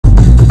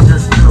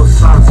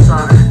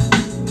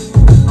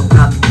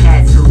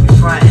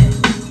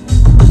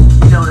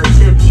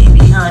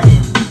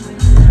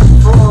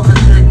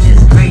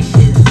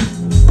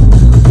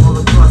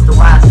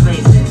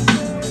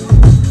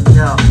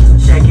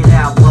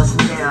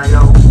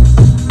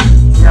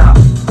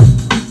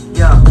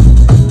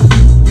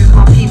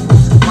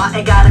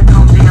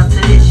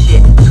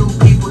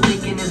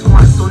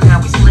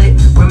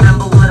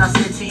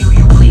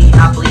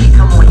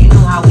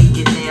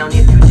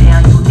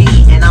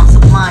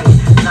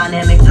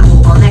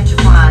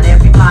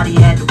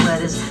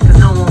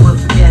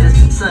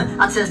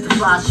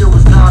fly, show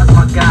was God is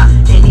my guy.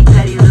 Any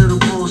petty little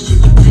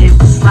bullshit you did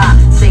was slide.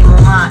 Same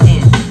on my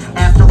end.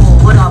 After all,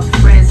 what are we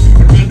friends?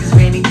 If niggas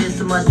ran me this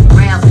so much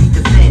grounds we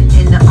defend.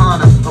 In the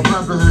honor of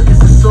brotherhood,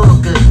 cause it's all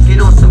good.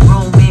 Get on some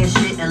grown man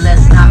shit and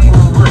let's knock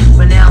on wood.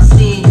 But now I'm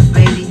seeing you,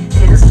 baby,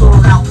 in a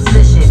sold out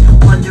position.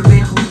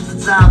 Wondering who's the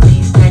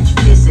timepiece that you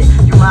kissing.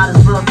 You might as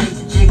well take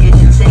the jigger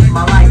and take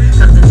my life.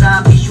 Cause the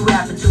timepiece you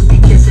happen to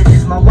be kissing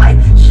is my wife.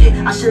 Shit,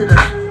 I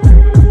should've.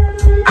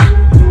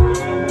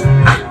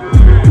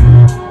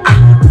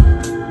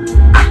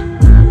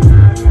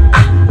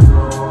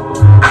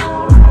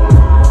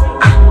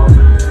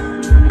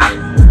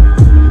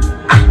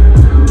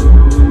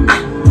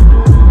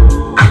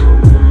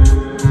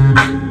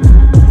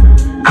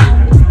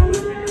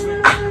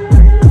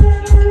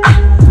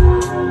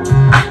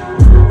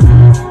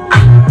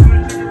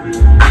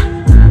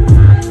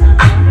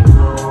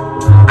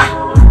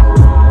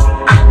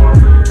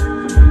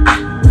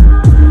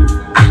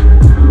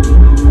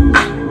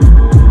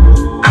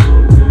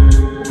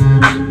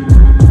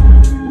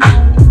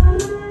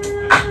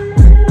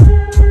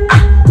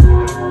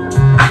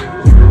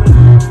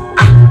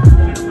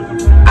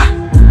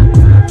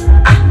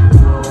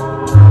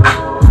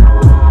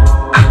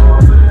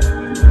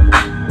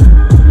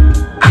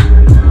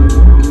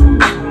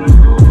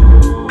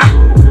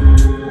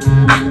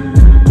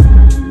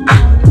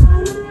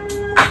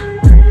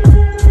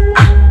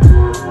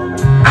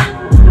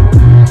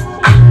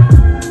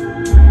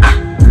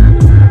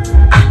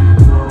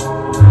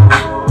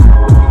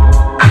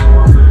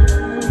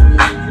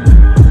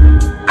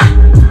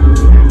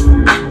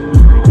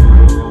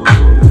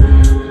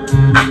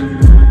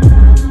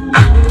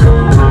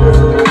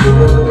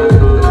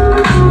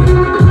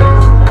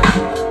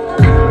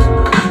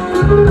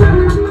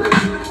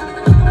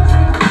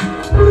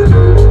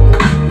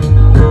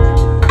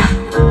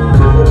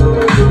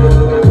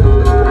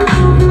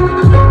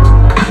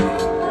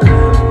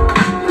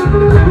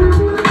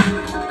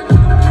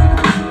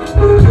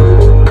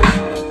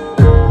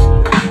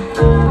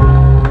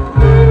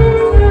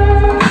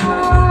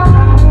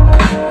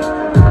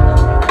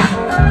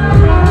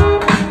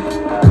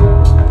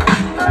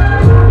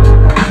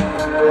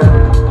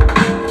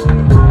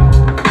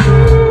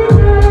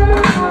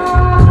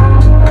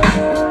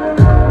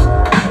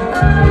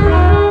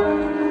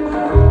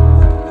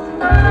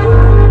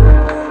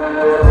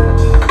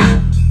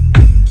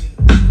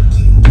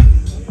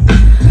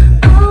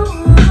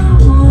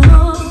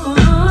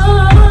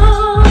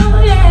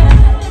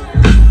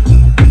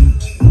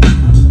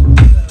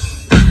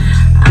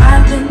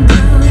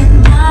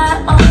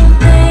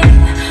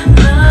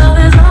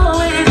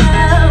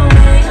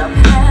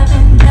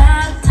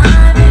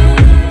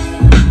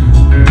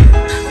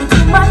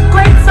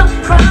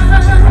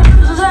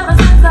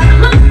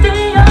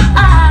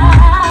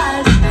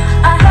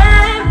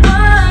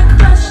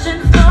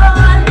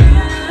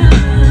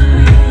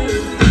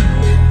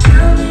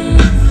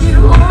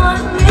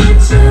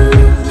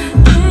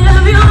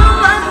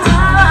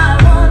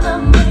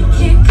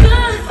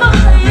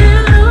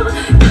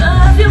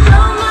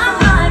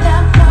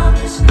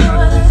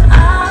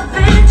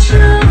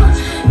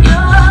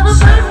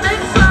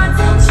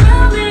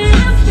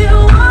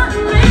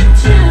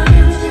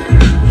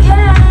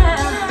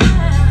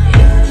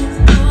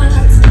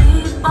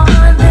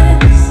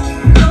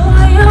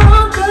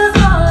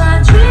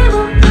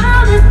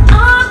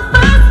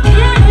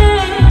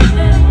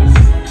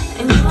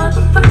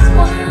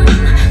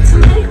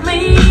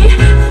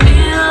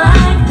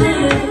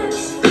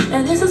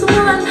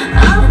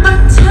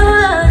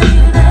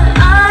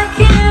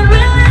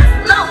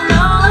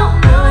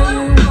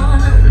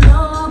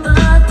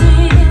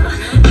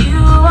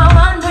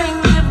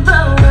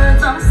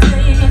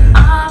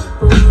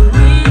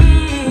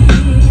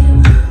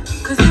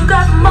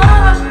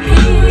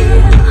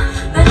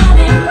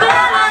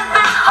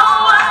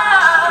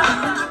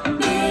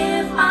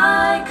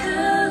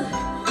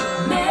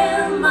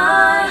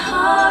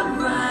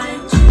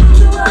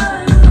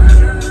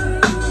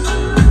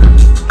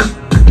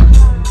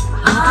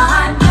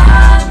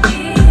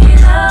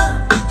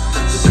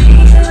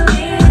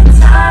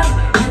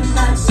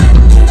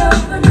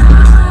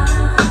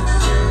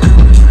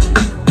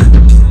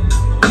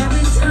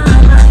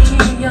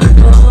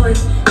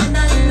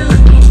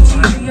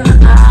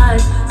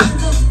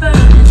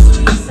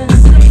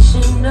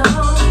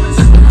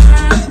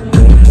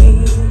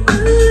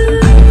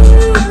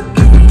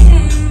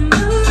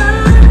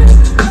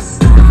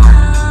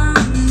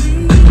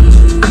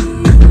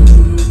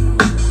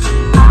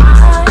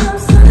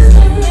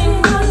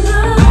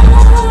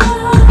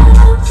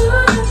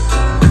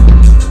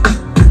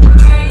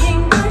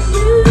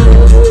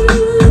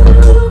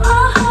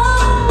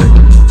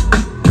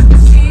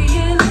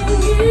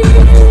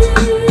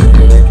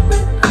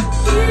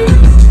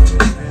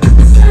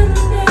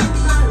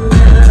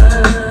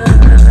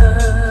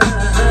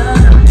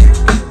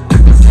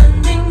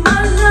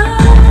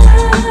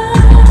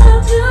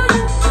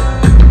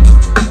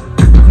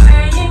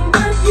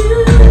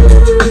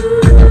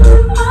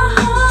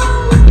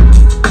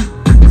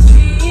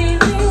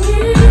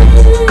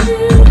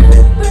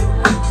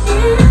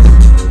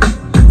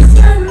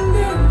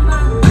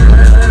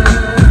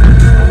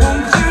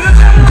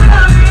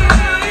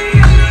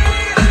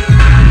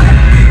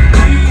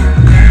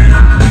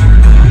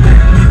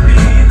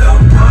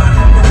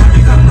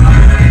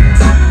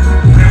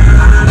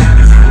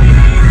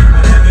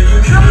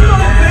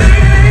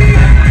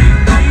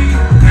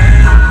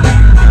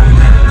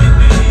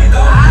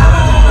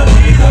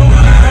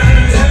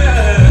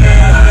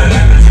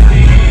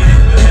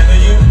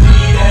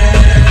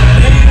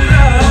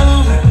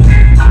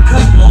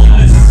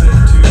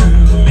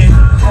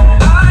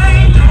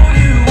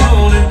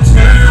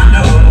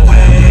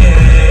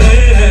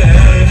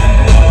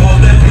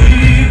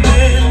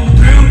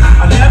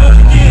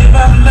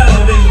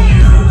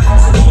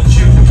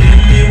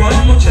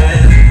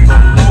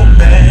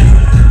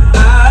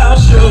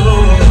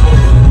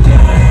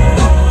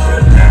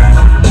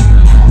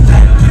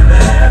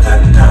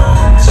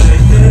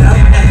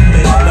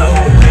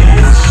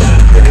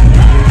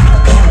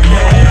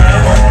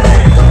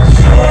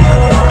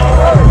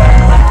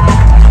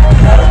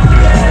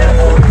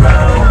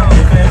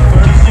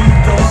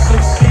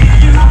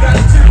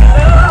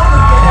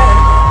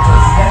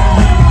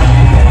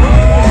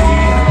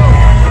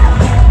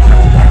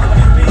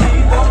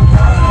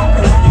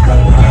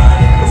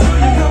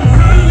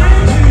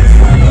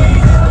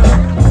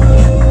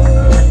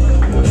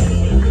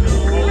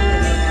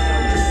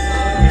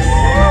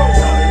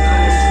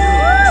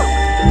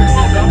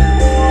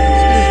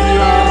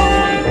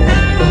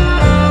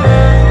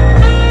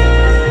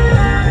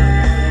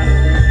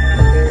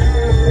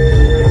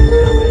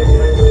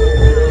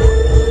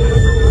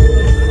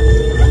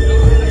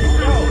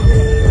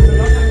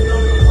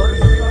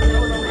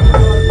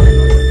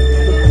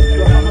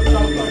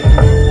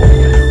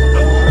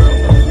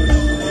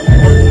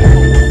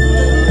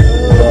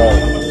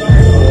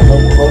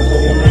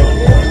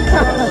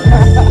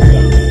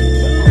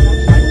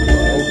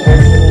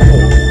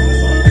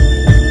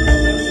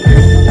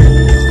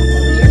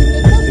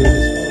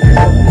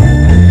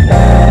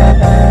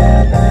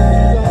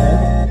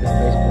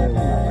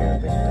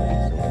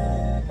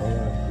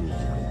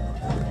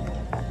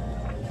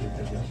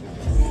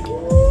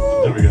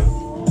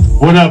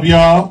 up,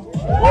 y'all?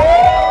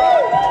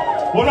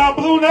 What up,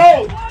 Blue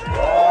Note?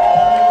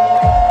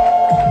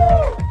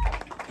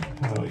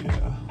 Hell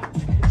yeah.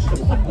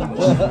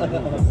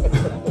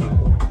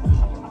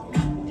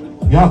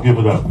 Y'all give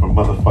it up for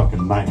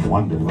motherfucking Ninth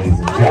Wonder, ladies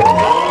and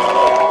gentlemen.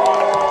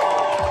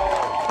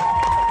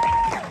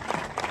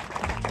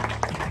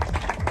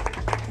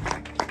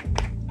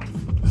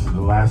 This is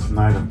the last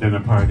night of dinner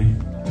party.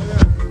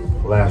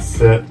 Last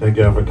set. Thank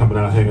y'all for coming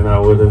out, hanging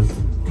out with us.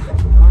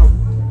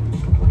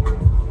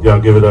 Y'all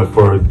give it up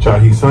for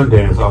Chahi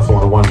Sundance, also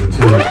on the ones and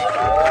twos.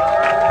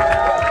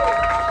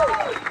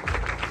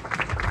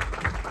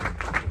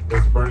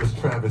 That's Furnace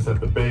Travis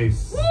at the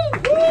bass.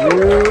 And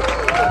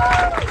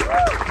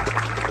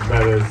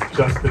that is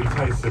Justin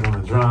Tyson on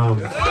the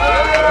drums. I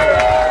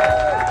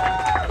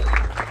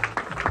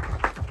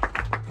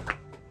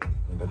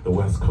got the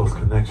West Coast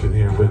connection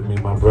here with me,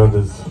 my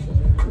brothers.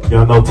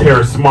 Y'all know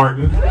Terrace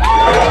Martin.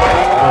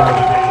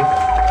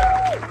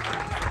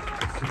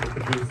 Super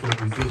producer,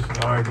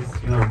 musician,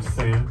 artist, you know what I'm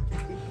saying?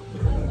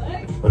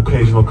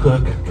 Occasional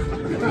cook.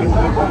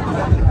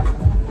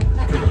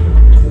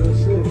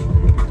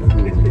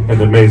 And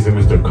the amazing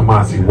Mr.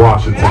 Kamasi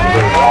Washington.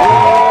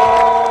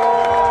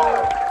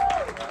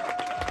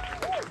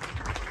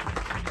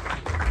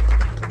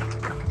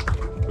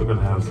 We're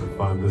gonna have some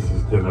fun. This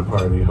is dinner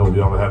party. Hope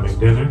y'all are having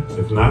dinner.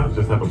 If not,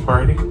 just have a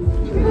party.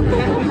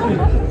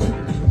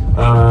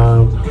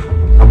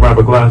 I'm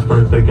Robert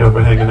Glasper. Thank y'all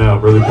for hanging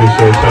out. Really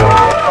appreciate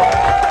y'all.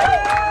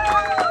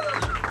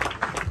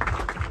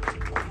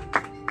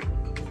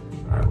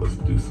 All right, let's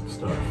do some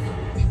stuff.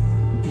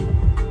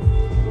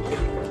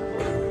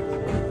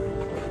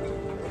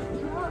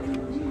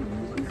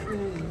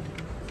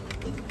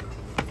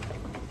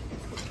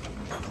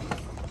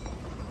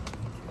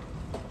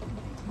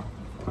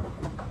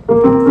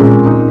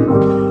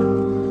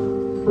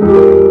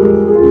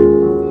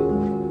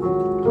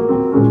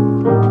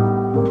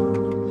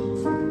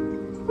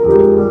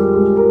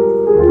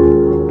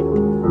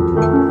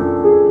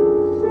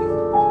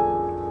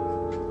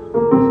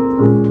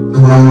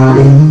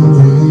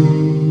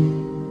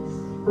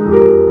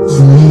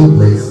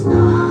 Sleepless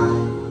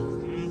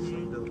nights,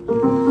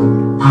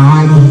 I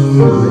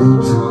hear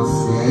little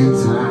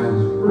Satan,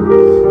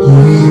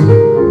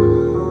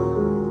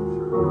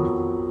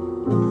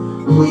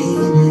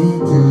 waiting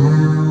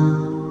down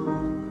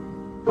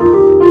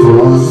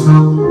for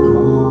some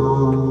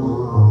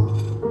more.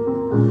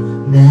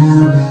 Now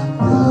that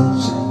the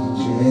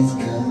change is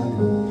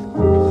coming,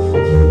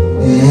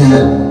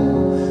 yeah,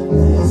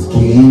 let's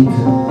keep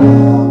coming.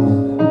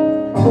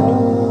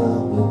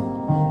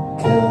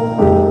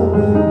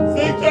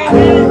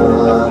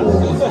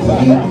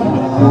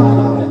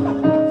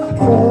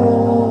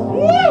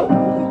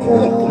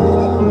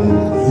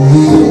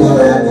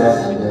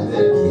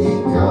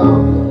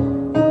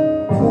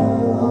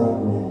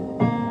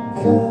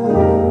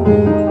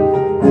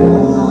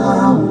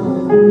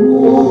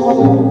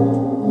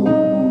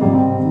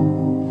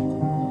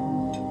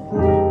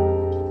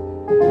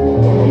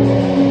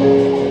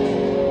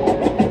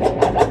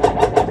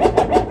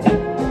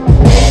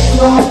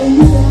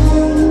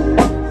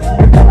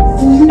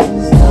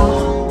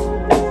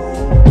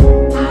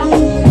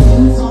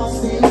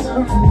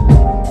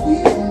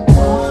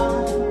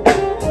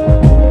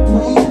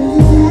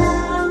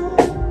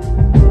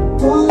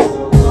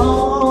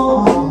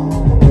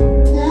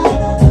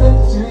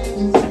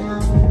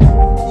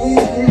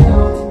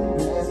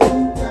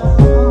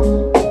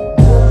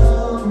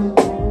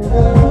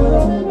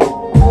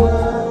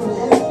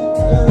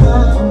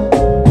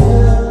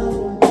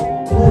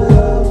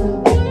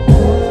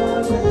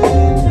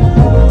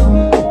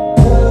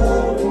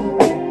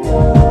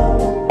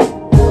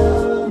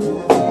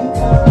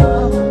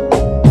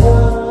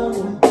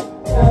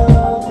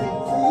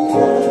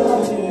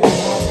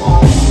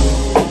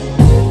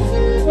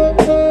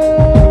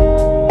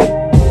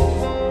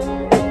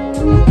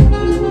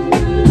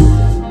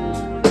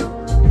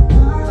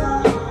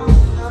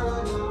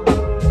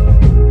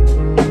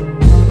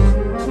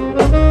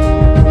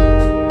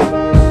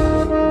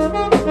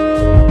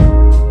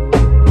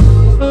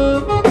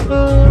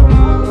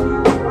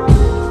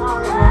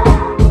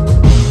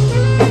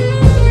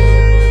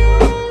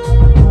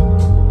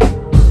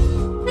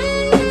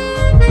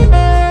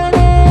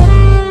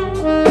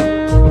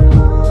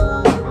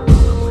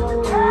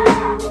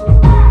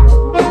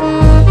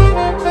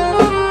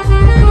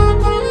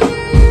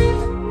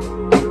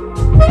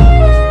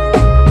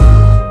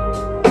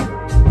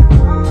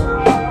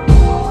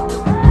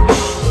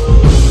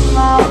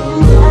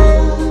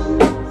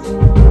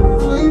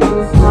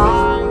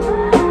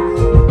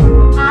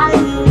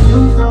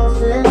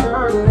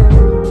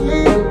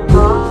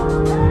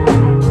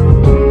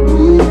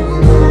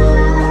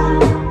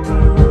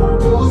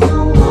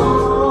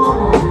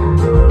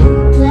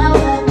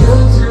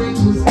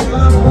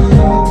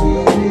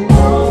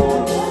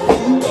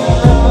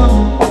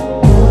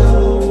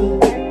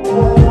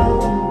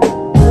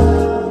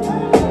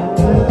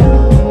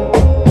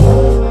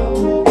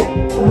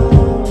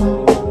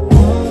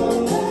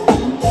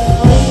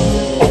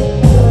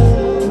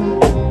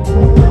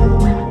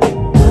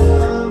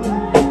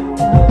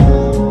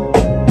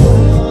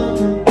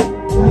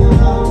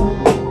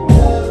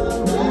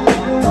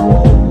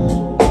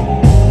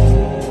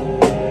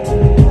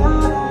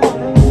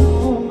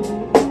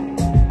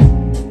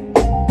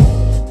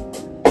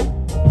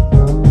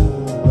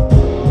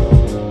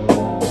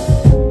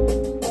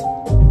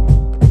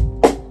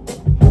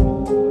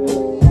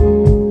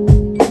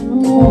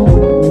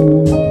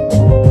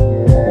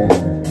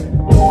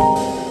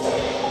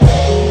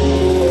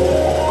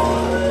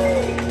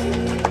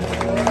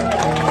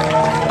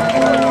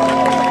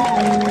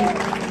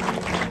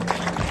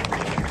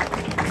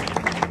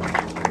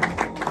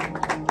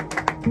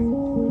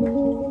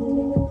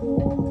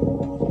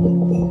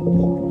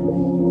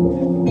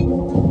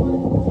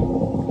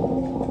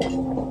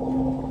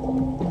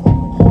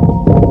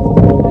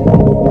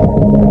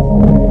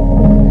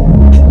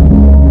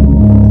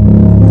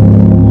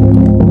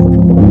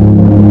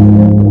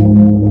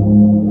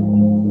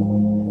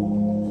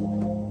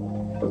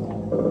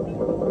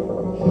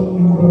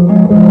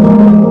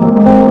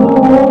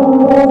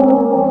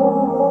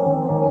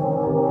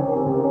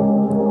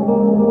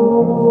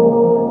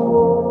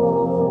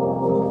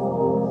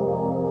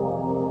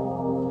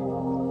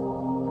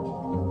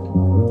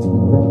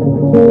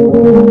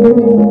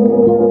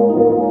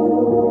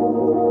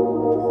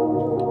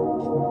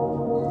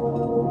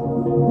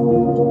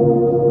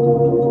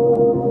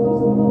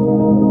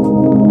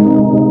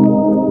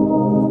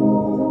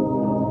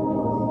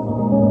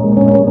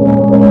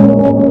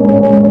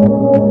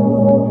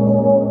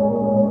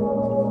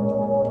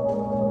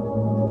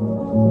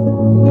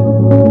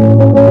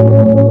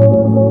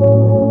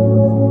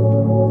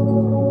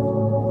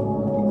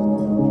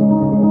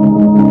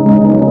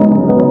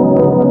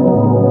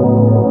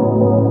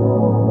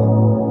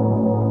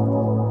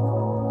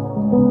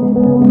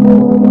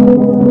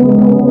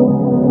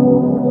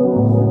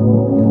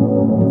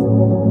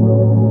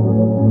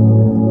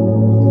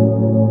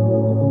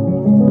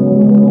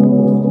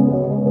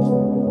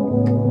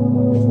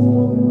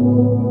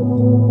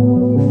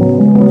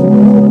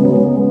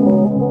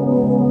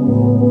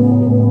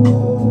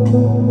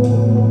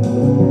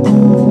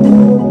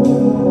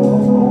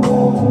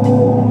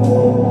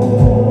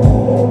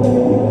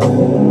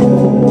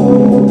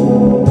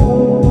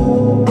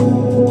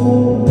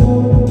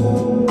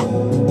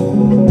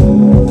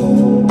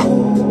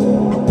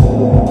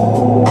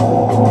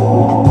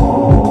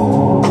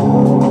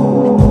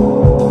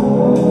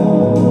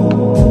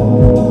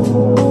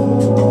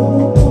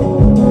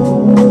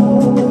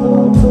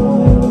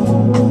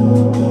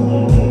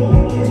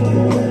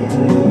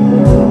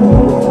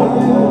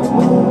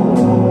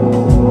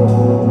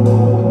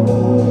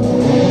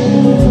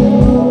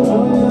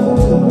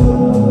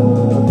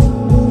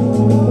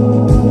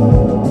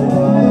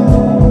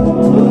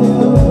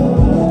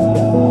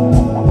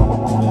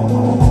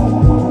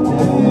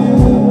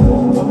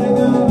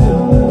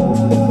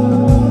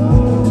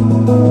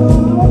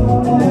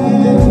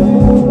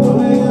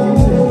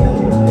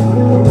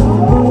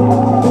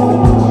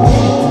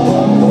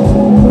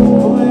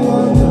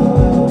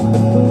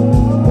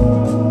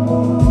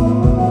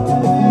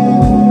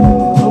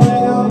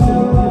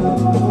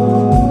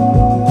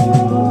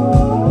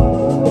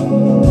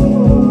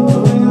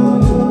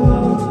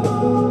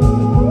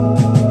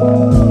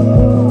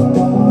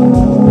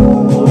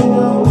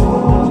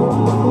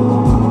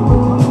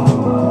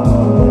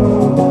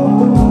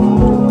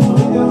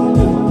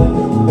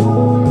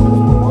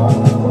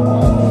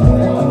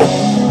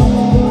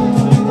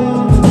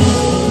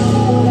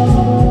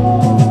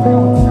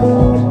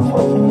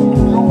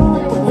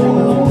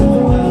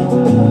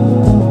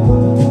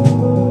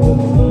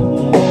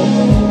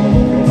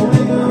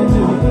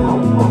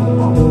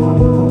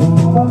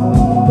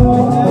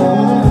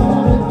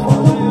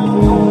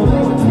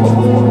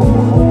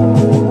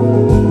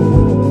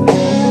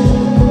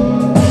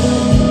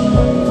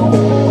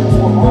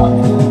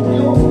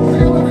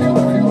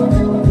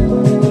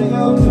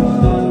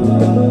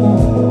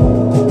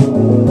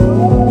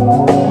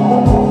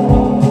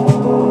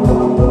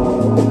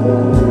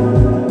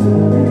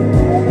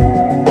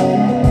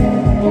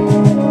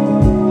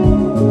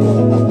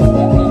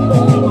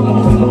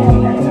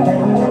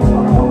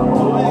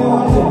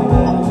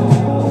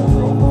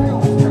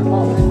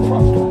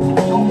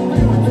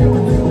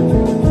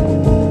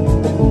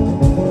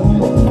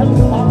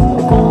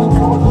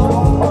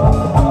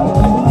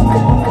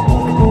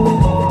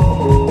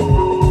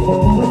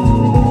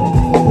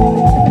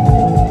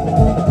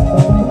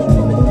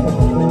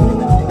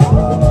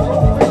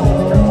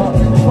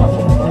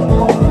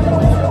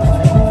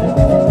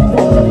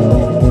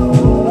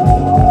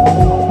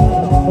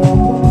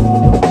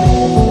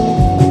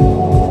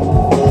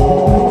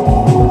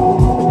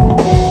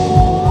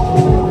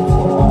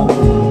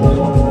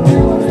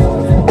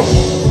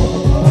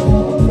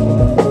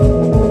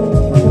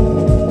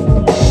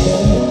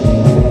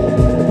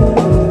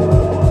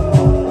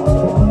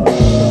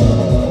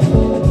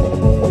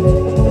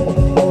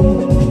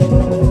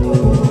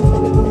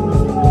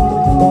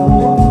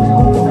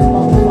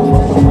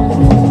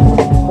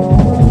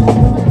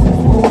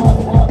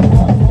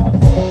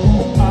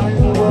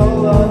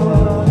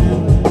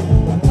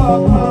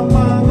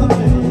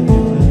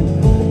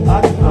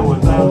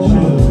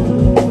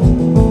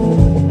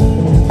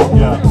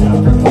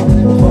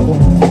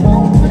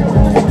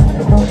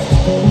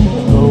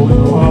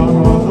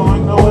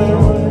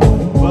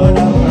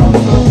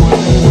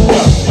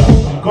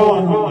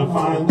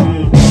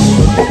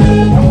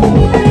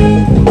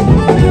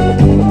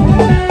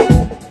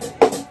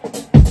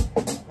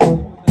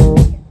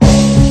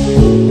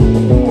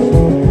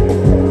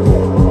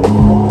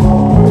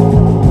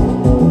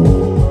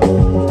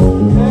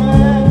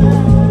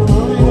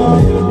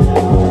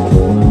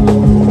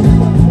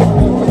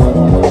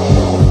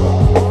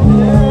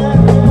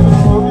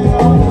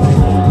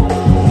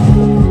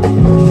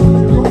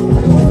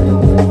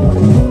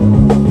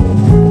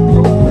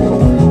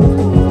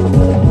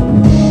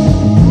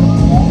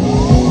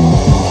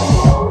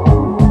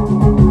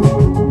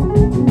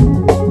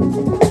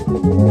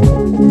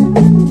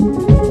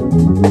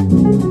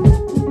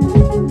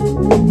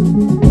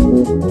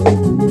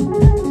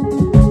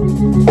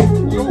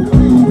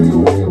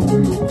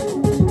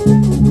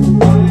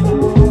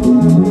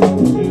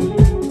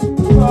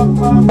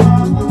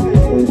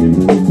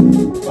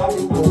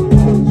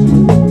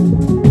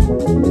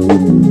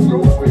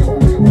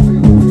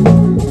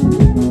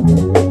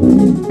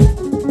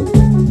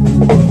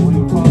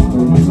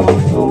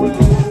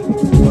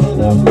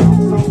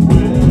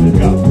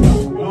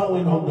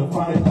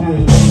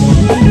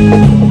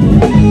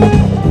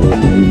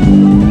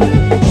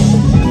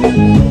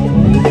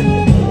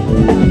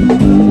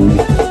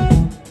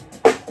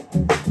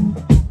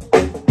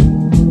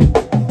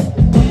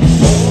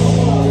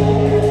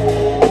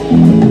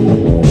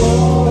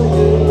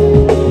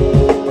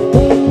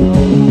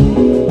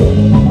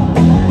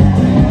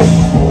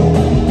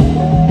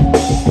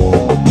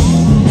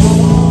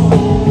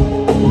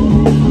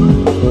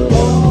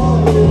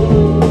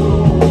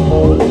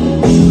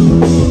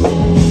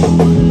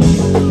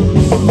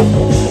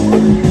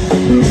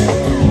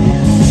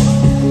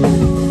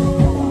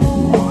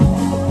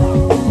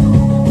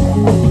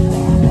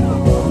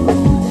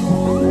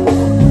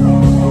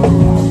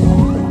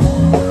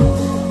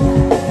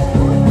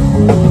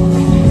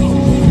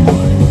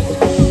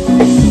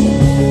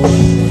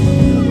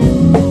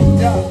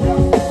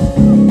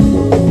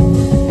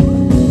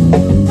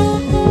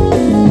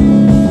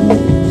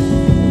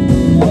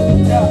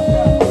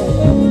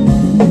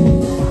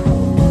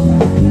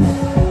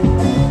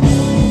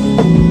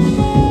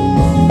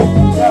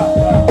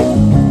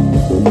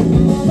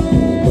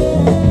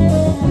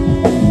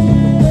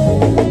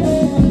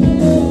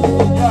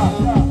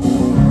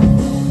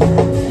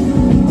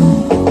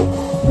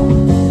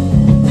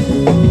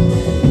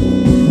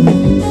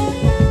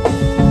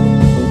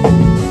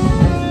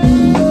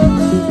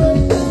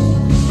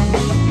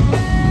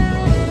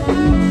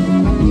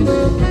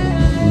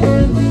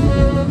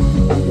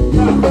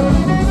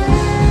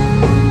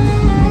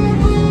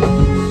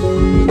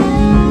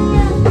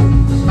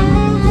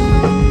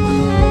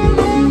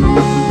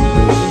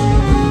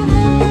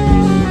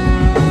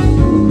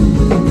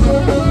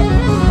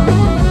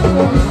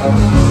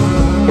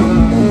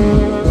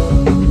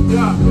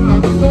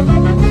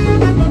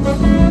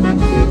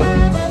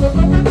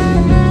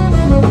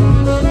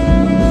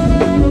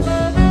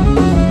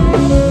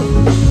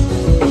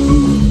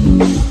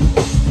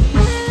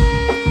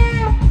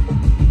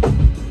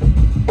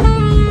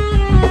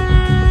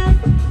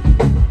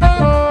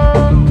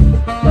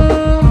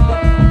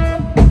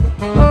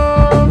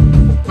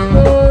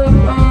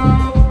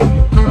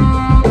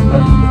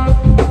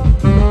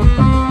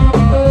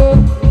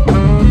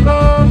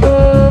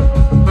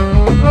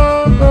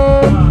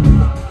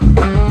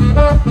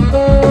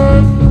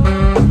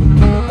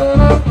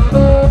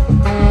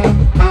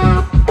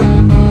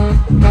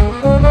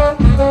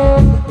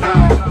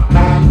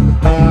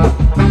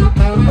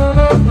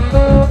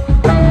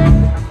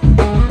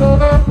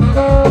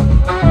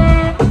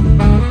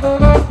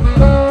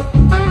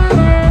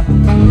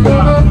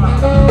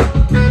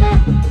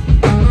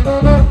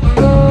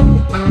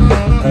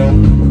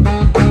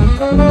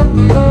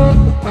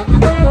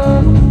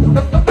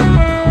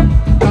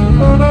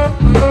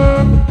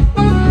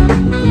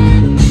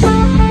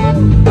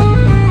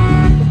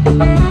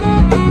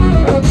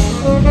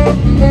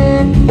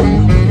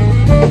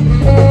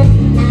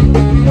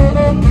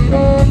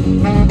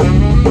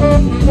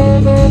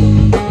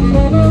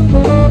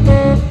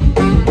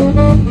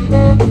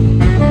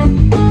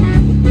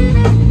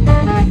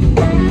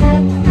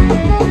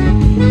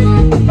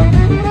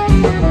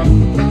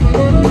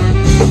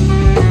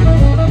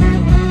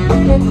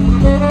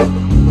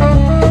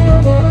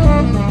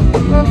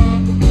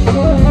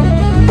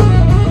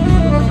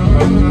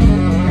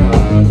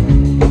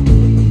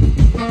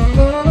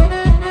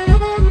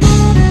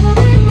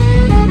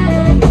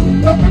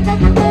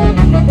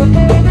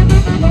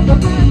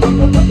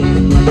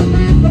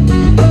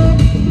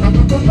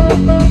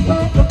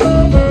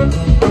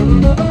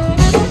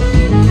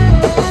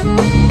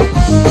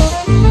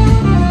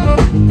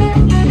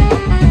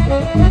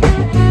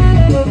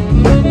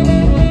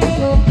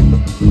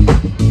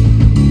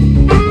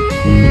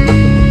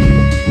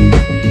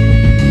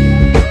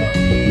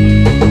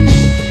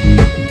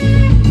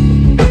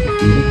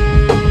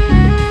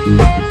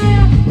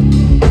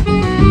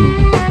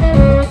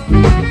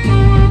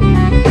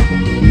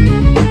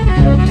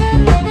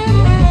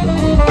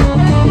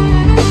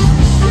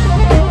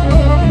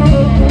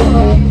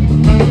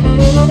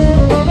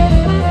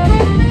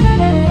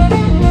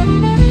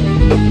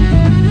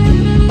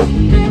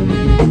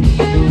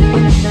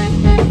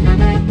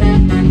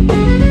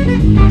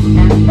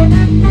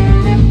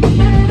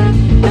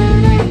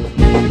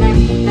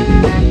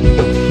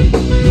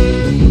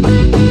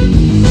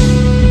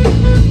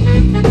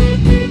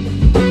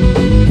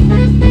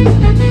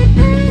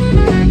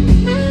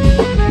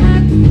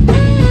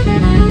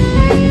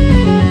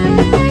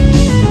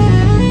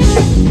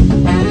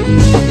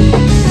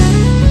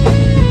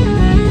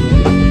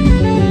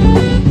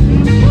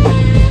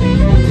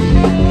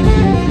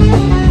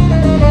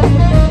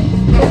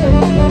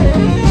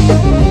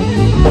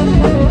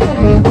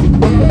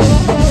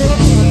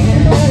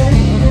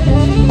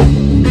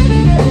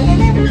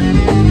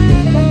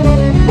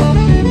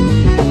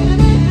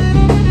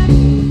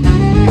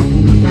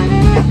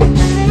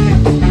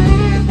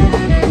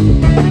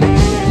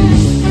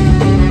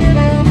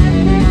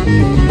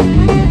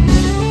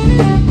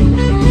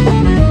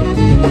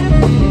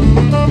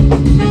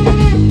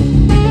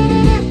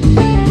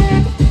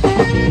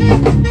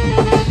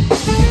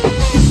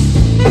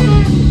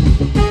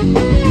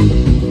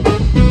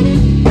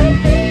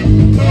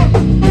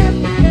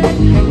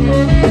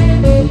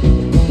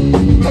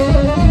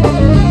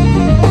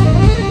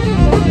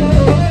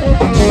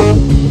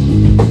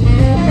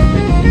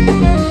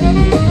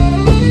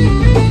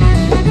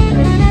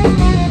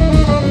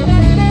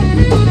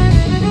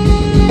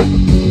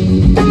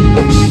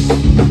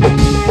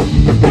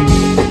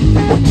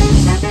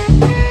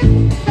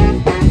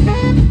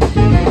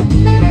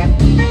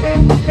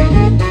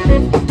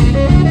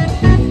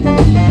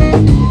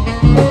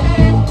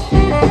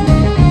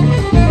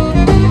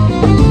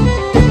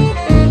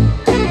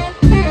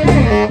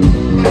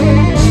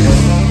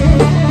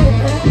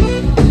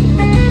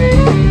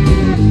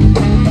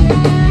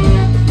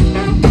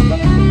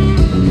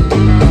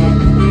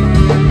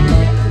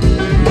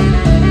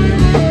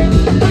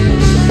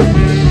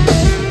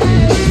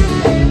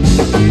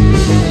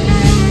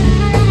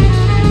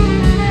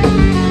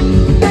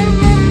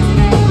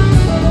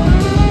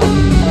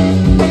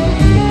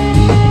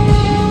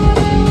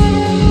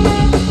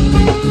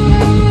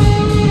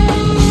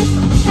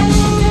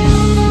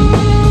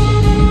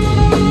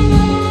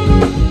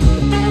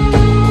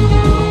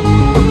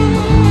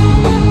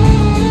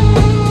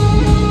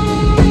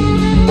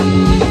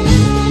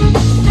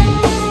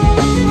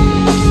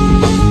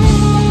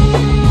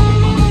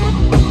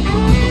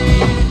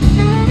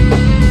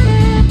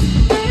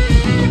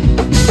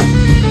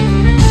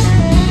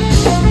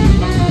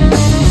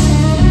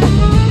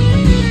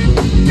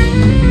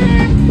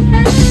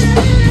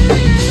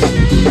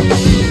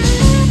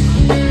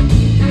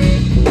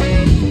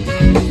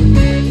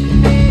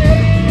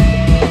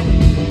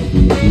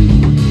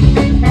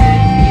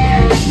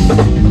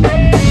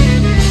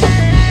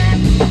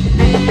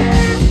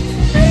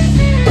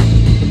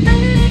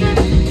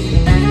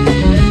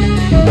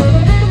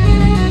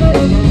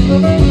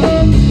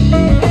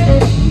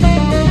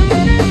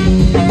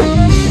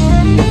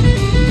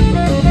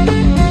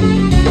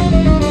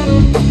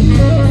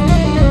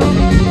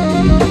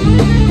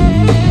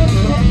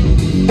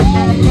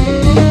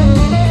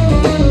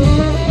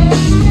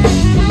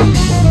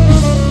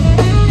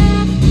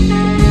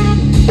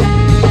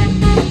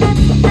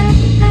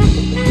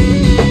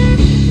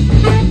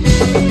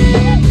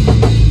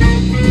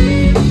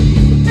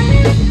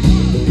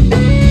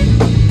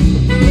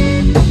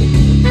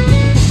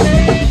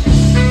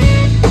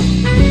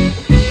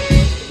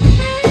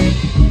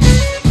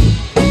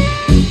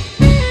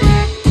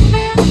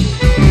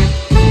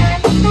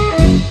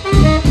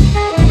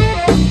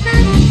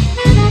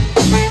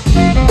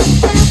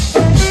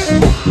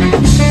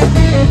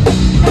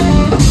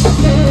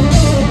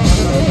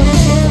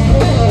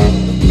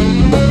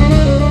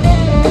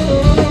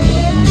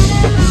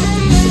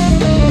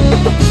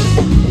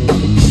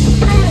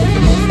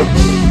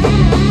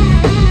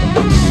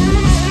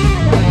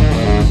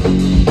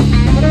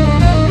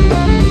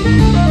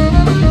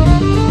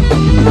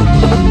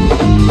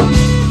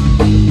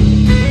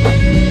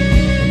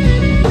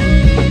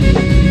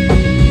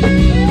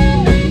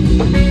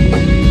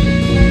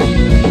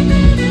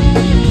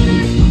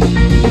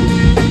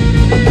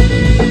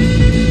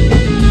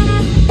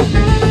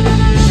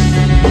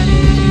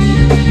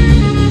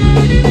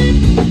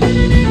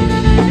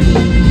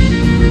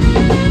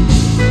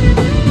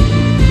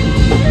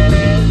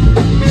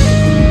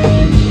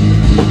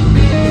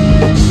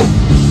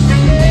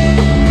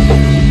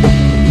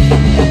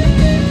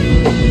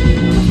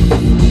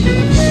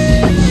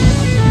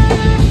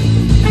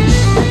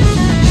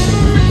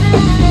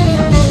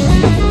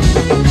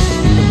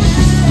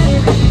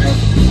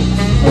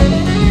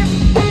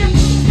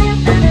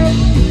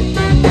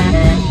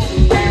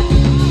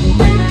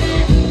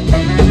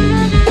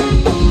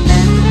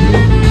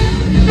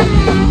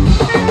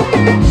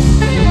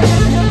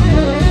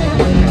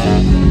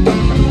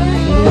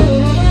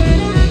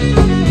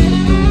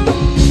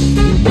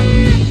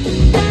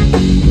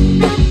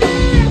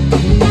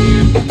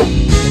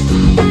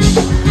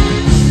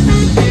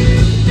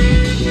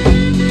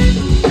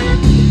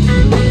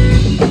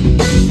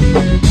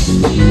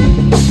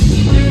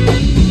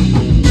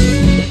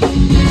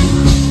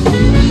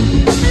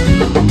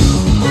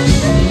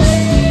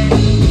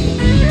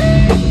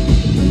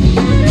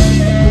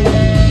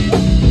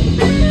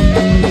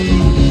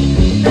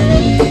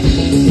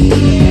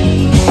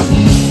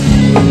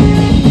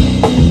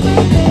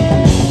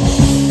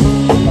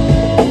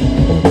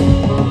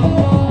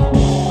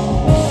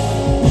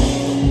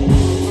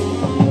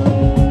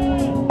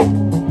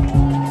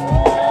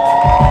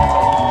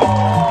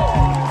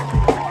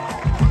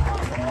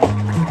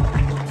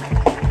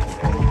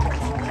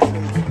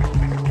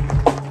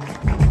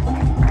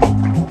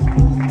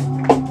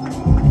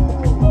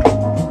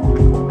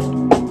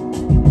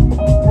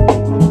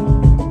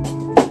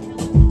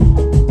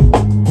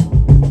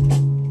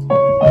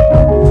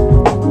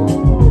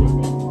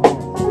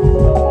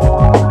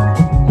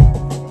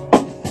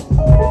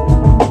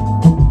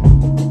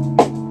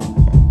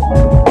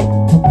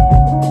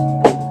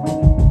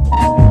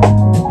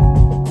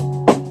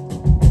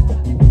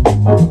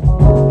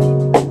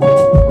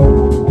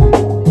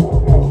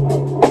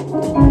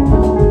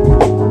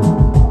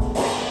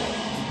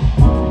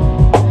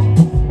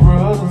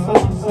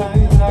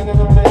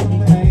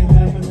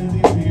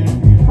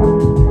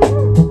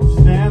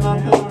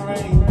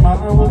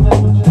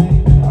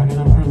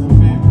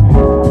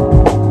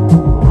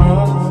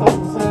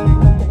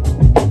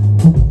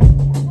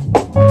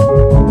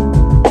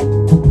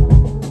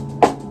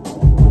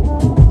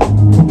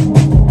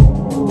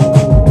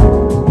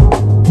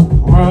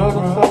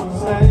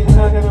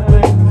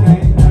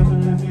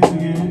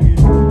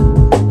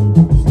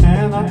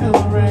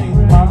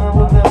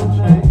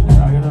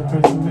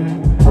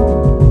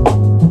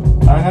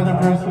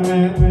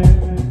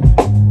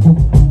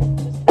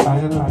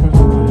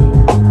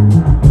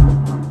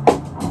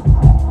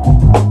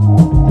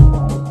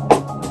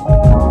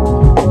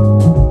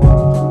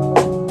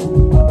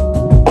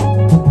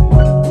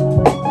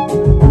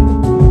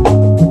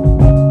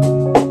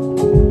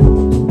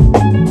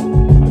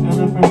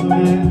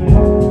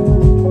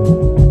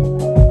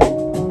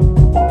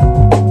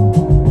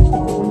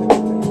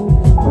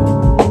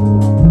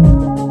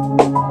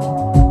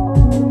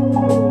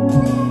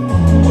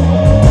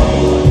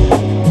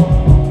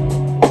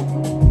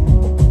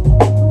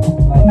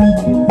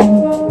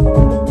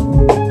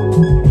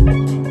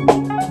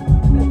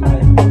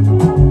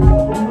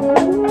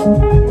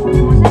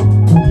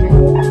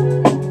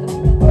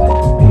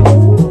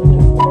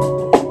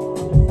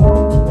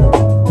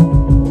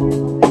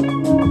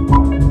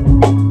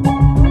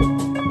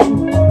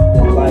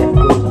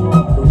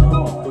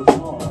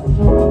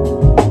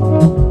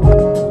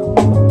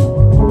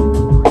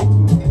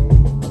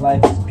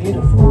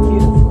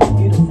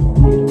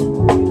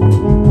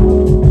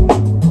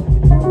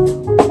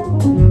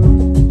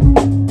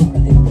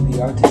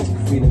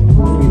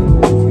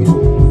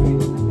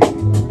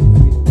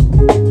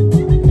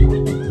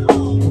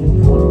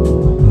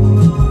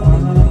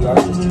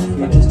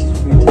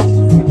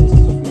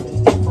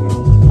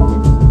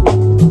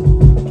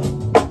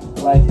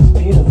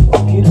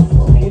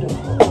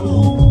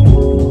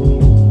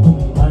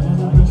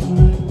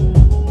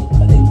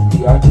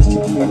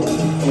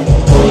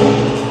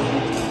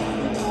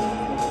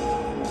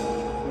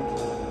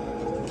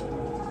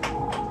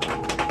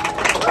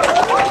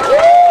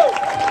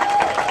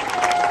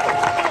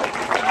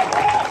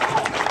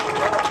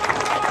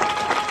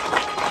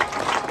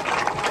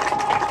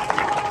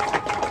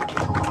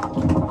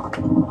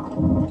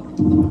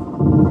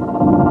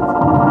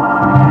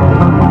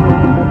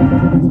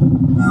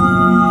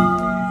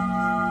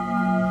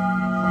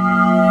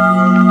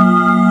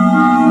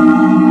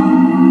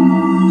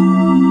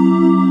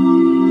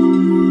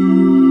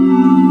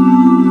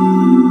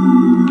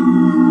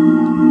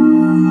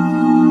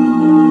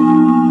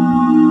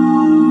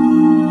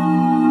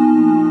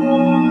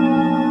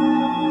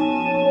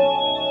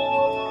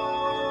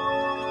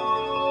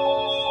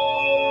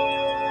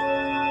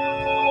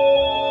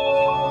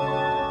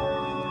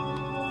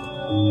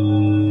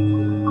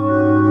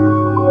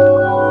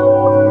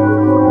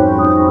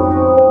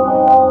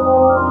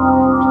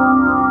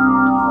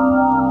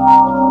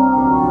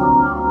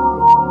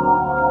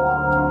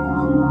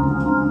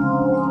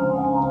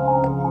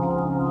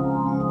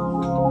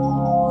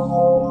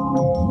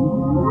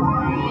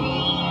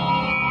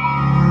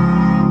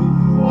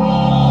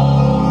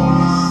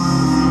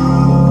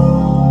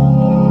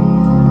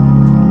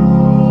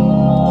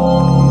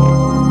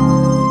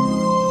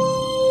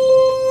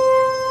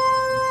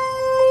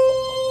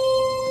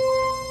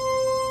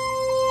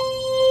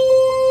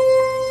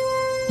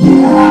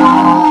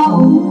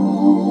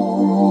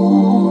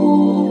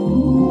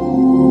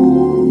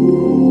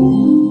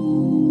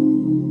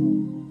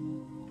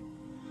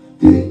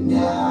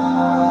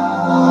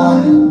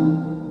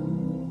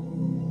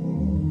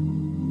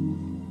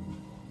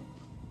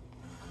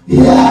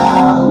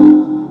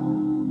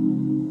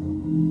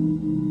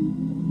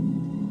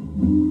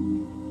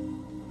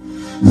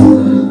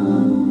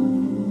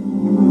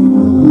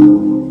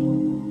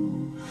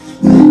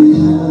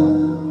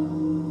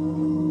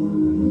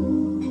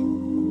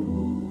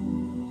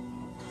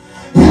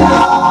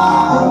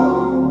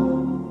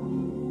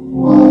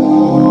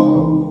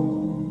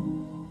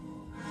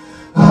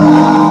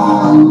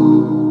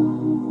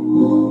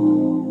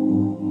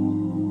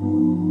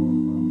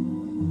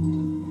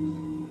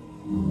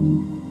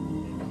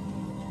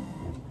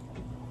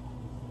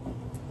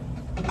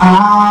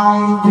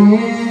 I've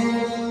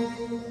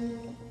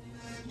been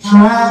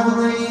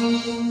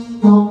traveling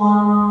the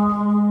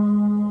world,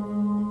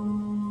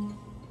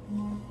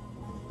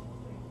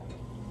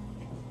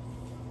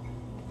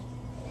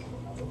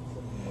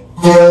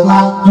 till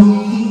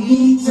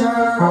I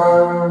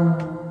return.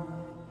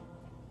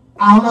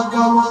 I'ma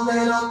go a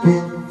little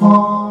bit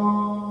far.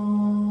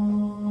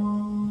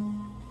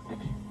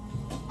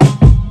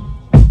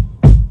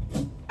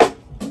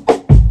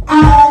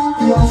 I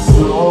feel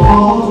so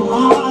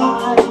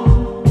high,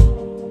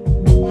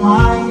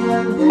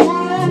 higher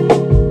than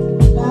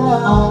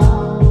love.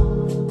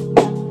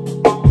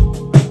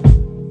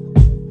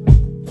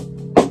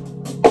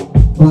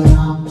 But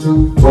I'm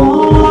too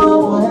far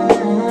away,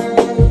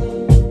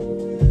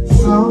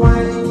 so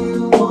when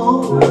you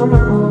over,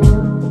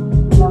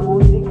 La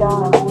música,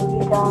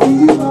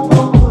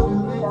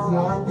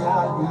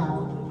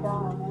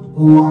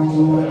 why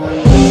you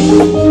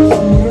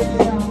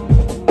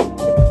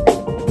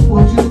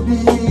would you be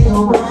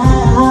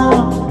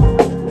around?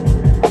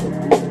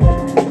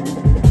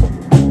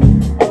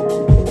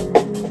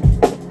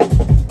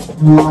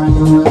 Why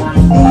you would I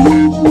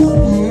need you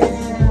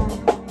still?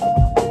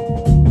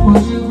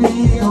 Would you be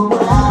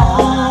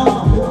around?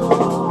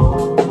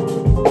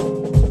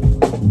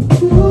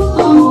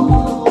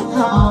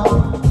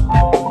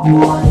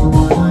 Why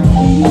would I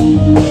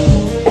need you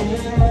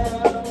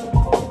still?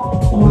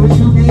 Would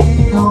you be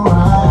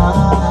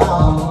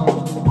around?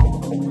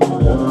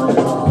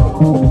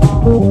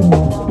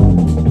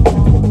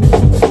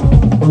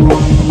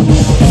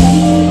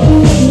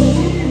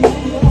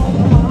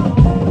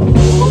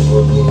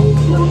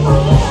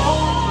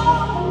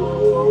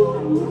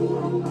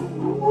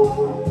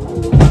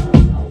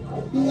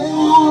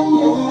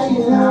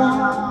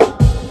 Yeah.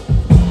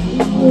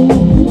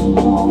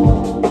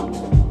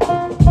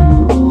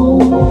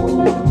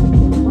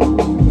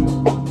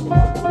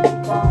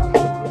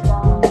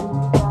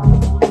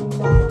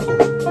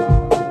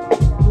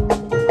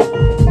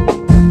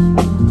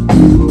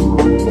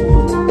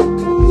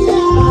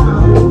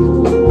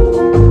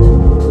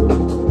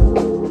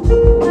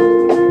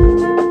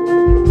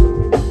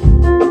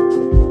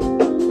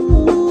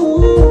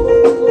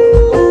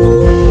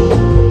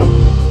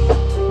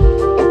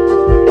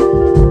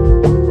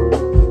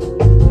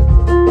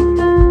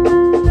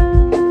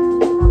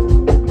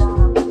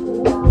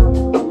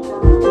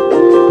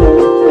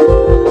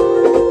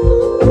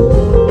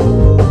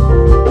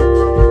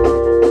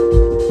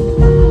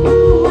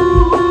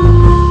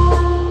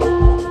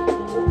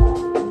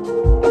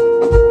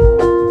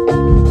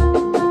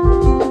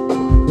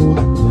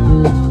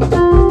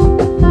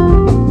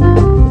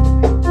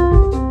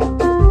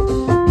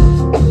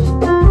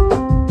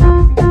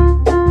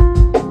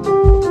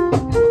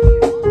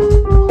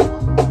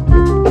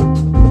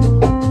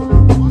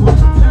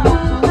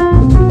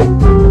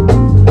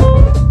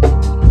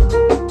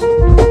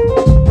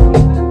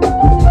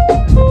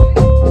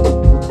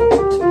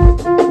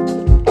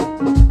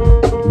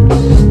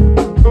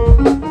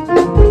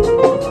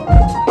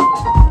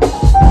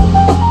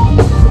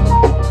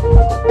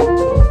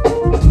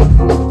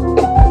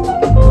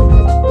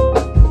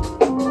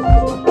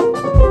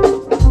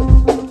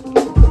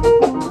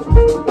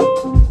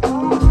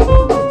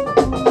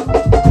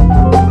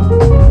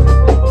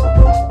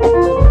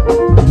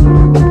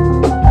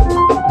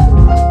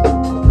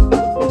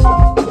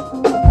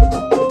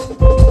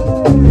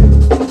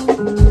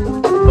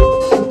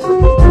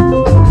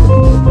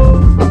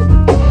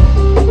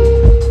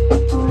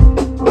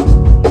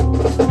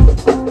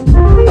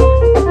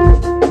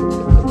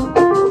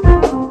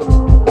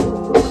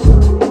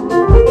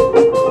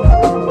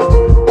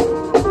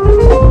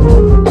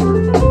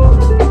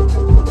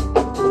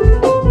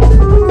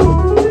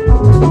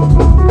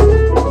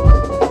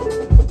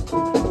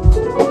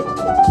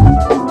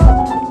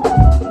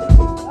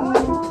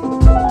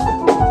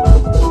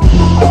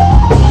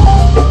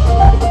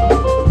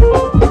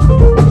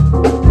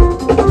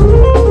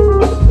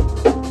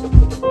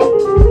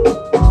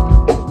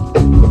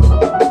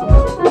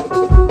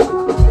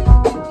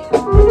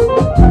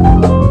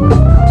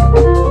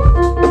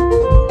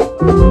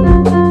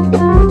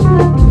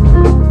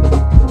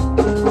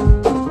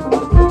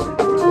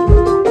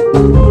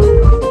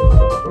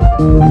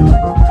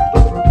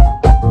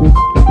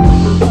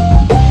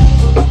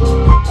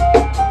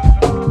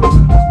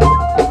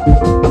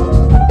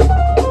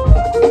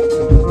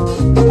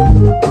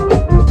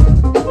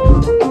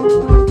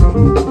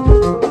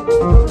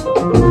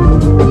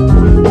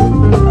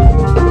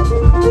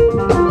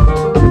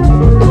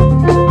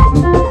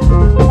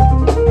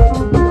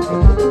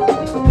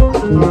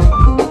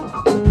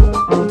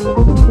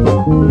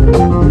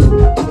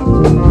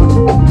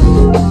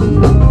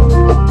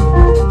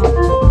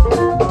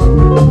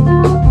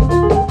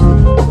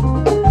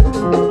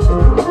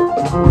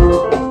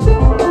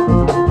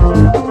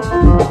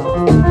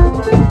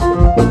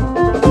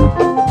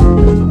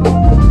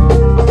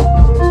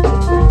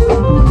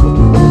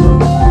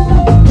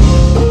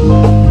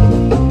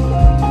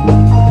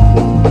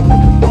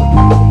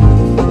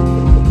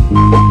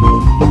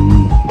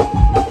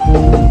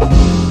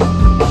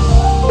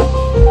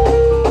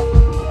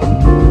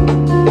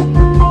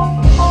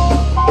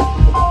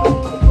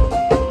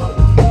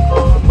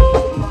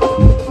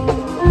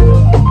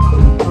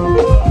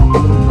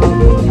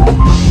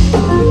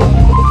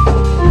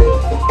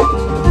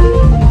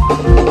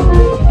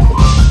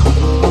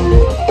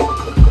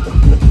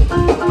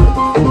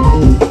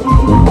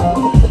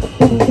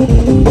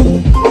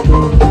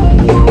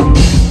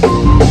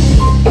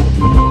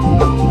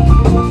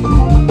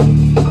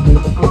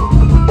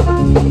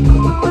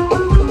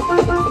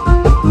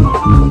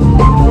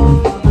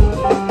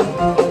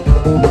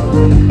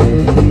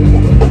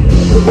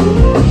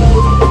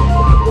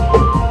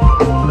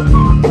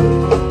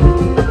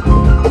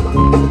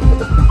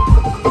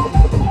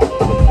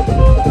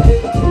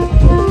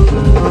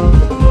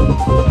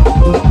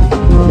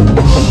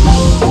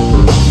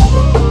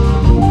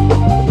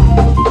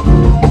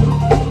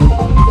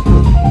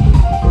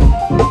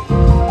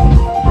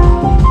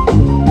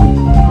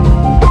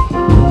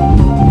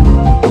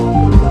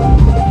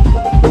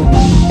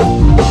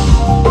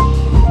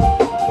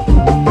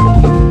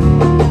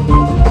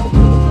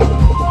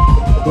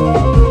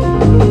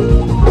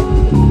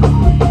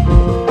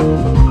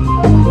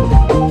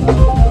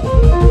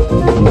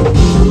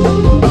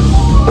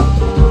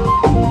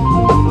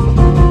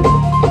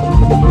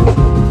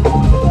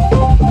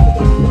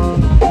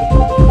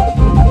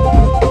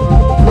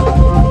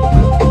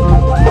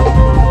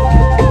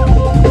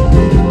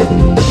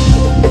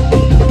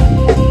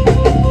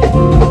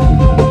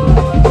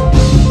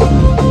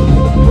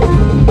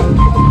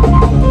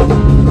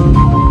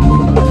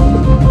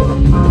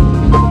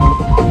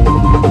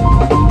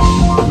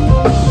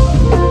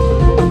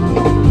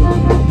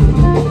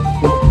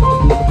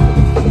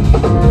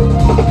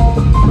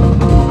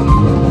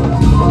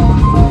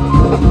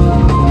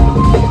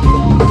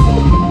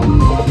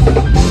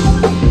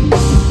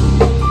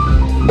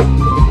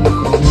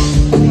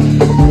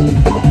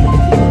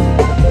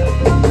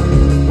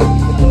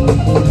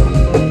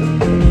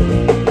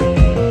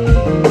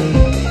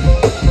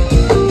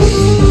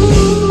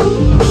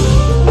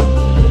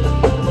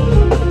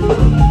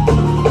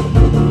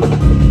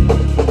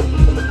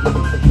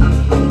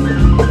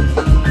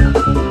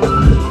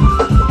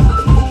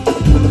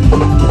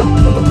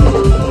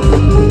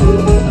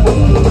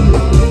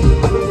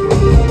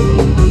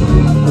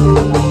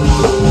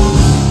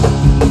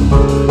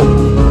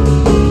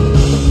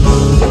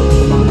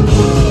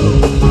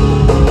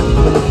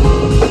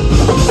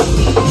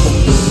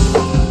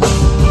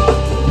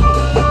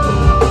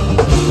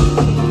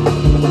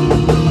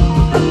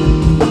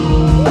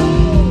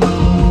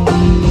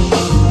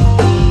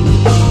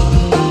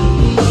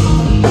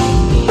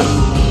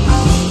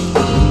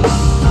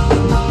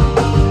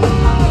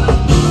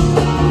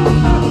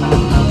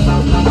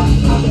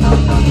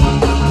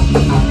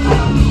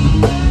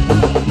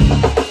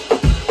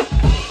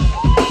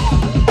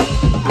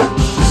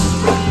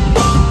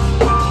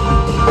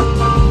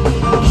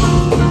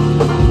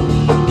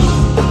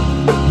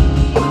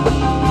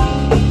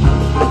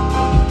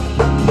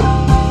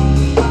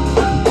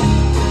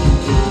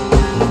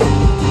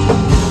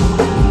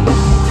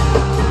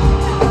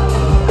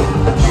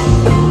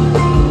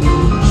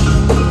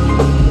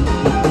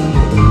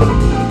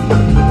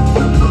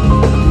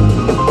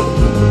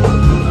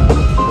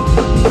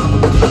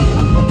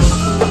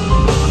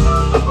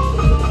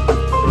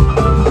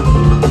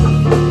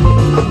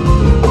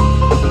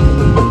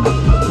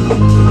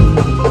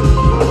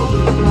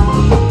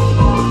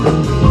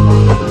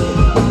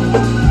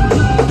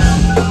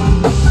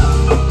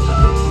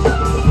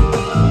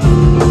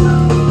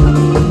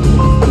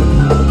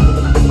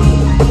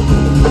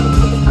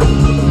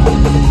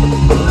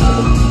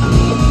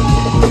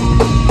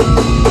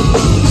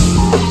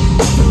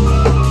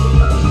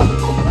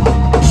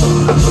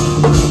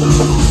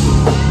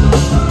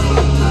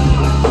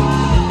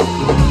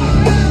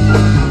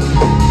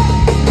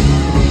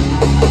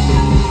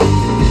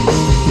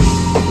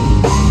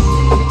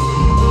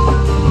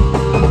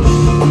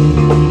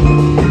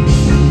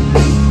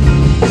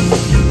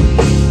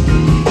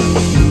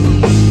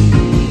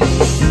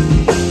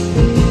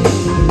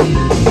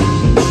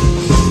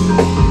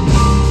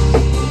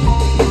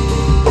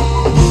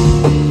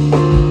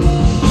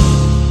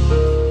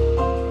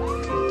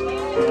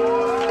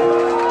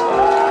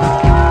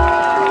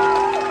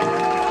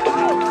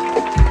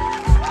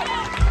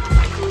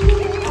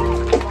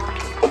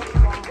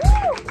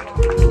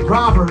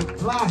 Robert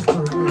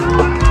Glasper.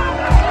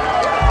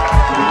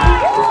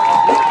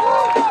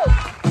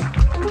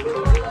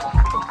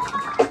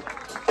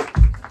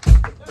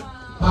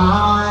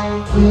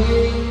 I've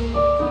been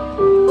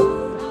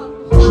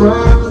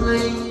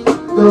traveling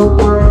the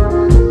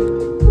world.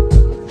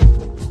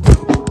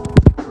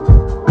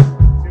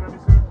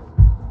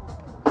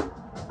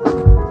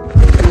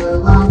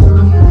 Till I'm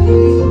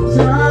leaving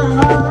town.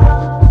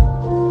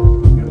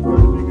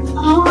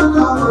 Oh,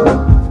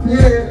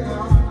 yeah.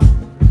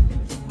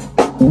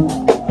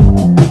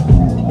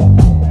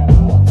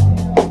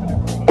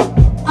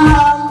 I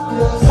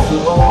just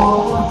go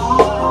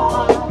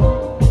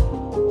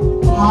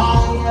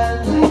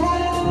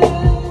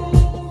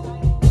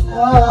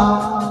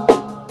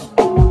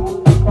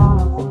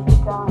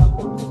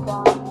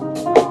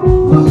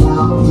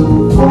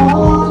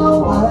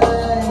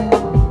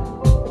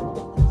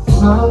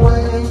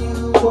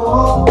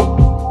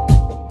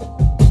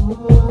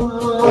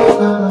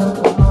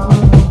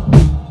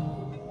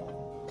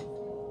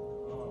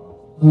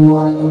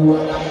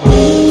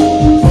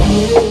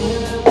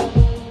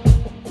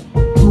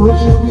would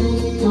you be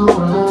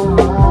around?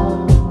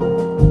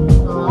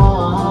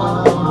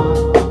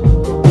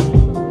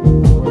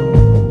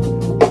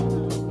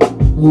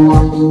 Why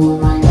you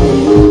like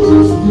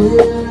just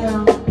there?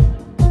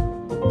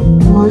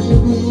 Would you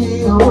be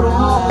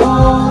around?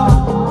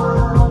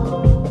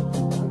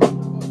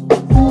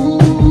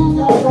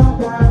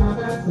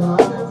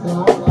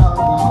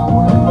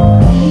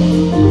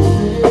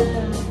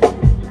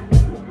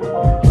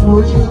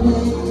 Would you be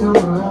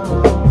around?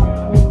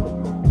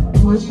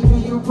 Would you be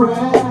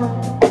around?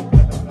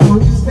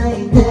 Would you stay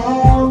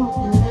down?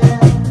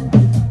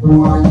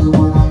 Why you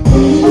like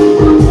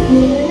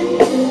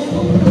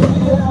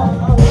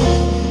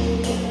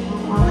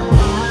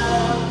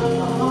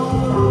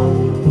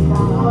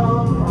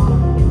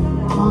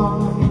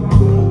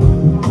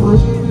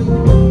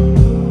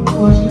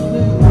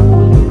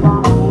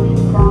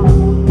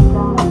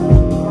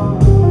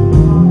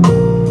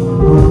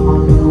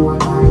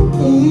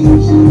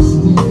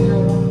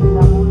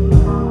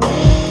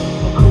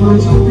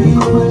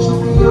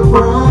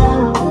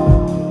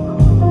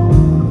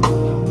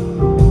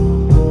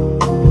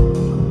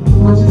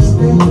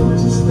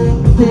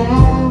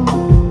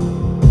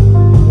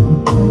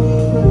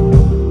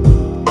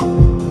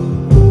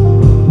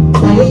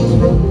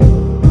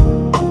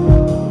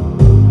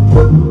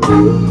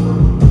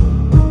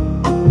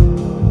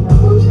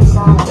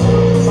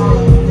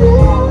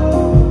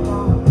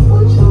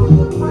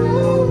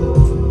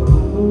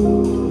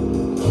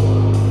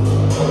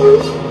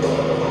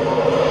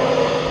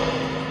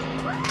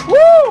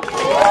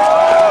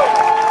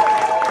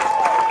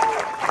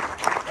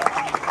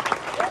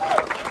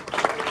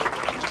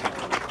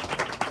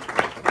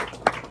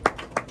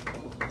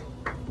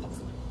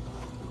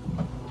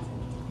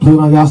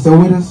Pluto, y'all still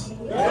with us?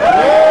 Yeah.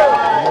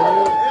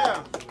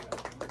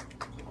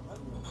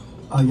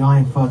 Oh, y'all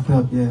ain't fucked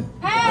up yet.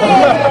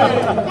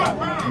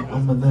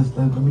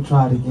 Let me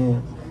try it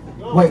again.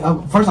 Wait,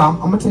 first I'm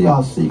gonna tell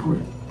y'all a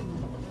secret.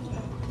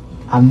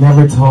 I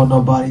never told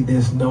nobody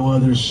there's no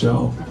other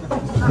show.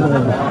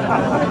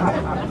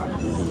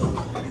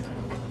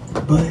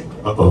 But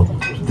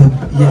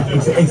yeah,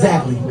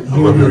 exactly. I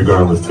love you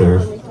regardless,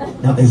 Terrace.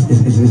 No,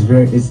 it's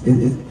very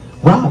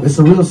Rob, it's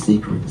a real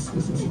secret. It's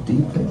a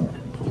deep thing.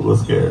 I'm a little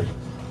scared.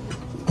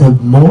 The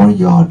more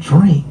y'all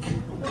drink,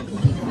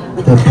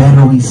 the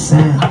better we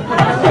sound.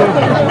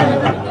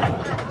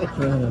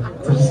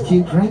 So just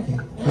keep drinking.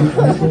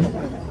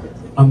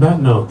 On that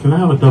note, can I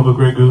have a double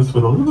Grey Goose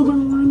with a little bit of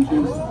lime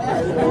juice?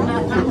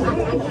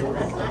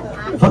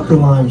 Fuck the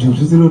lime juice.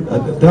 Just do a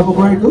double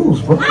Grey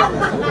Goose, bro.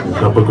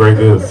 Double Grey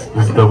Goose.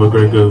 Just double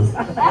Grey Goose.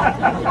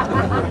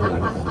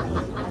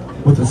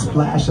 With a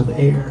splash of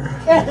air.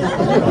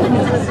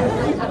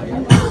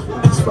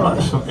 A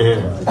splash of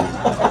air.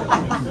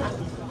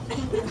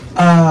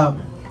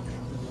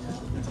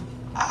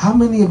 How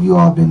many of you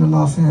all been to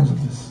Los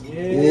Angeles?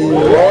 Yeah.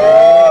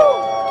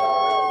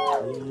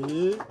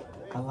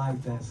 I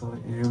like that, so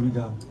here we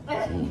go.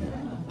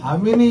 How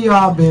many of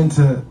y'all been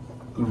to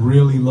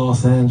really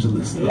Los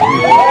Angeles?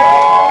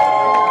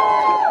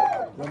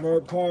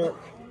 Leimert Park.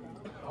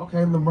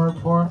 Okay,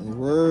 Leimert Park.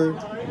 Word.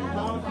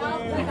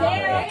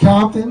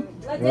 Compton.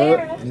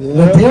 Ladera.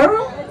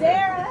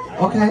 Ladera?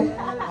 Okay.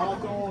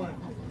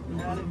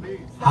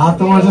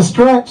 Hawthorne's a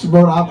stretch,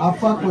 but I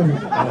fuck with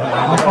it.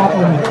 I fuck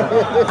with it.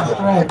 It's a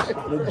stretch.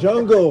 The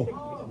jungle.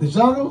 The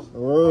jungle?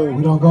 Word.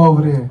 We don't go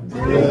over there.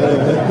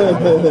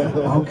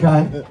 Yeah.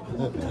 Okay.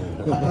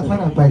 Play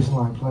that bass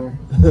line, player.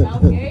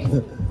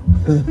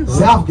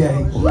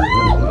 Southgate.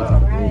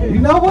 You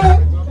know what?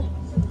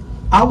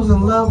 I was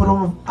in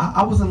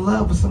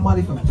love with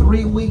somebody for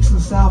 3 weeks in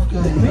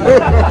Southgate.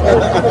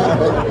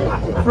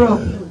 Bro,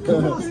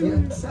 Kamasi,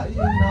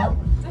 you know.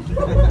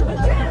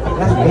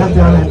 That's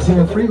down that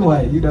 10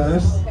 freeway, you know.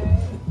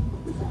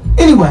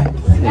 Anyway.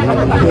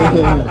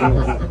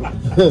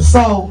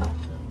 So,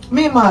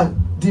 me and my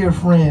dear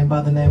friend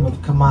by the name of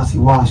Kamasi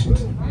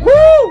Washington.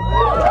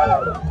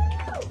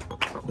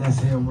 That's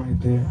him right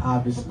there,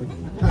 obviously.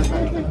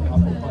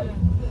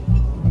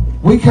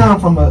 We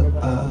come from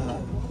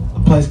a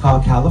place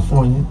called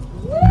California.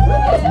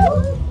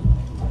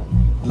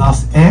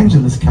 Los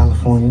Angeles,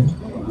 California.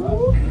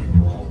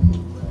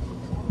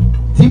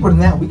 Deeper than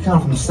that, we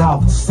come from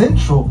South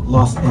Central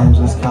Los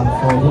Angeles,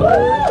 California.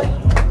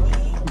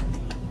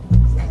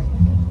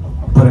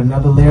 But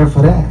another layer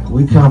for that,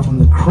 we come from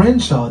the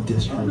Crenshaw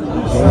district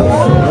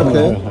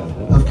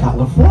of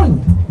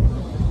California.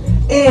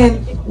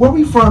 And where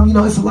we from, you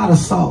know, it's a lot of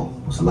soul.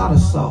 It's a lot of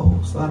soul.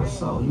 It's a lot of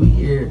soul. You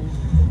hear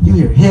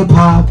hip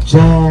hop,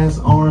 jazz,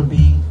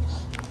 R&B,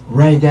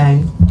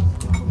 reggae,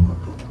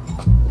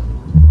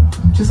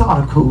 just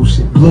all the cool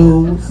shit.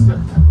 Blues,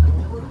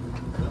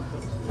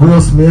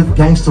 Will Smith,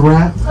 gangster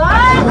rap,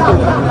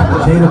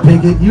 Jada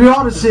Pinkett. You hear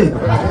all the shit.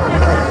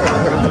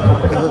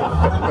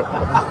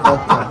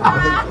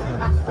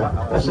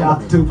 Shout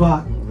out to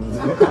Tupac.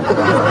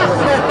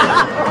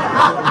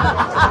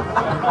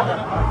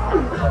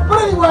 But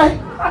anyway,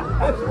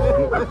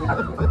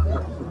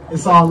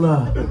 it's all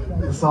love.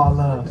 It's all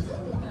love.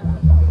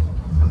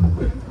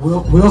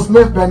 Will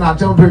Smith better not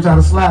jump up here trying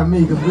to slap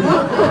me, because we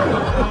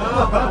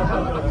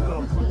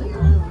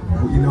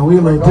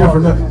a little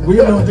different. We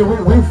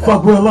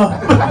fuck Will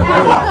up.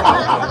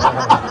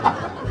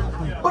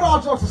 But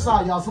all jokes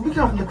aside, y'all, so we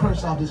come from the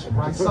Crenshaw district,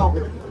 right? So,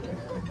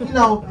 you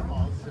know,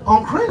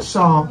 on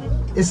Crenshaw,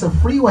 it's a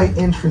freeway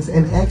entrance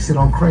and exit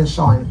on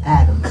Crenshaw and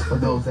Adams, for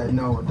those that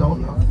know or don't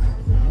know.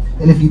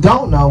 And if you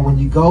don't know, when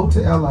you go to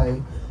LA,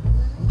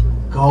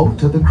 go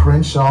to the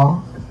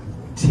Crenshaw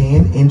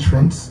 10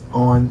 entrance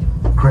on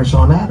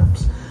Crenshaw and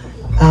Adams.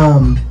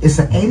 It's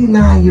an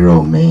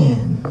 89-year-old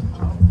man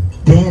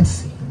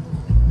dancing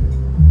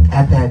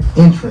at that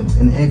entrance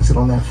and exit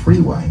on that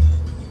freeway.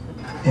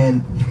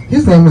 And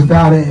his name is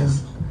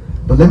Valdez.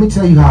 But let me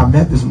tell you how I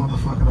met this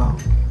motherfucker though.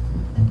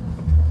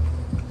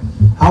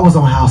 I was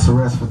on house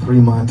arrest for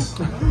 3 months.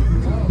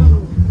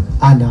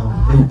 I know.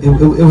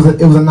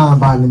 It was a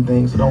non-violent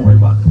thing, so don't worry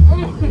about it.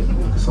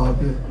 It's all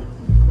good.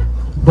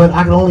 But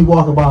I could only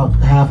walk about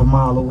half a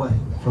mile away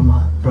from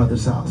my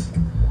brother's house.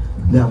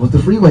 That was the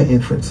freeway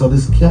entrance. So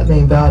this cat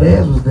named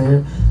Valdez was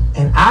there,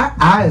 and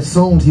I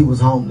assumed he was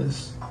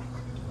homeless.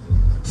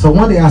 So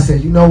one day I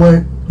said, you know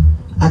what?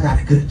 I got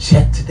a good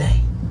check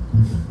today.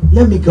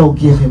 Let me go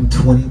give him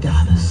 $20.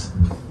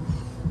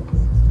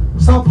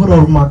 So I put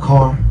over my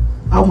car.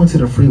 I went to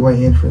the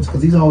freeway entrance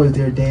because he's always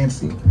there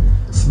dancing,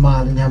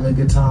 smiling, having a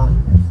good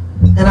time.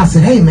 And I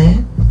said, hey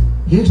man,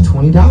 here's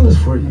 $20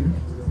 for you.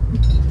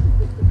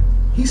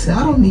 He said,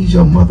 I don't need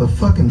your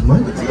motherfucking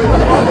money.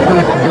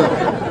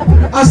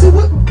 I said,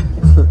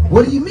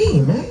 what do you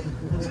mean, man?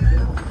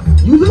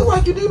 You look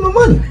like you need my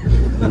money.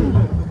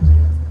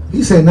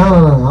 He said, no,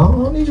 I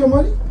don't need your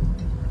money.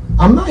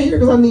 I'm not here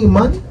because I need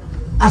money.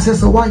 I said,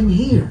 so why you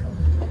here?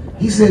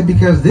 He said,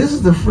 because this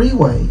is the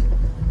freeway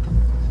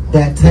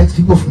that takes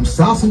people from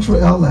South Central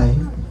LA,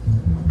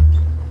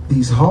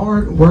 these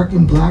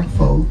hard-working black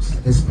folks,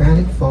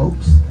 Hispanic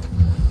folks,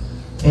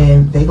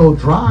 and they go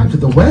drive to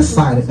the west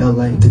side of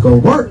LA to go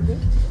work.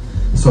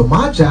 So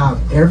my job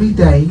every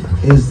day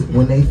is,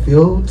 when they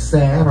feel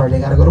sad or they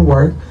gotta go to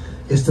work,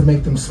 is to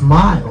make them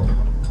smile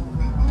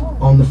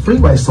on the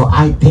freeway. So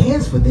I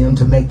dance for them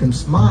to make them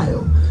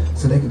smile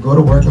so they could go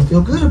to work and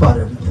feel good about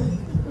everything.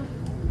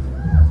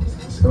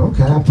 So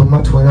okay, I put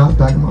my $20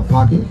 back in my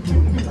pocket.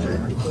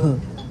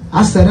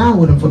 I sat down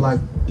with him for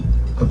like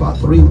about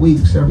 3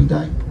 weeks every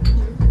day.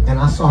 And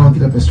I saw him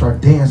get up and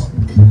start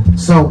dancing.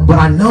 So, but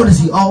I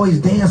noticed he always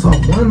danced on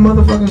one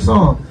motherfucking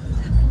song.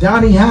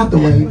 Donny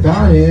Hathaway,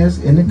 Valdez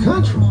in the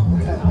Country.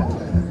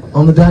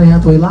 On the Donny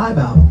Hathaway live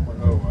album.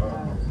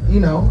 You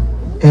know,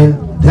 and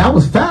that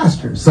was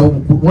faster. So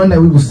one day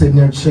we were sitting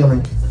there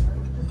chilling.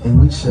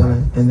 And we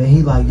chilling. And then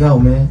he like, yo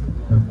man,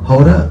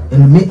 hold up.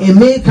 In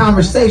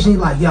mid-conversation, he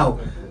like, yo,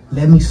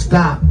 let me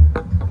stop.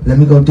 Let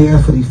me go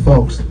dance for these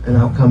folks, and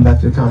I'll come back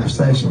to the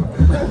conversation.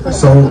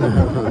 So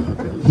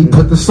he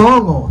put the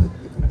song on.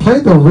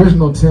 Play the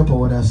original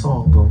tempo of that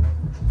song, bro.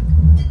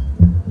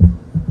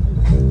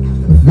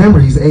 Remember,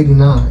 he's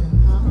 89.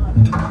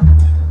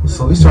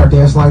 So he started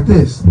dancing like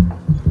this.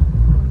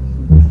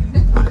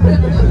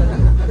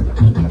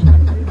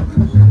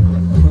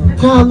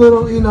 Kind of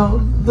little, you know,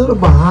 little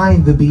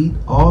behind the beat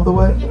all the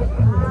way.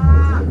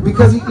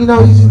 Because, you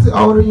know, he's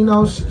older, you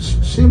know,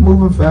 shit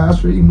moving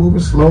faster, he moving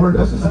slower,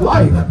 that's his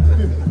life. I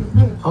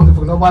don't give a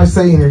fuck nobody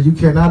saying there, you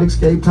cannot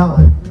escape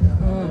time.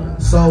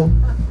 So,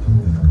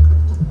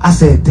 I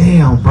said,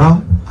 damn,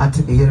 bro. I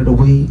took a hit of the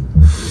weed.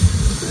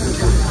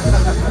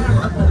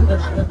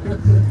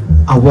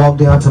 I walked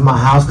down to my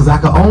house, because I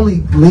could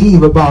only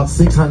leave about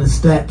 600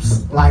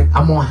 steps. Like,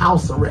 I'm on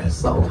house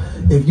arrest. So,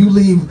 if you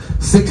leave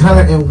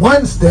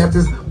 601 steps,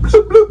 it's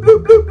bloop, bloop,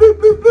 bloop, bloop, bloop,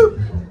 bloop, bloop.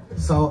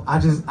 So I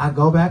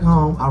go back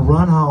home, I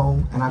run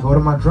home, and I go to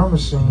my drum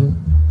machine,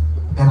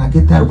 and I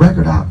get that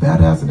record out,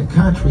 Badass in the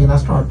Country, and I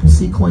start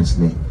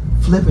sequencing it,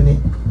 flipping it,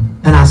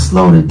 and I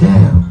slowed it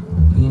down,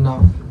 you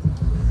know.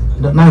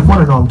 Knife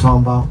Wonder know what I'm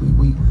talking about.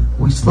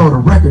 We slowed the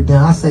record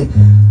down. I say,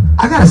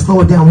 I gotta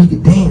slow it down when he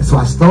can dance. So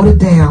I slowed it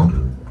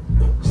down,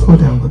 Slow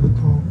down a little bit,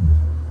 Paul.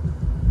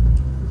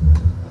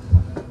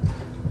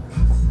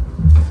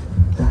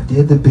 I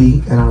did the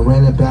beat and I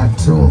ran it back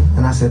to him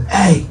and I said,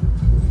 hey,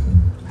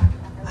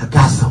 I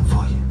got something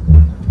for you.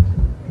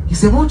 He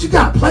said, what you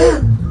got,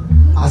 player?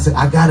 I said,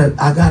 I got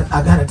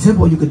a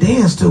tempo you could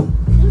dance to.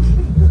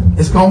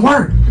 It's gonna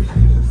work.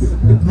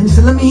 And he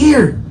said, let me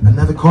hear it.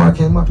 Another car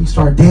came up, he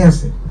started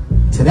dancing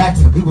to that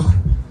tempo. He was like,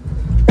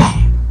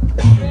 bang,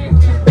 bang,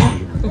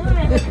 bang.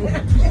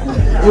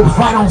 It was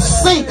right on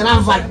sync, and I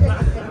was like,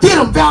 get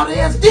him,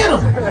 Valdez, get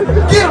him!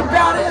 Get him,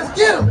 Valdez,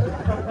 get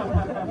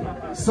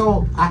him!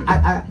 So,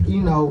 I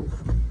you know,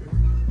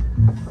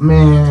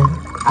 man,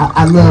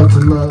 I love to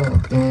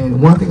love.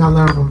 And one thing I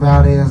learned from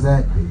Valdez is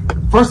that,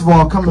 first of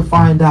all, come to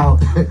find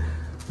out,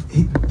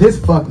 this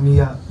fucked me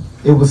up.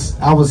 I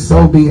was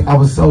so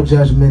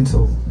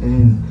judgmental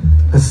and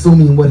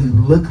assuming what he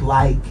looked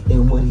like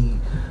and what he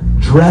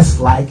dressed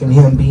like, and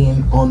him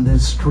being on the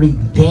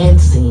street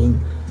dancing,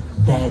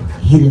 that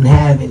he didn't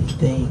have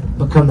anything.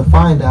 But come to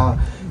find out,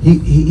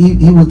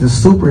 he was the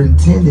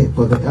superintendent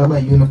for the LA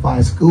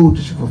Unified School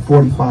District for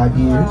 45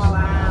 years.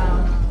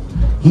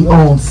 He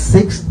owned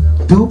 6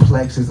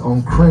 duplexes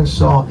on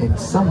Crenshaw and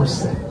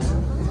Somerset.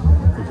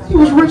 He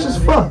was rich as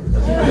fuck.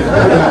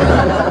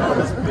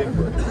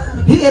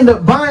 He ended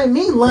up buying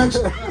me lunch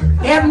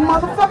every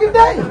motherfucking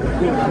day.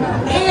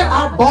 And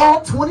I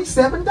borrowed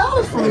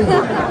 $27 from him.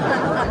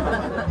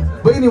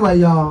 But anyway,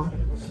 y'all,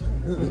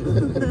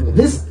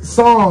 this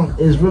song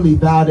is really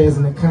Valdez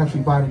in the Country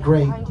by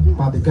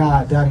the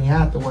guy Donny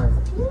Hathaway.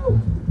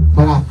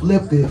 But I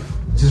flipped it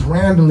just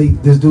randomly.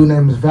 This dude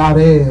named is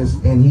Valdez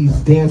and he's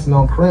dancing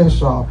on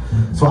Crenshaw.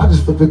 So I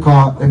just flipped it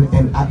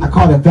and I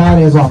called it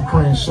Valdez off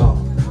Crenshaw.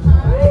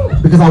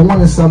 Because I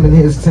wanted something in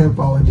his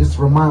tempo and just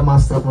to remind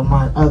myself,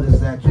 remind others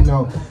that, you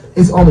know,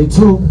 it's only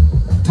 2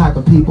 type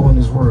of people in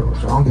this world.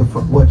 So I don't give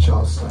a fuck what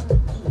y'all say.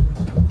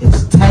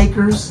 It's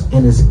takers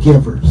and it's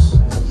givers.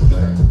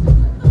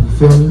 You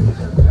feel me?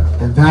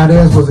 And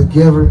Valdez was a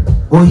giver.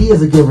 Well, he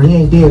is a giver. He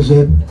ain't dead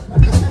yet. I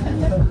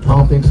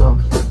don't think so.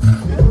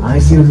 I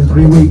ain't seen him in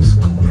 3 weeks.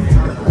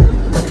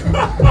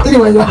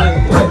 Anyway, y'all.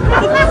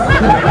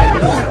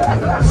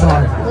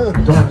 Sorry.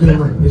 Dark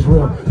humor. It's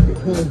real.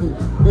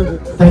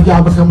 Thank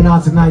y'all for coming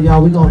out tonight,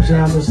 y'all. We gonna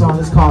jam this song.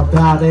 It's called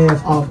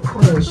Valdez off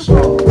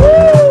Crenshaw.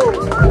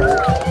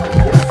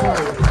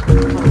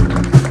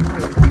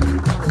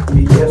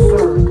 Yes,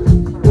 sir.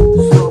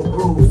 Slow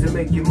grooves to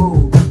make you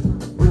move.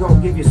 We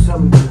gonna give you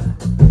something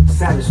to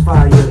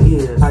satisfy your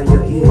ears.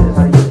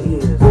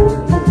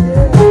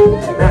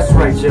 That's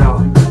right,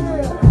 y'all.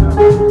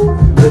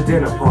 The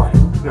dinner party.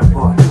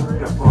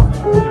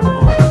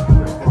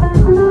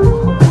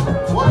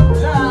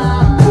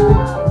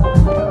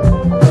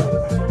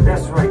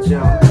 That's right,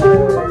 y'all.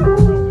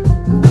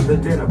 The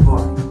dinner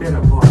party.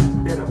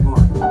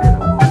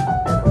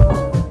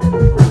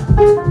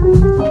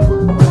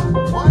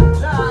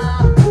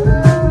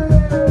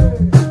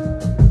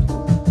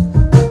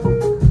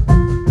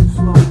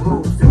 Slow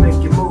grooves to make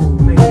you move.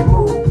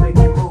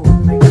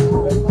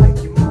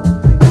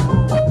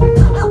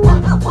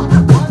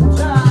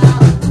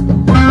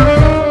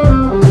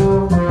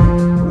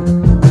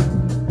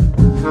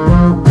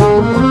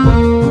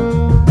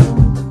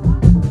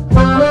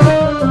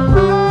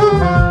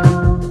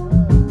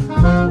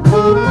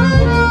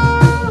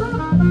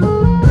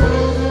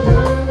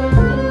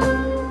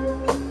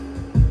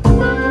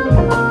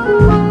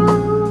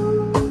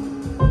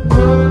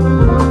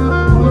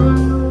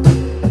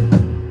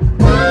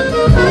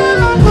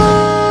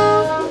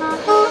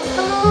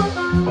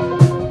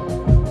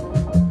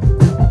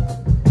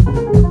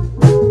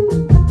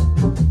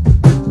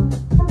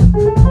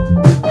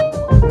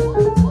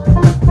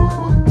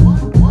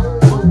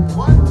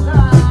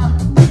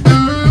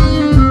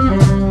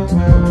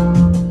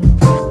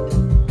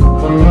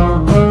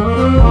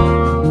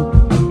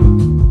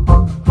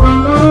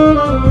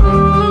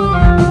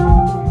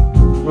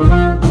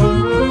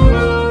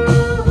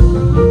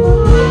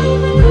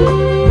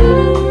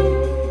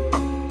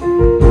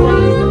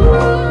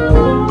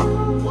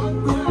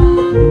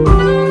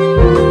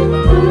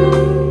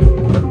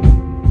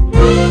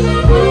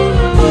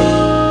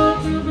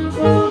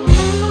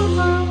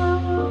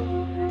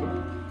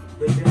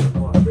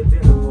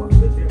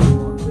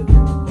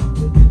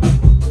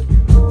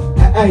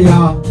 Hey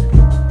y'all,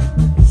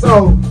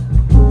 so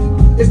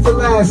it's the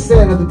last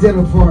set of the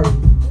dinner party,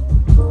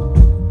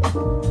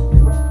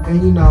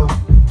 and you know,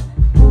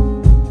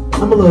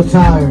 I'm a little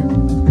tired,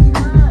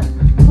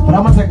 but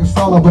I'm gonna take a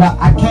solo, but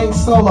I can't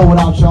solo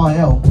without y'all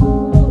help.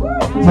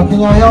 So can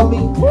y'all help me?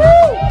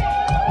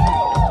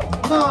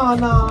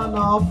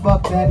 No,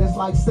 fuck that. It's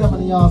like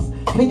 7 of y'all.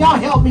 Can y'all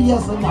help me,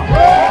 yes or no?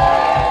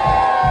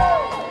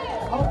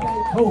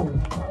 Okay, cool.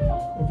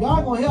 If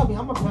y'all gonna help me,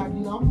 I'm gonna pack,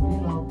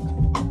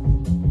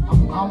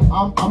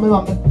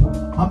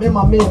 I'm in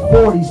my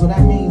mid-40s, so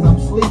that means I'm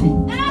sleepy.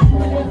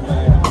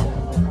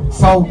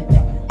 So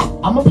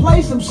I'm gonna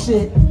play some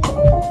shit.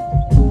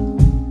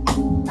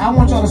 I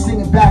want y'all to sing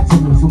it back to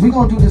me. So we're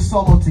gonna do this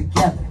solo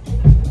together.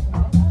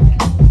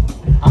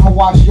 I'm gonna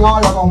watch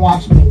y'all gonna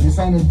watch me. This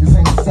ain't a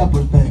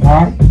separate thing.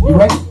 right, you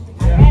ready?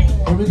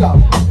 Here we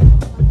go.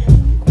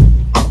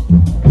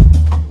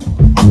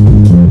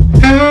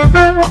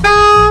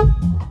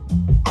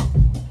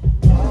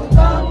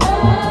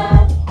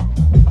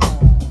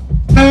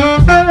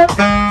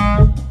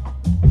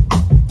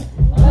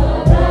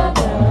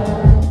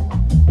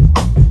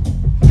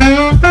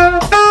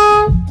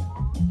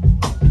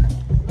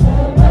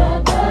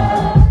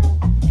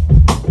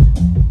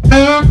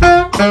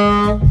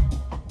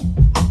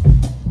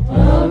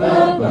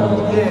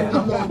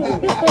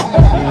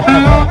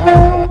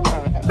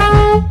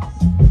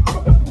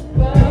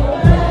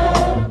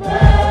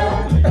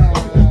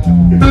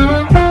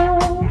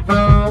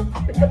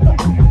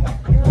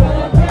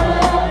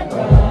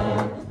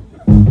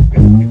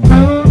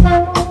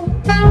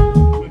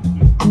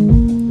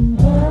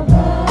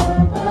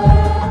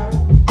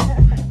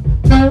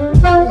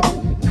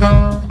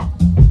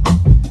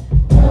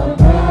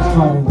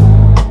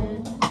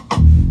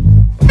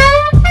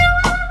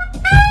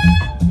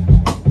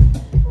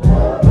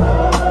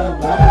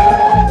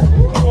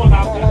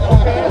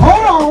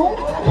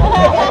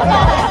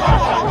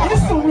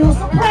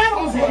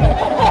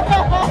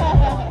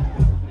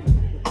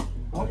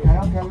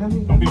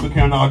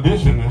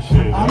 Audition and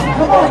shit.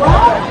 Come on,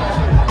 Rob.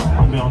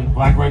 I'm on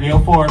Black Radio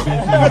 4,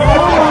 bitches. I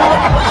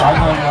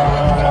know y'all,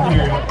 I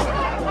hear it.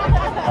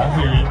 I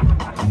hear it.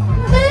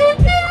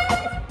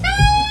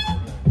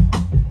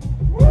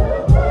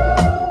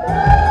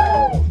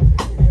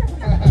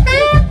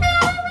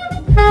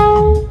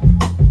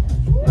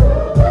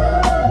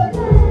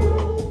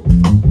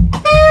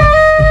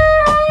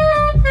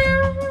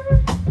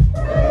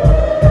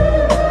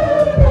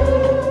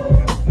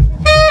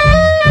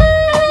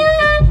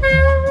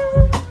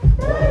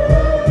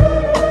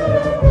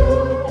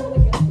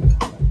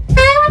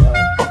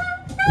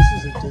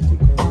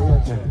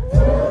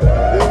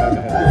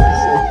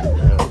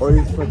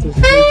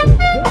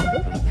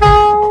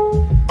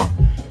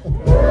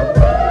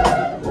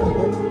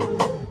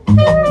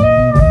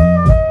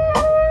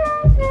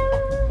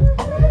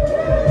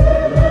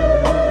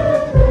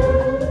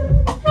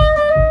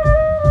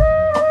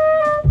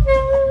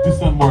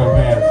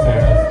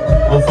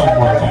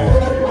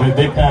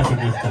 They passing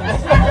this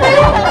test.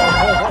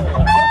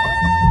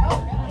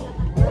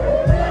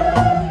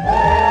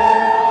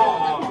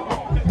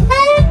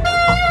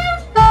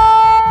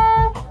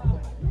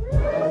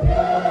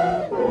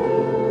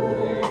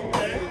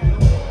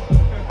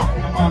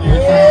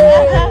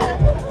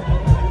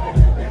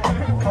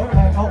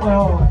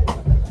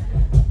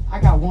 I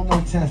got one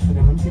more test for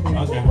them. Let me see if they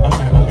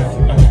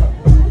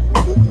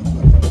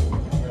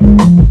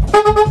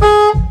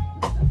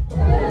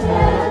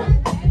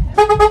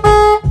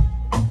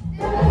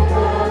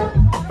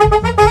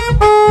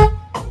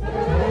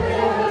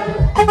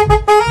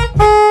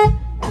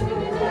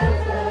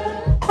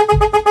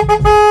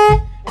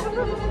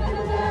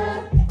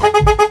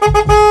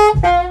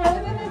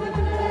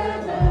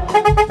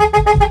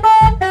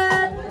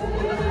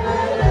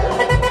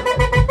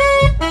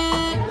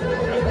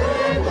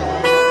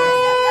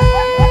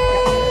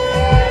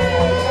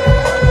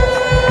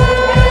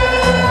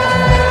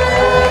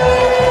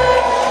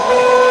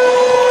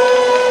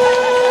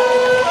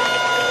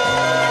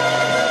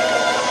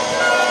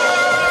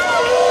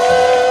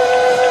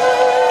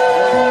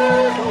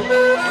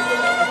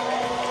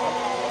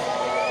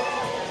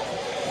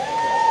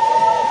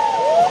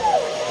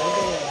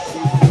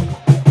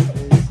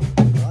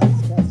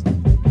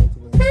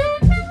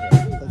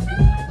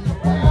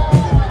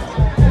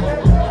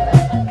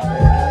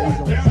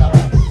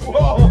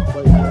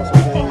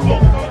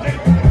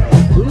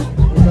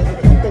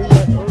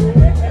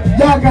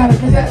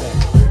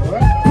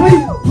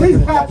please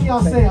clap for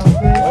yourselves,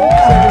 man.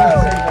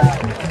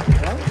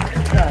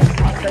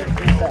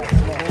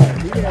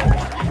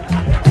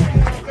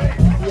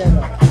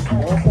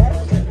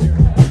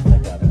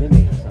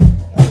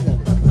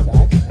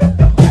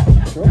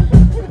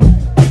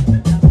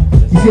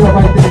 You see that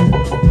right there?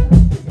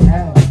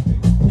 Yeah.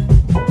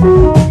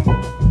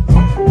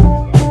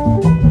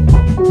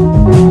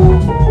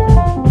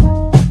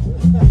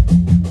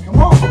 Come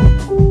on.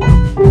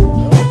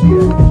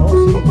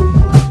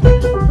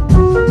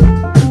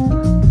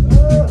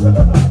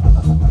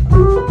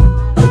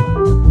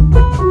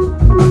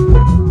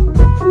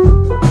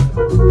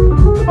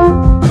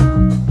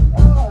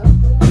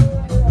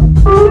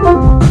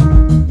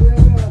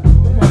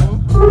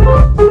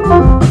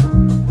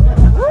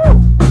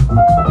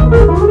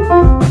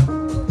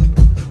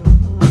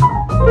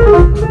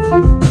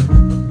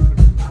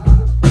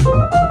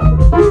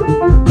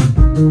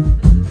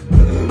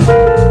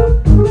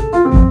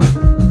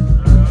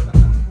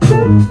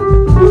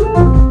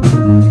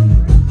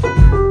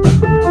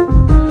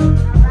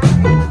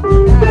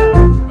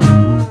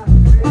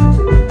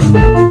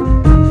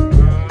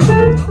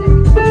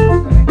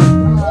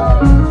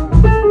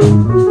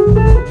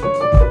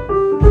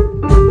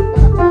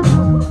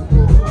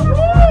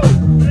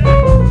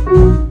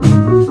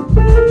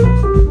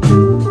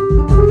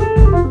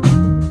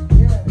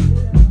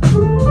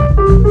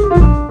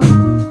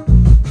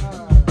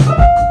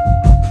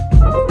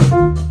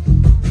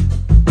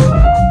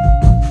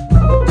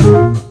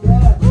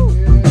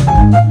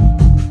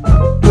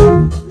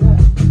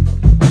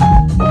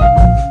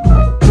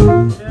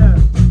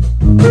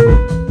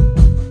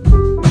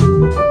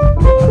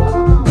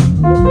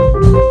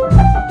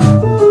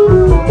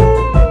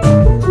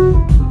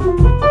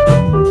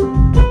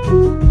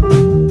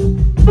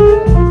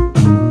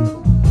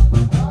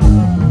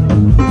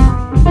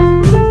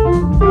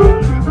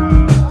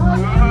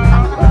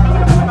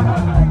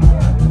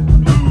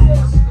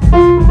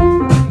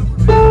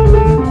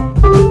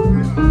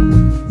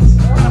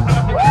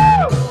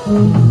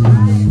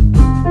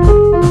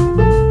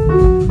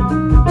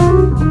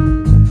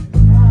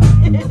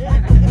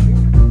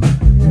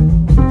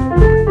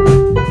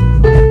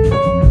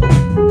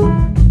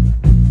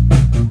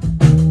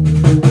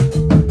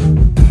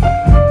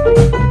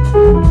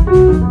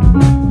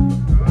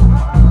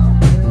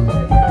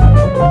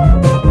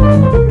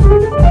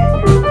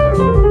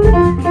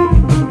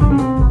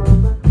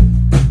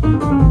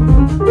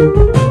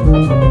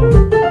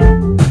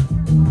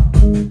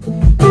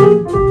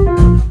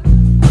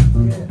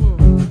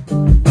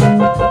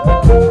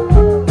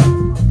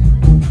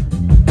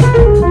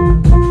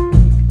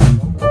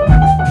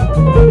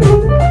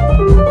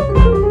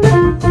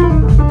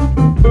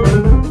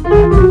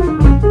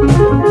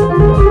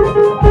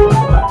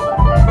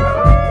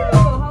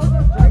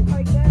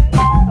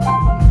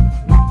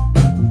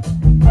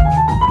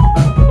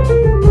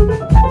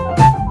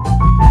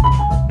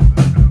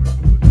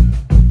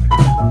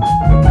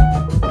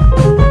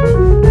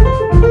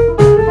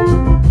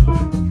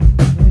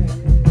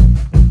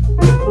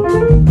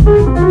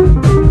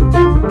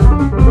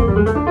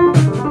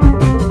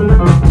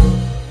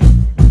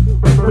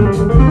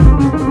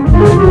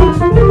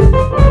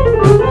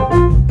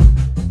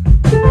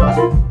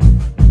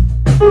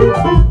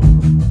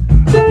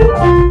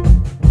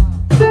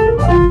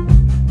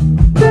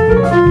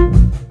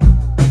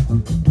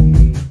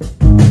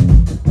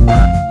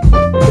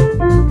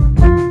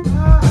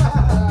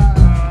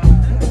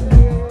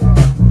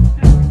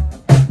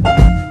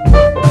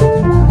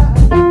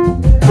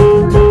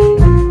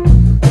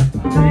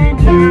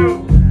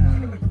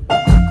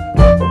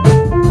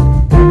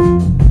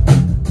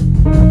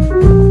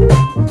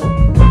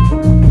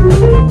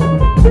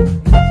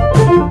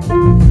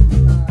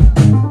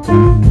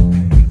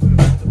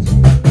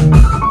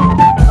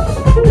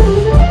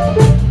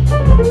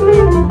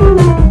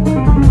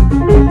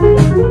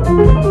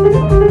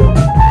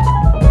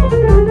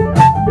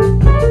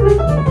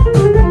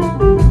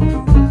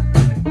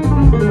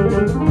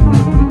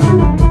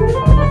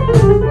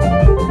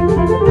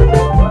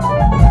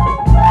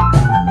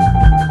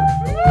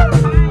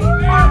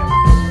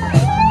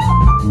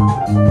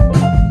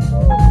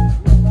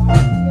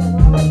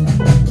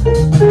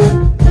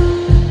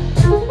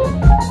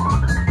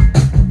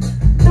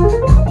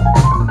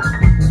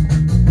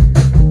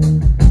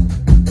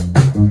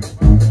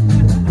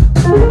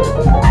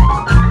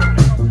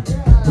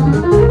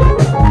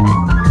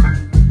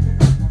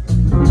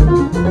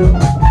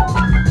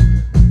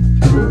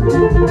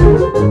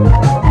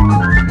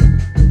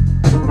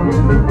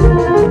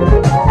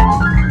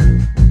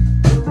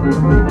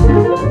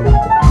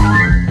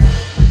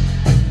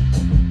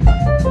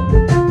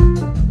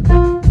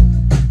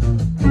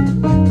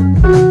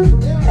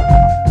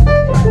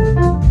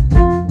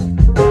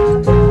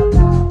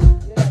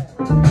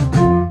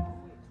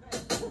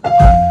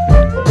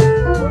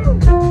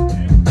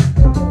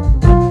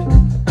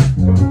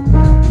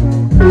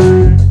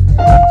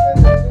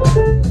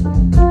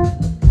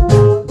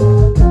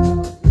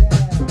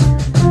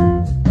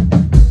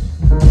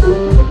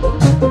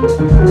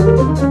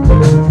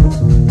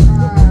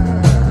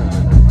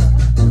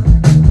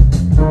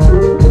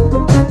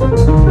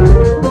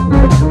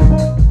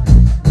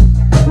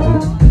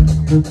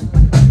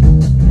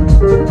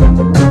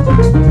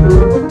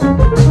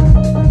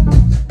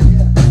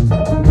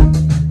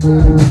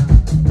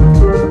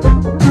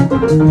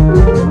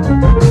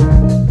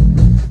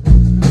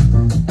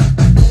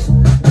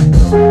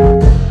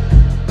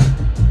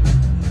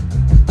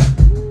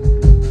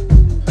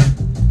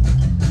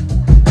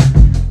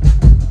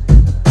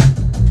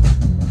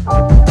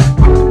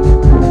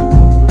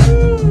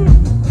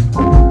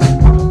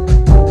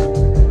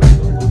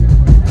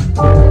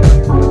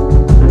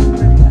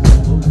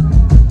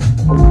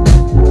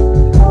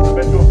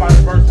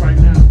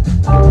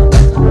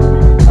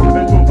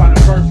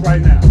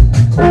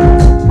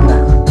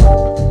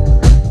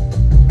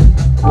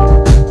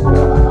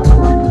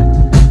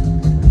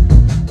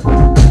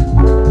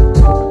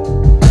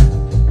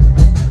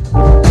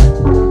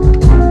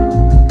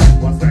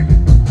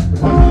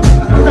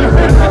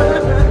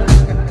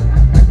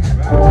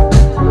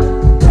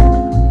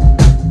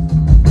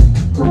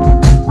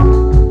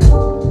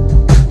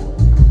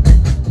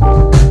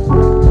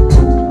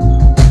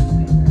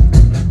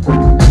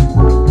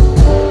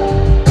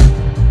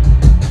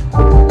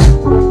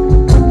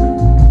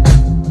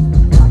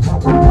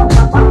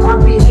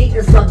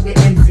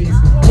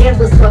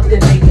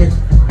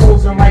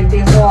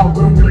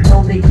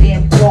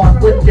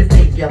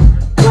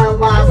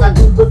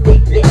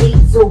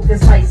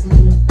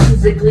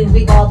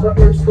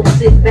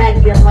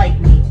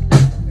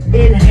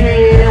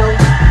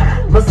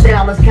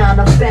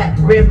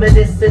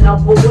 Reminiscent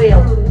of a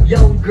whale.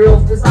 Young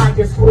girls'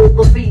 desires for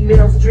the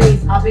females'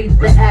 dreams. I'll be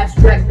the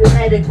abstract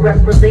poetic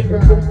representing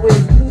the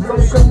queen.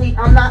 Socially,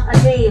 I'm not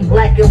a name.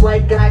 Black and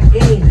white got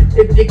game.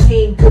 If you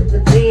came to the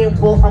damn,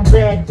 well, I'm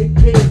glad you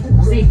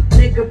came. See,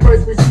 nigga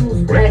first with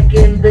shoes back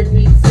in the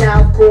deep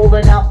south,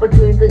 crawling out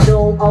between the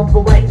dome of the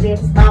white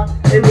man's mouth.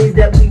 It means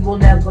that we will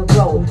never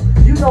go.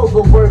 You know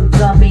the word,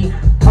 dummy.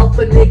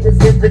 Upper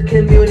niggas in the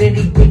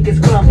community think it's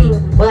crummy,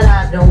 but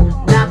I don't.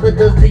 Neither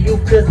does the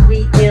youth, cause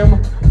we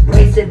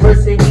embrace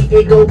adversity.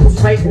 It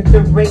goes right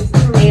into race,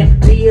 and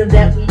being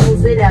that we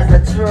use it as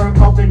a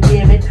term of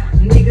endearment,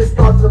 niggas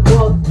start to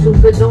walk to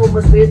the dome,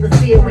 where the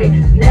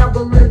ceiling. Now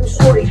the little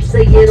shorty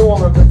say it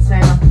all of the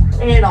time,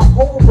 and a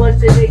whole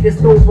bunch of niggas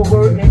throw the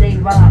word and they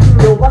rhyme.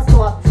 Yo, I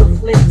start to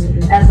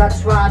flinch as I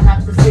try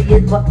not to say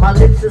it, but my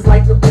lips is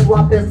like the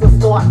ooh-wop as I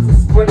start to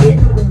spray it.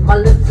 My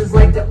lips is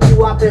like the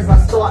ooh-wop as I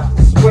start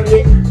to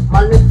spray it.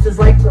 My lips is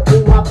like the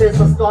ooh-wop as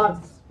I start.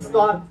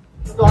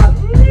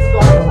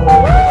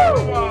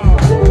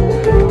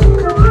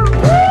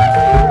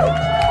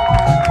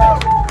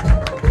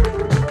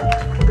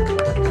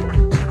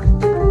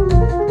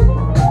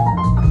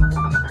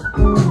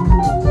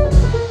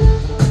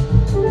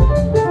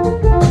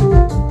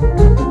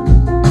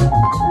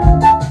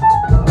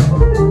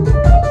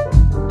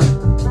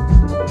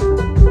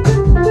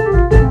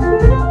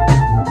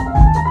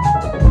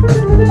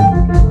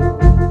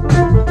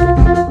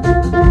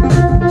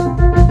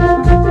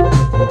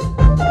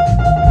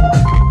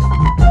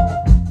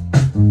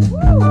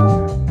 Woo!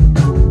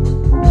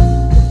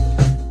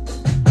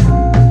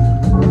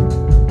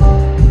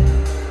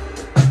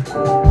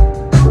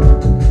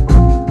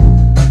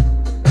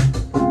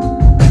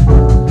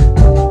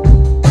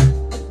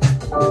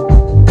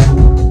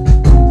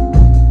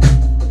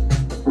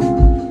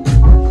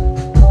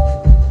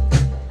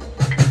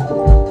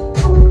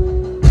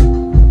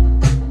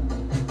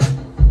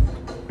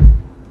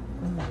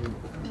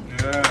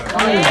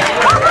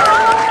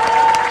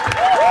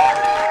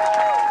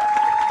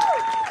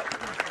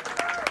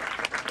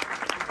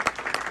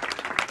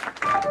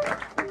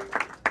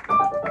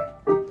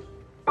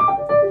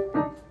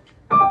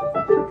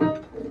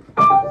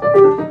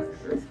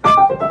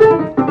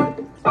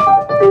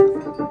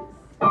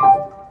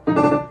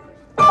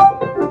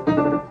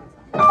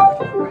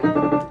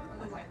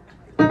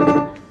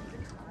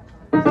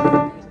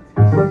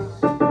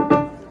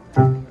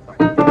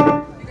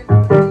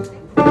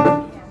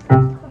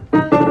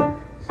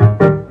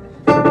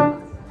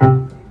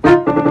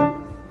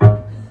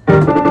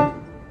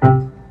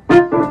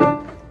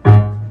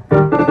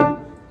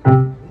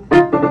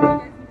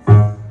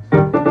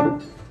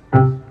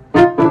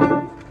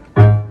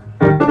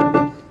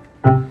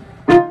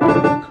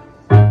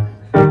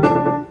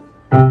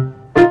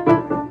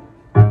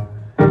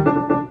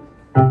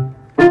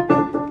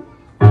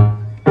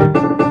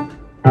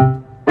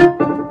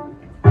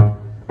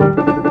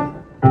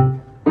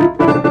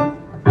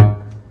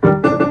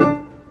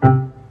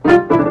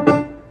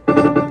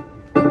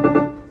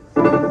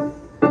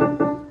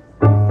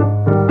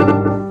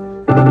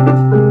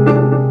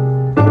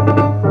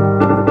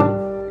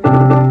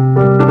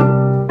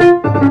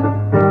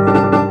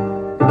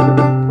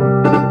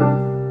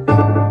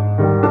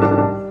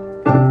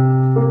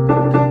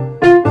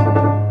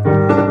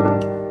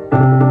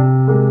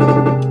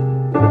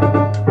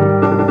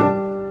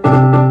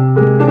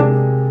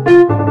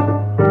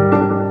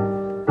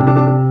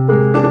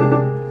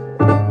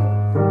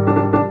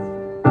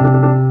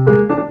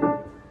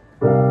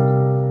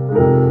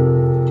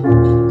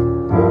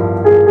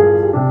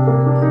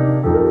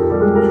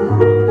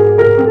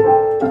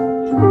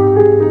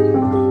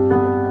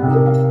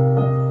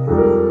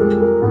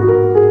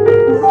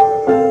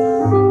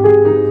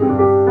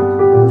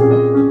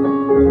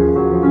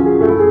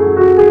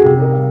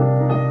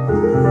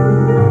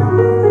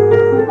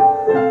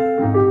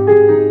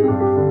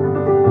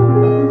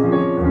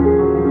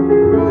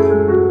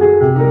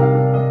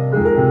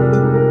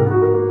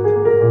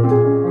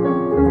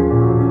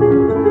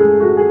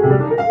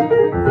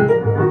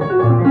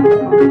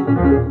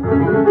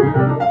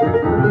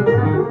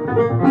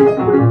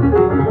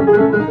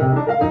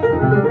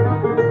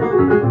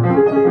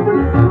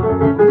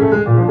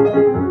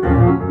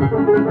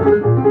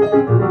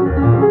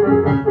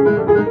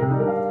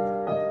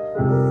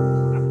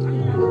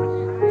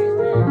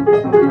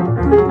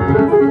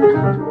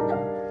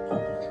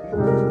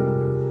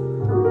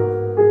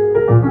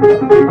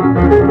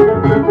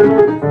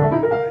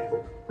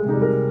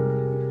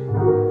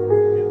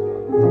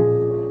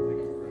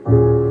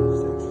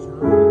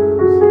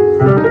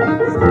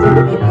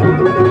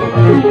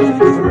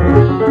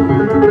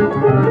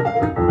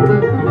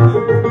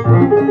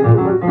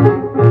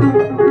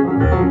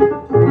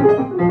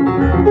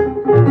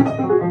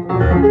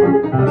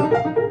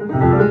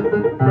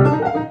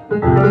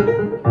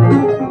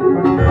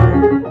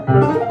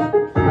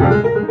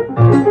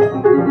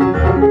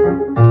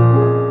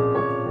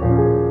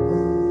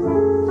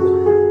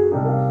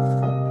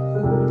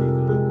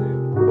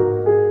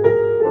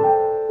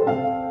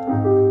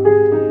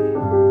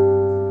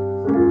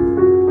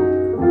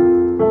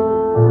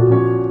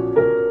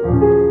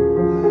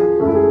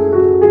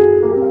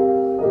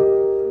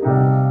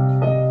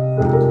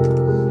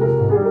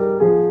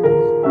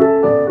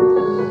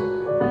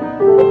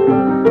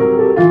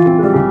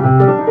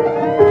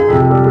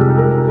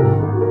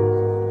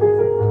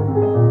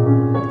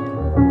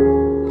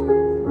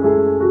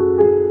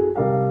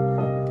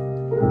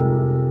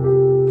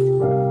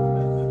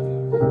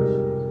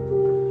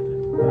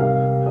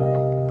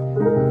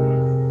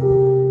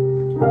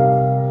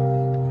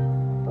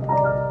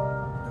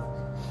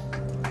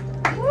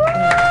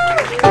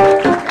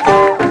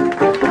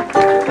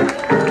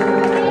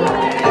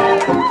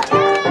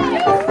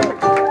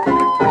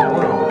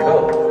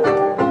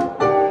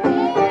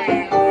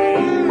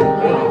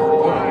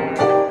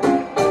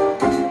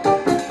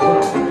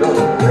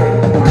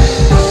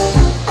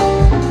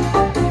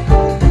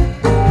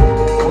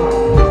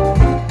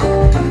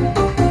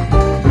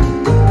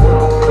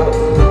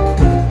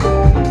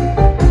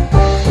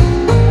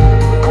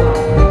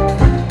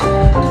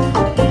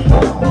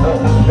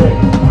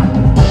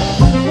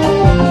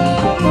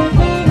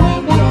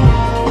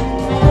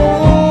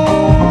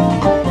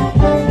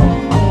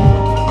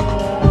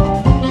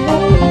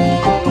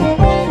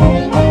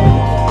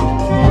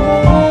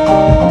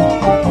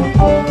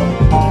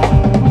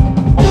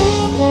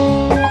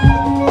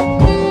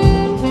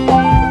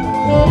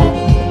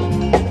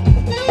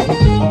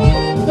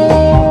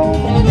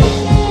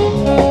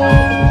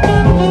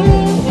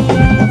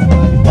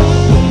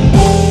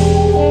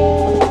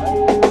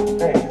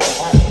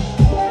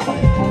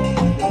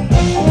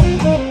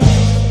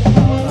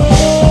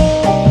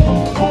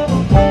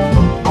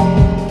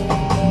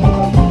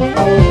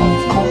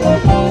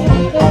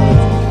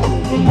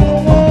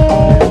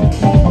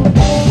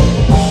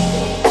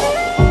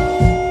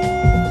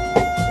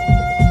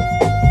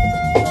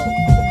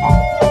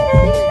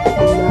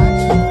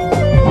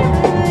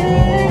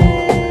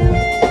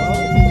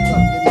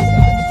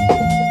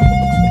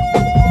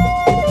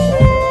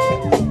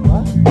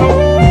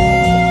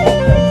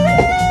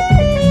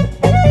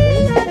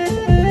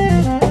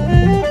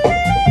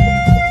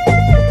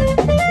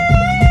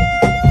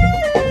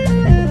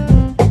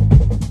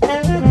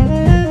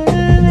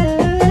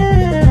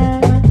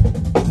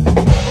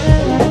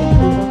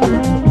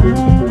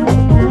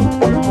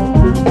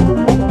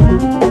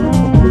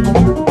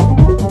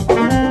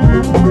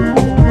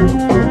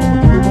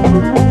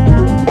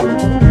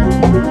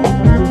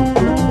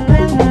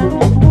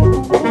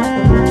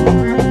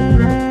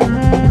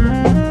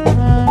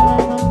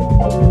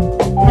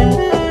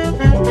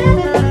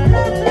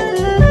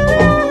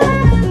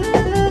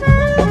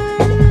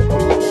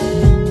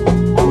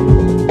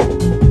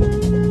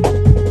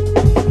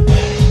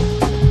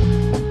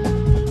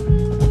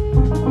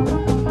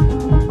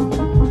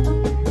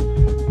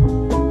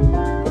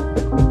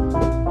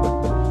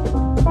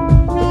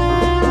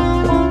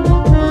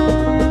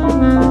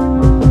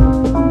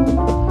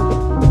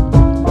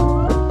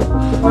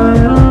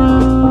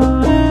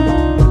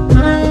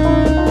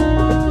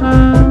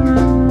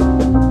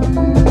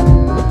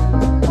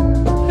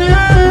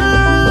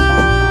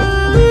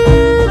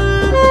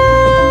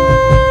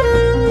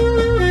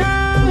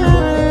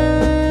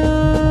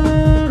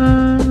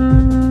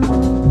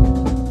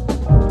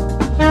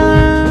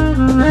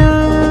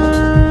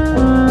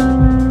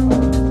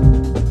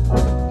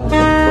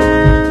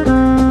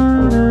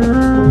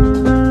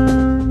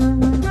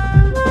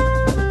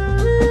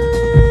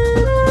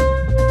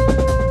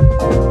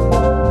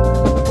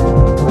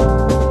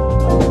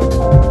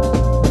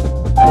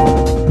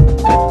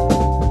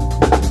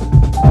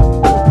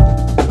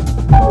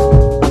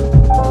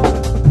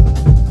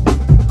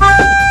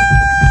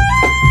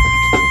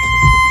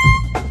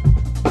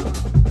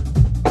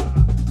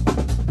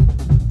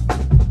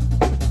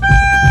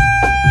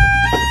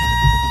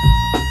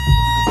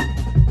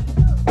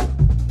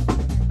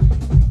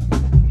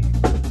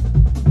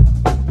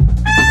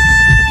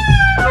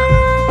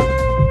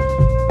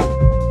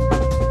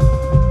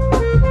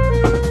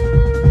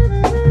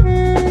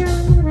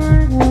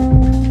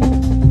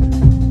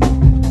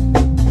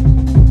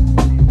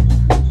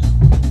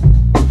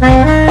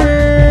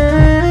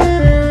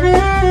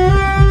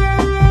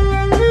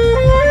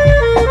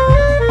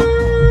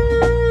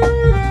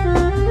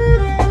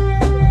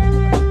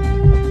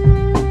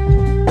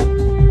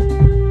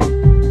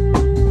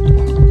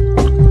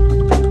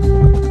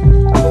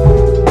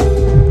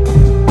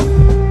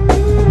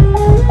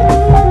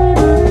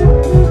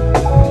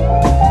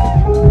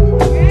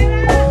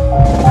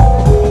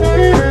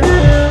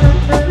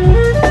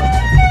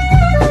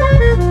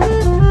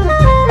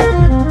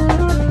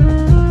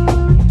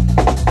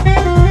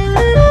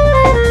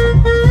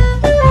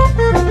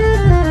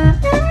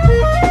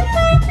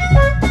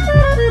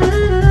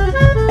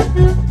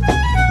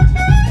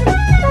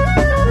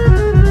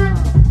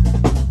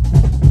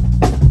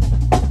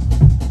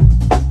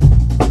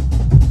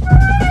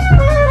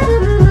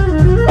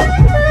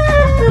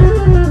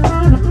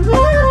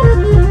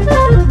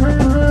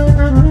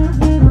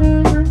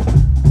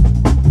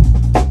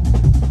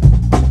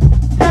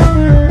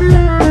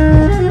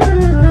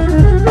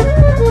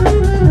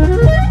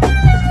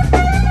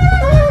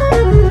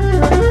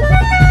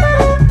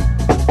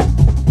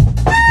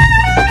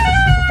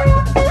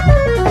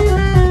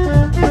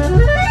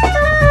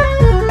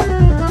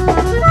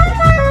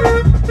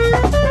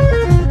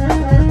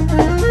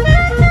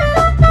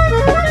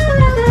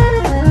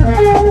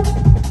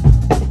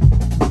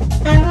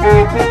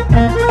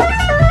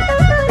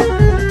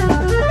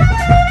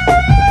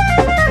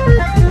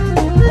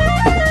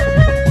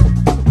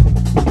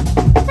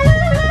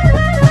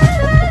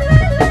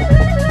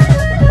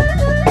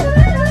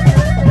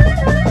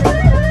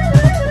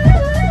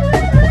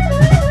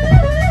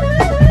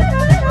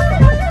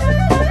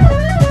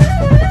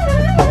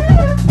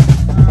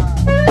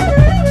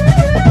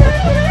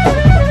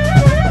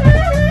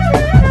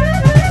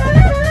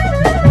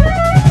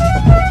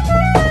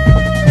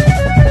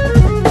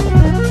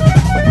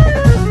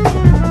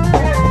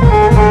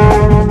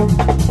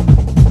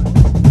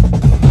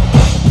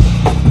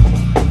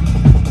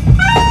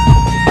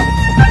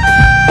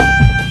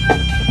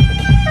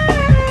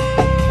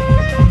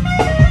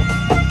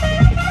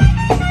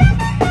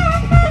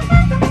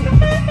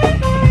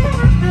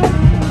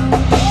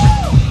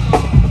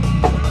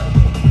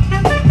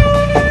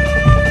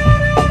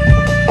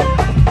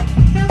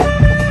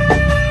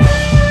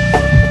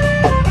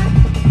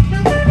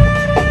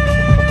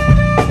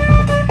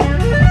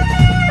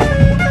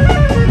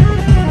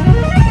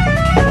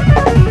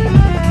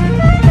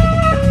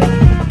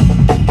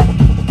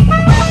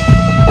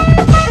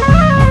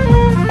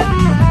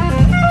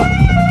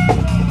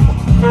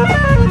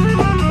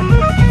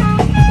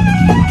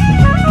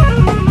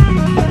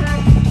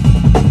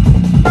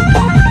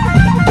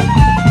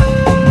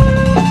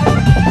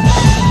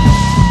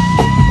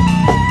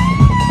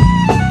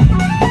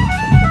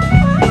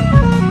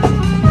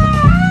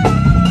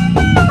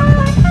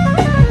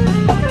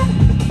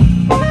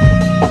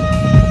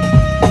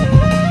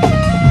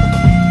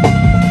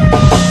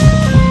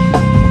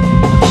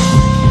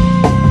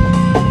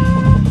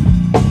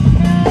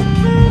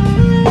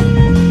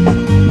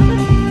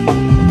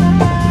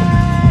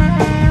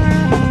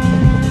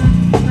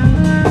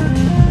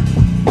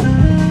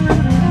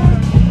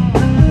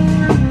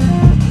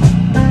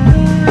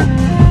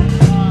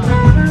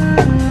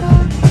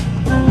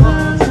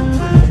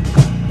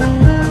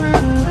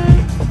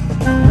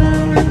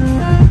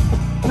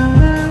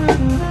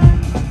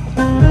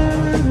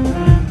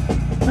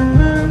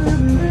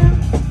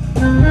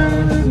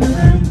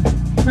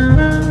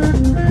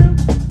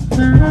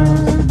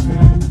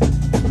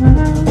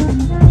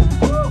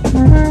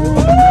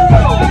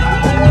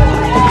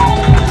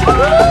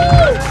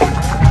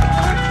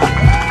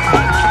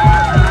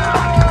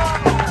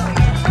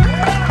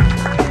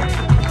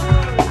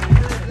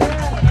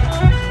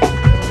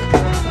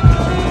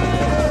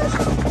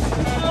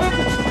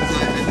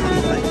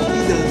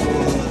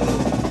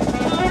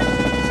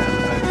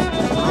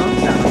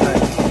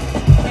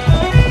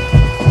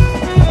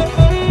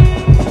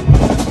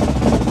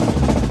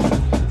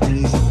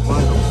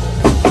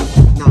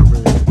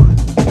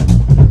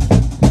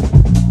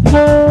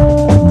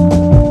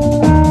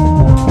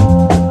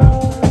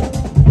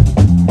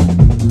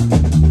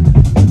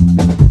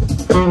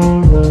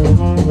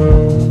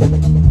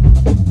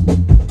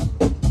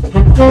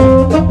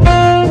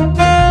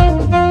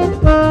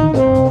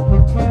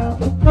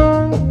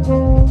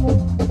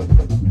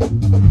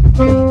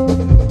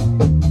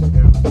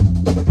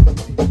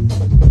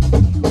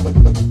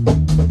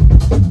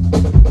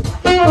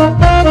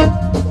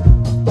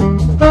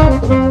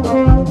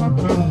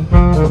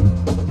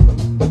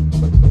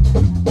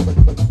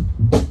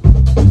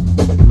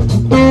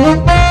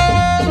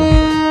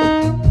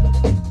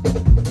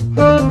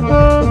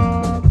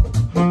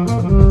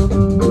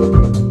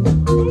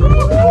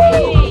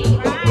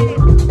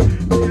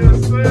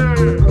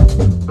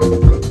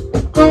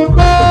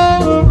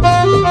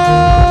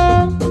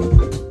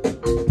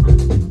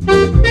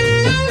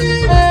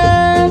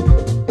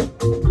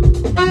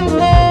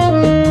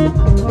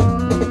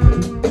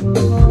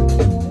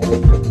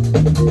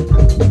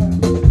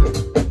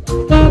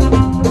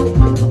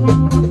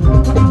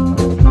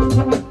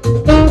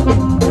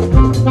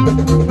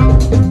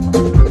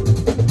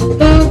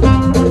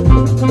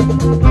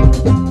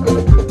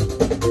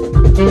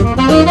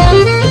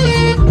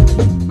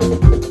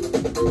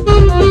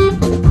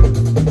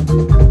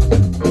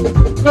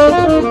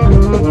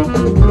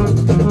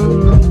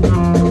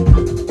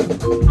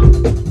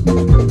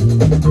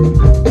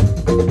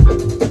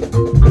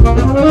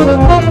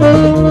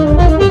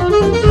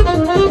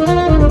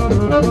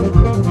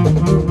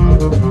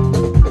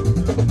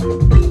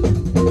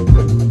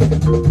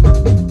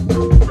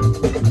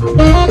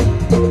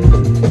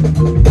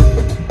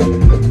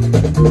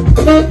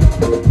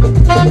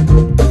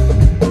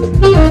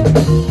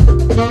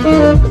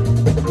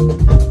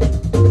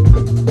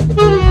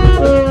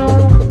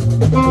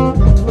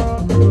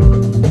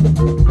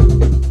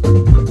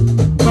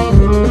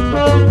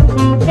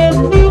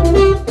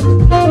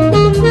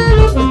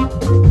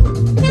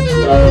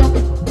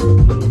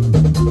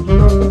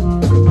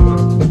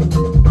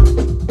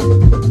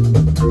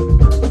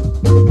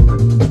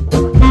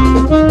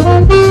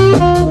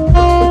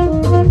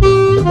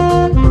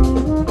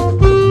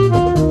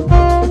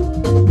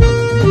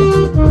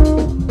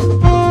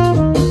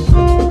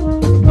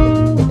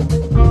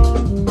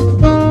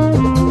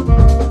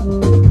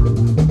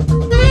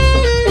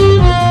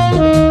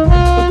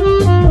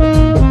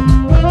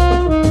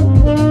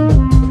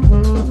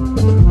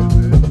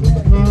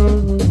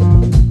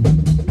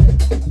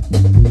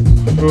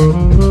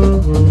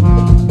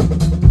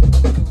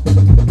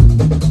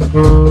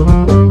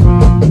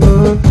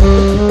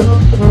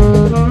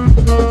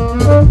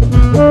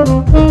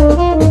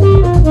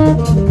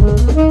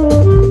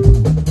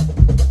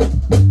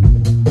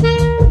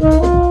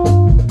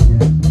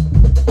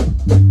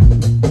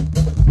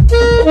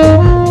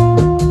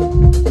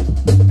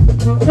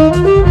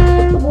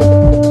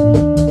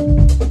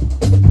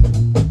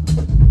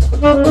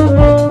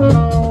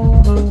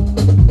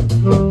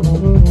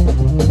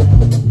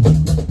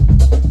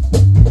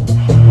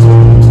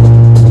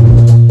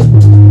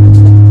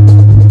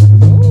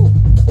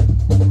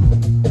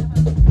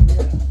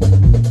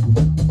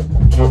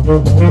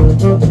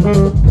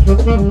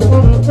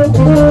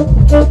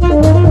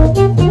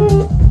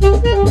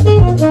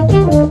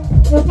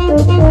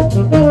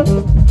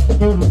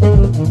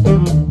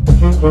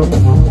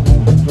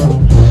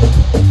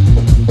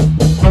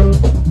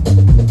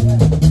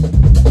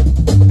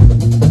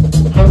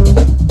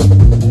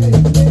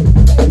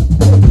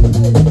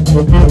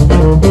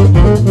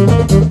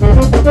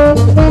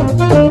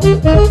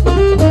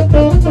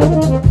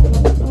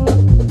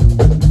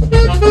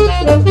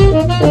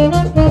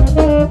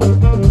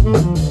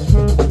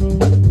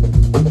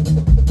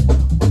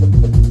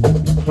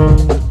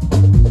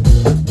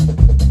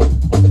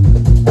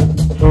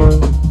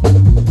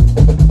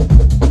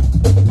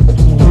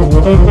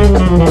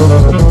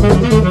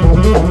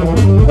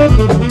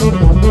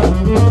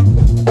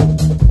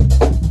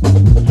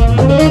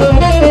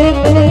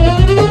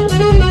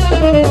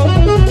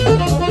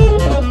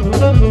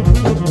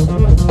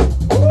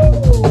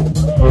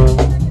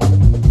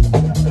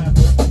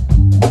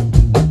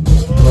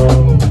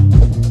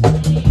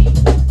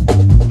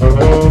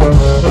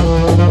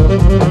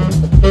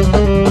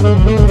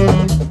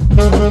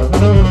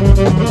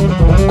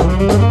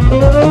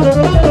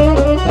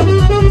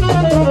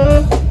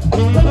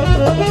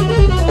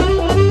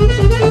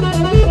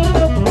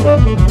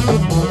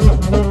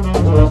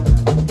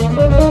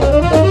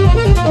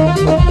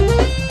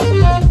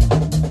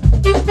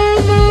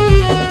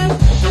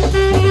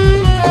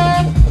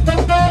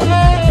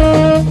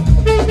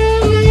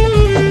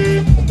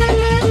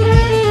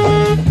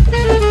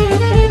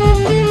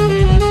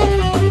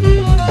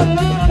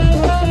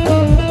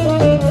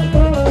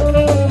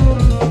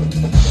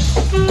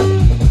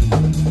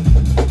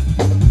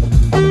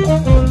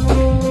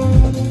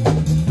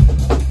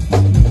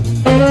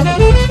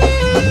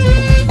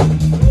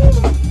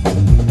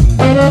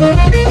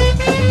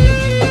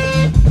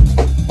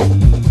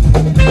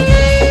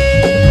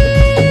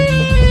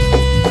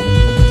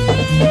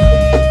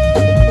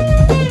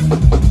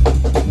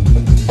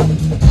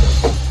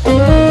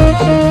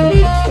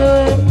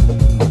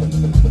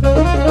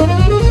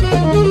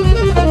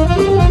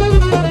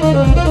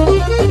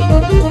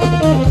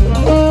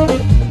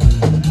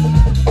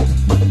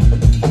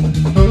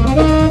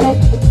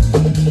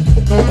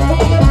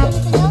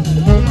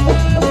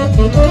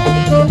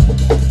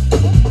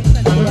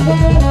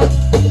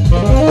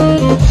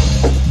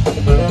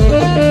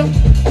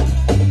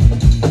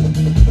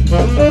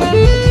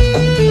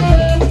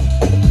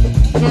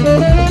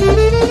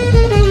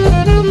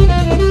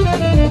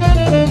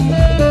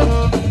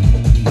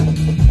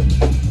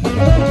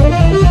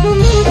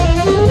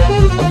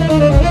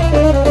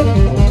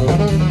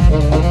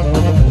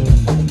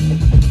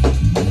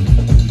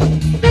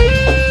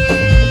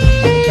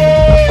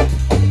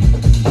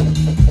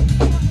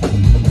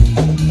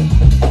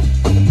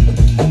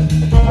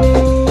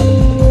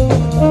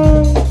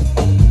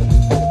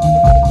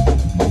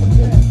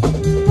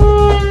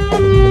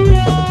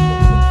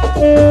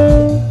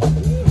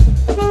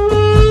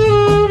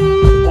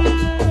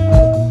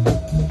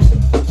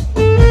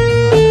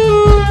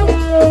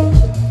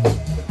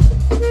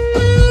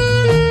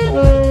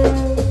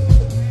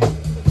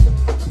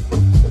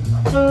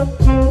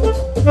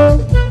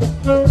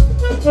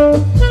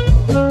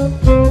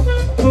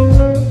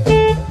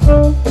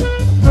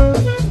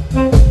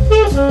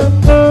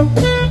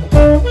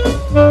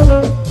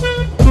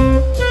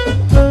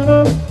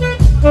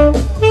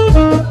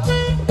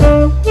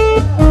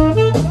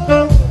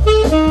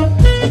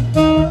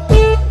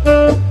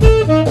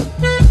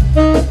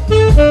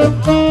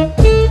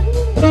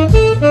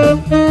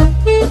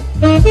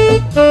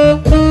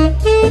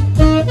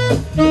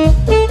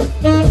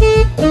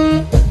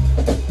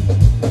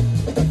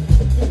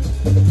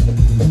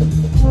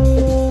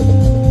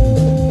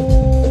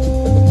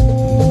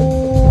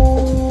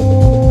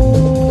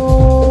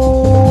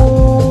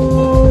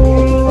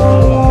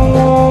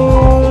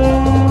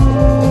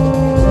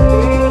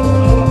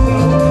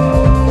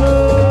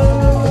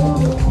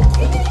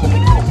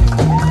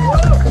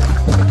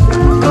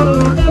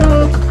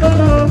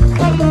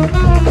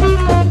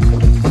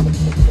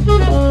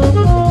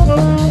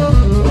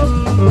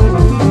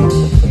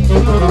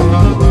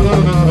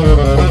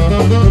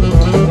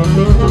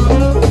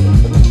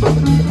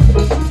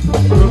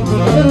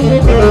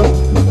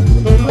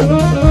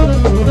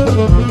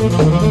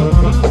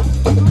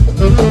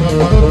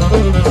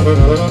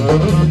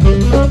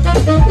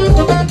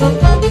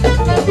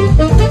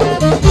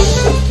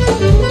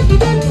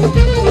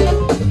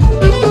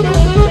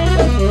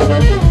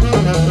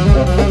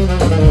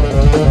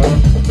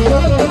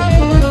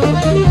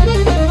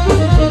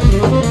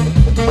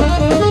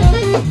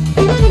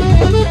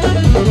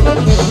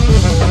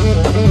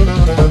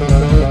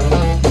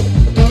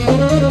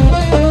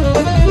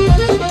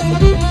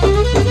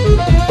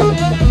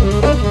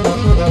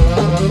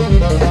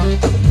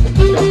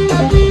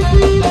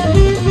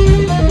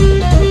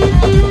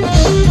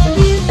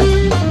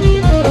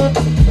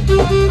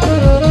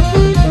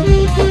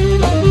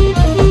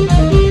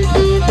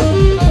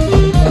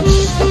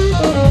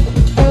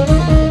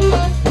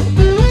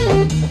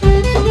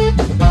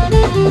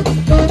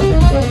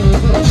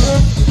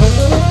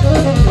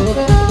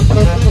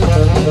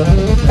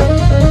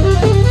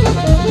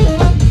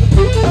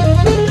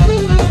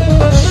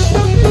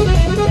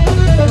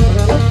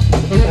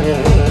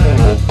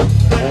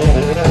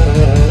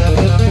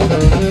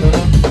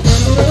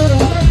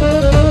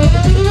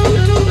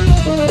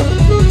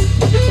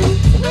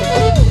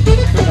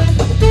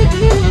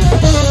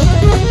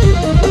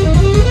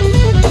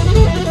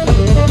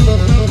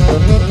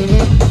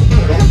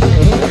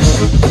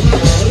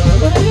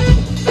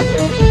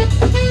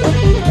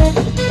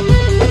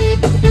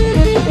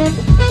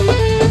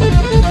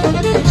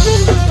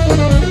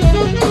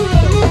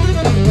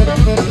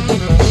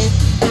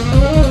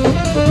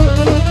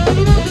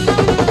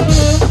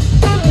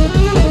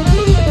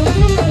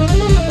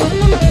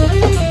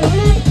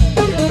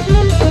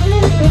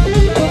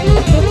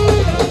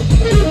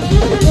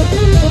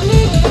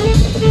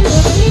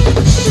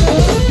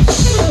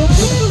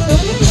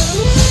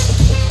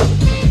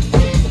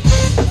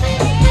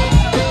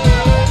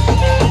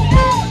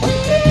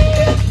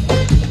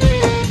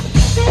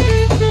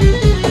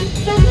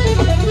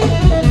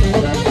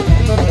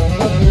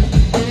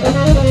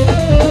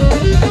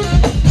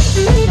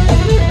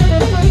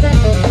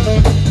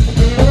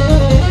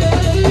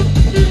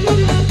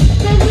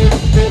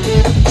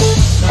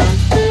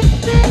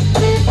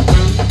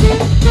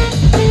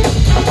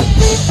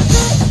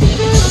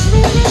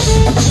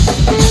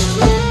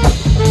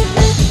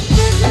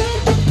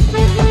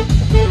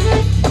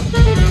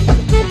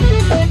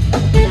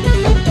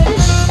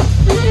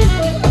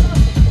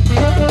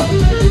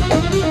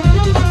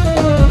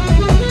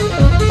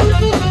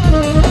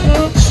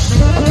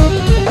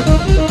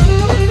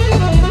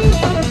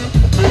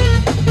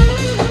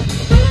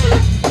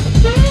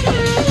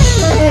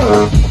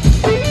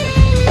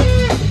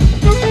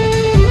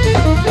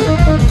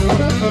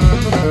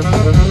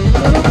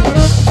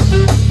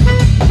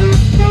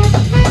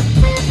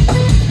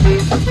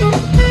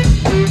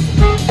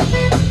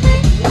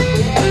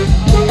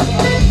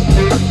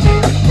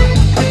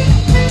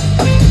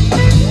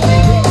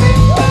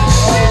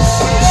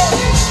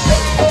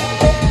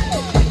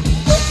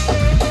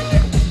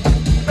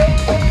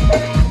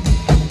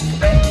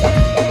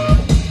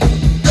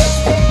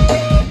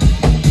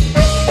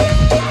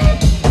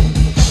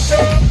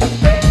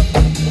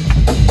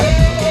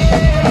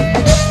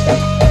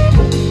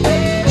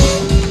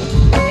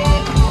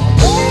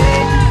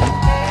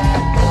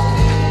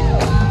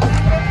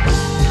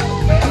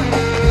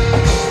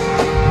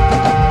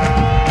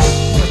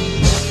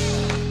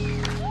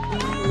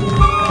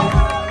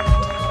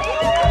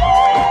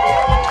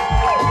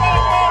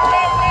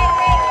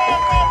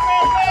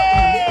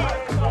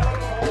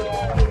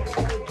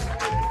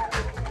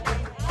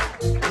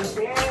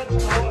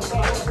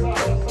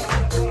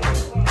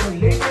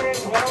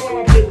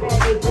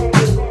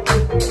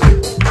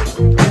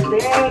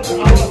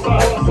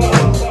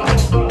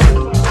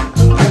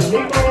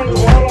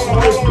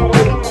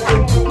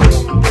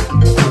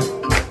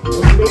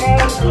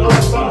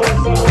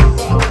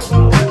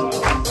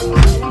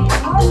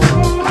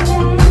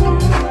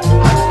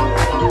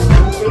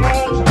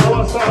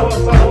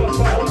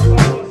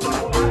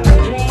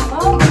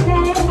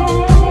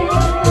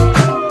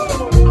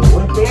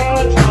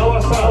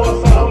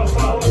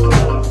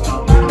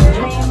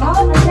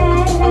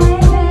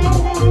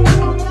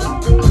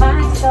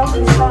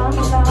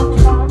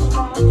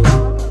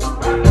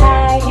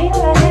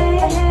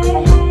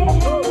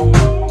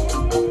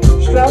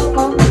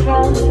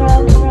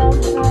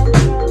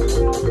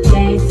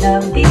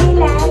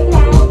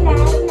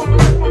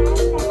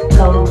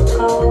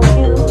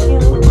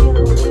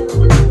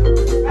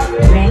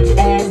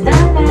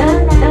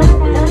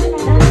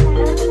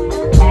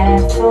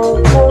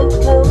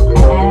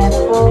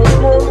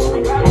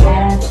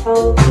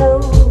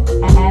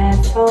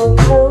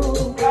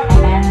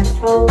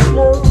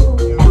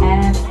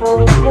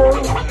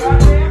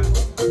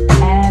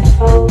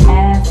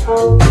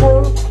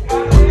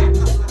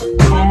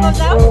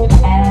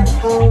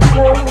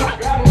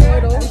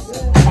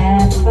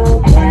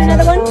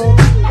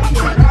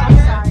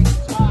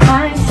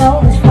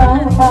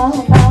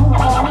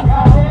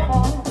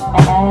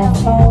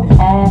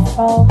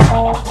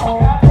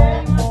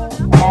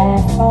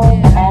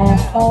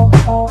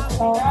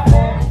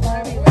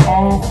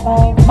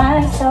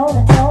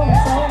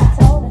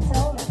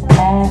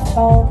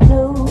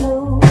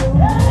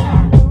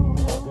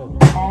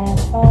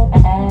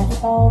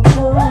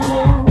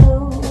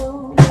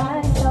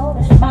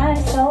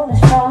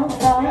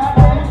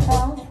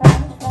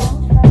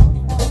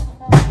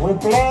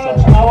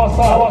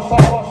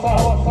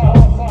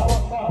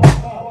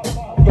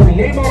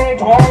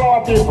 liberate all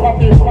of the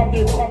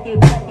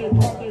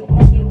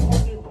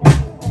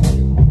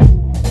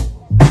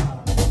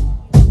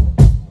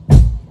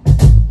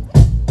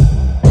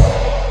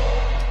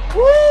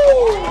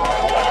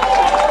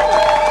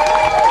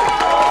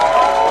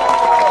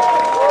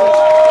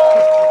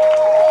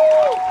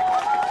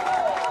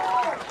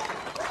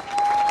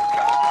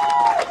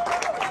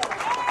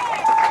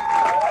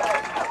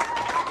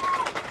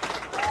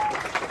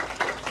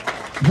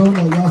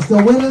Y'all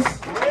still with us?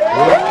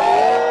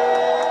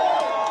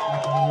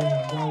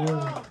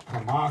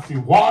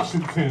 Kamasi,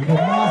 Washington.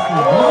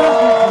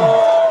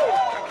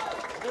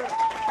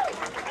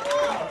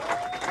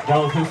 That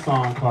was his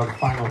song called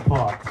Final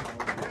Thought.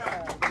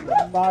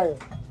 Fire.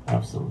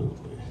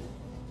 Absolutely.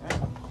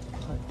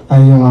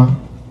 Hey,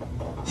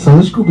 so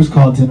this group is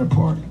called Dinner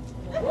Party.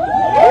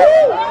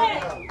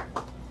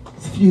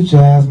 It's a few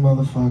jazz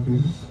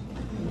motherfuckers,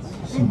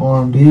 some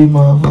R&B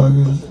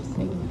motherfuckers,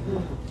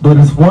 but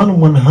it's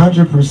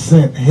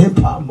 100%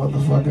 hip-hop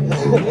motherfucker.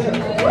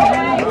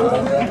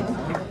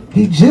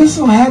 He just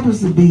so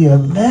happens to be a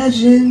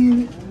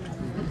legend,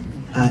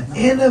 an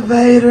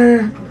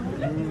innovator.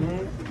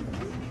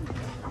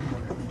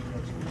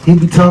 He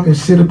be talking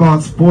shit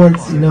about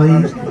sports, he's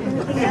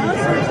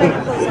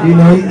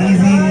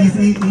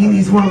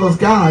one of those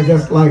guys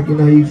that's like, he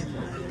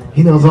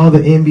knows all the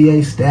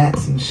NBA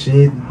stats and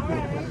shit.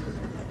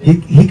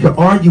 He could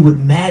argue with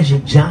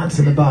Magic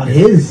Johnson about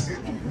his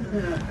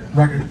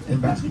record in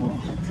basketball.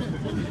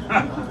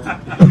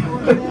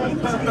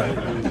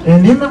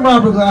 And him and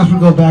Robert Glasper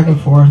go back and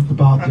forth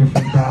about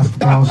different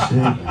basketball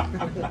shit.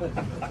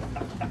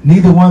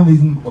 Neither one of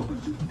these,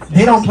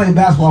 they don't play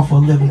basketball for a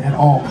living at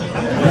all.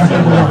 That's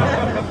number one.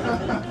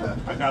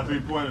 I got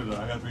 3-pointers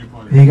though.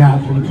 He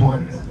got 3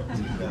 pointers.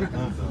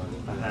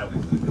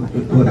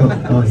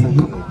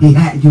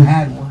 You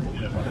had one.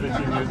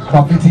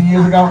 About 15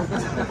 years ago?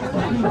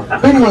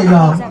 Anyway,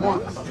 y'all.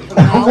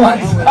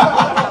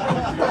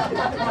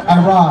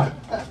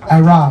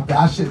 Hey, Rob,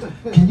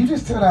 can you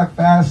just tell that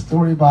fast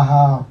story about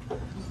how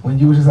when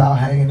you were just out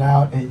hanging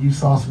out and you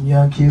saw some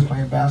young kids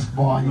playing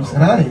basketball and you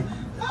said, hey,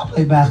 I'll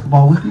play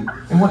basketball with you.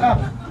 And what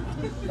happened?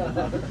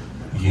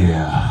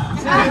 Yeah.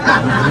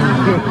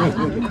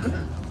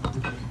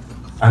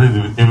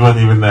 It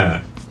wasn't even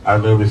that. I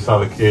literally saw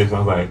the kids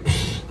and I was like,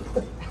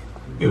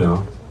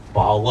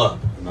 ball up.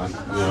 And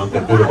they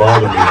threw the ball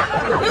to me.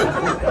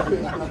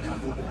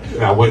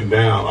 And I went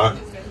down.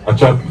 I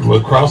tried to do a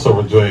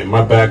crossover joint.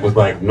 My back was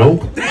like,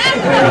 nope.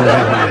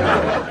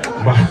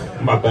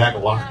 my back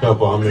locked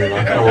up on me and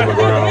I fell on the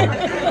ground.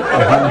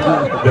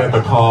 They had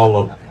to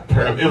call a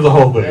pair. It was a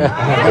whole thing. You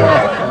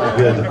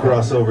had to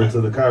cross over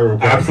to the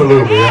chiropractor.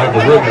 Absolutely. I had to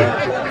rip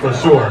it, for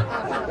sure.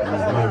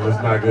 It was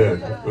not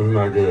good. It was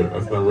not good.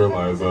 I started to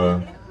realize,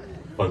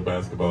 fuck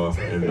basketball.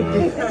 And,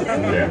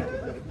 yeah,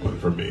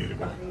 wasn't for me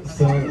anymore.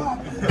 So,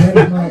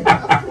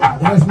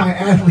 that's my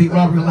athlete,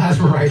 Robert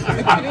Glasper, right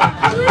there.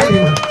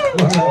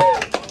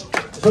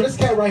 So this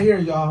cat right here,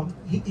 y'all,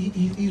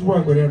 he's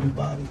worked with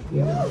everybody.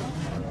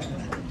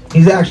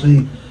 He's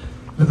actually,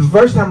 the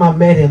first time I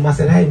met him, I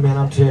said, hey man,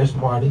 I'm Terrace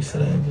Martin. He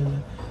said, hey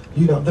man.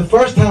 The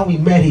first time we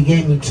met, he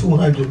gave me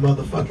 200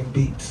 motherfucking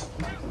beats.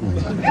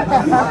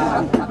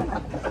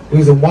 He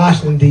was in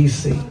Washington,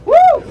 D.C. So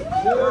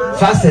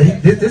I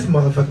said, this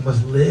motherfucker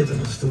must live in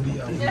the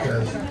studio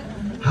because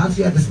how does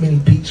he have this many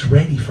beats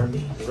ready for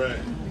me? Right.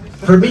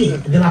 For me.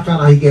 And then I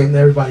found out he gave them to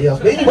everybody else.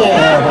 But anyway,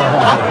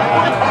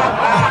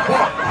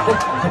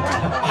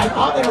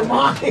 I never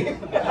mind.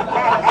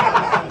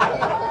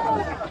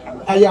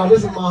 Hey, y'all,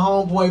 this is my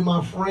homeboy,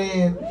 my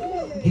friend.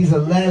 He's a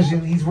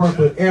legend. He's worked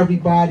with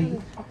everybody.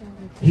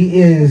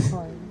 He is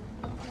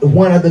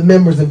one of the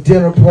members of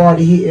Dinner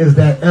Party. He is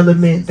that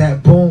element,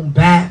 that boom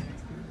bap,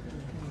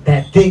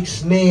 that thick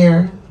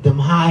snare, them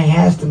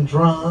hi-hats, them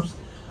drums.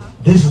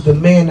 This is the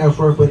man that's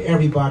worked with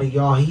everybody,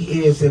 y'all.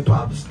 He is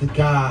hip-hop. It's the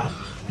God,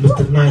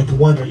 Mr. Ninth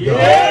Wonder, y'all.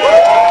 Hey,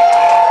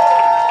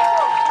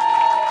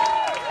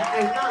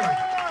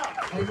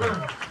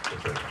 man.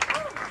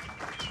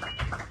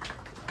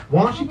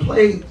 Why don't you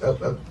play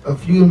a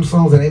few of them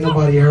songs that ain't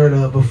nobody heard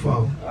of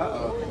before?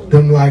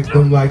 Them like,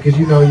 cause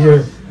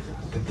you're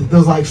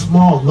those like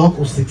small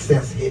local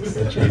success hits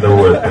that you know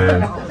what,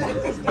 man?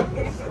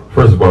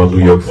 First of all,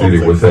 New York City,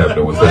 what's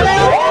happening?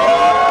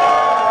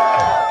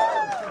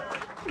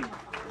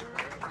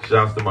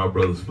 Shouts to my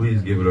brothers.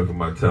 Please give it up for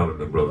my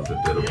talented brothers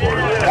at Dinner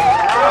Party.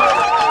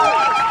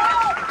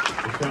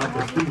 Shout out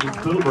to Steven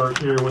Spielberg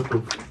here with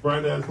the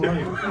bright ass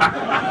light.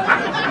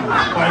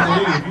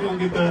 If you don't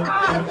get that,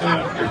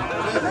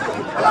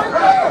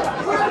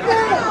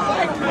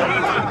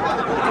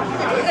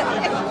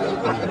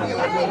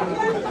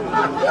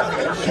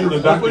 shoot a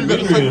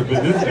documentary of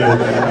it. This guy,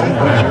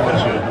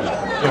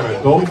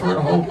 go for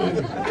the whole thing.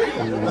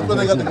 That's when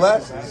they got the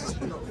glasses.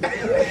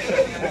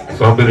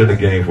 So I've been in the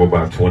game for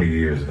about 20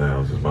 years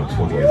now. This is my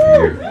 20th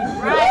year.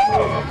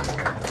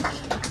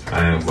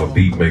 I am a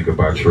beat maker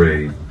by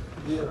trade.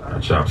 I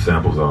chop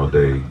samples all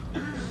day,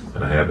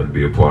 and I happen to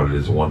be a part of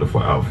this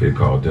wonderful outfit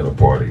called Dinner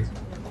Party.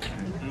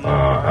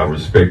 I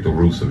respect the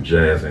roots of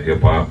jazz and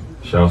hip hop.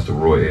 Shouts to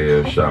Roy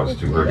Ayers, shouts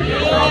to Herbie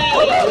Hancock.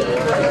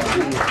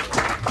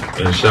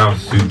 And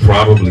shouts to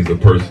probably the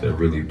person that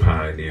really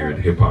pioneered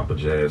hip hop and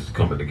jazz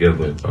coming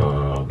together,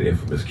 the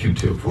infamous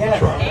Q-Tip from the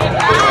Tribe.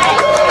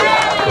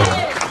 So,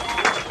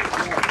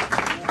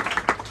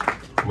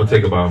 I'm gonna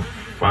take about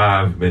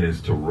 5 minutes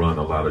to run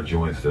a lot of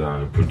joints that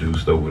I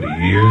produced over the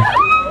years.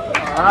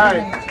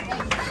 Alright.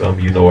 Some of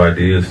you know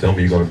ideas, some of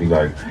you gonna be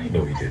like, you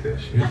know he did that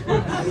shit.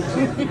 But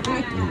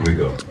here we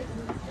go.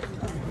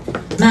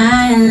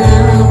 My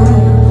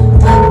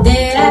love, what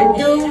did I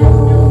do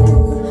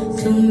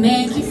to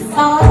make you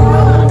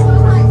fall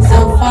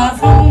so far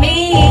from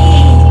me?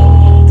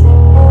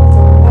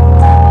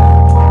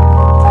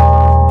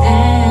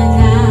 And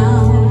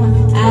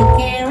now I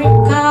can't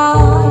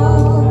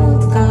recall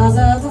because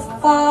of the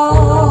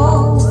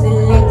false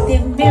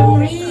selective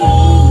memory.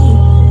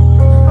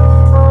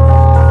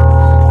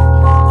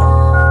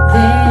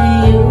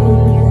 Then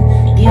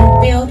you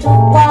built a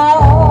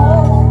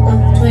wall, a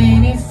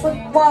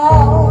 20-foot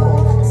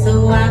wall, so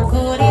I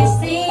couldn't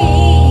see.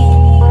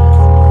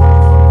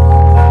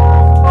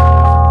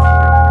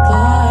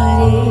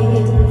 But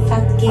if I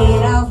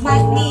get off my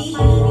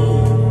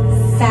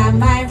knees, I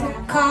might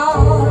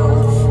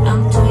recall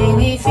I'm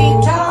 20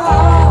 feet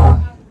tall.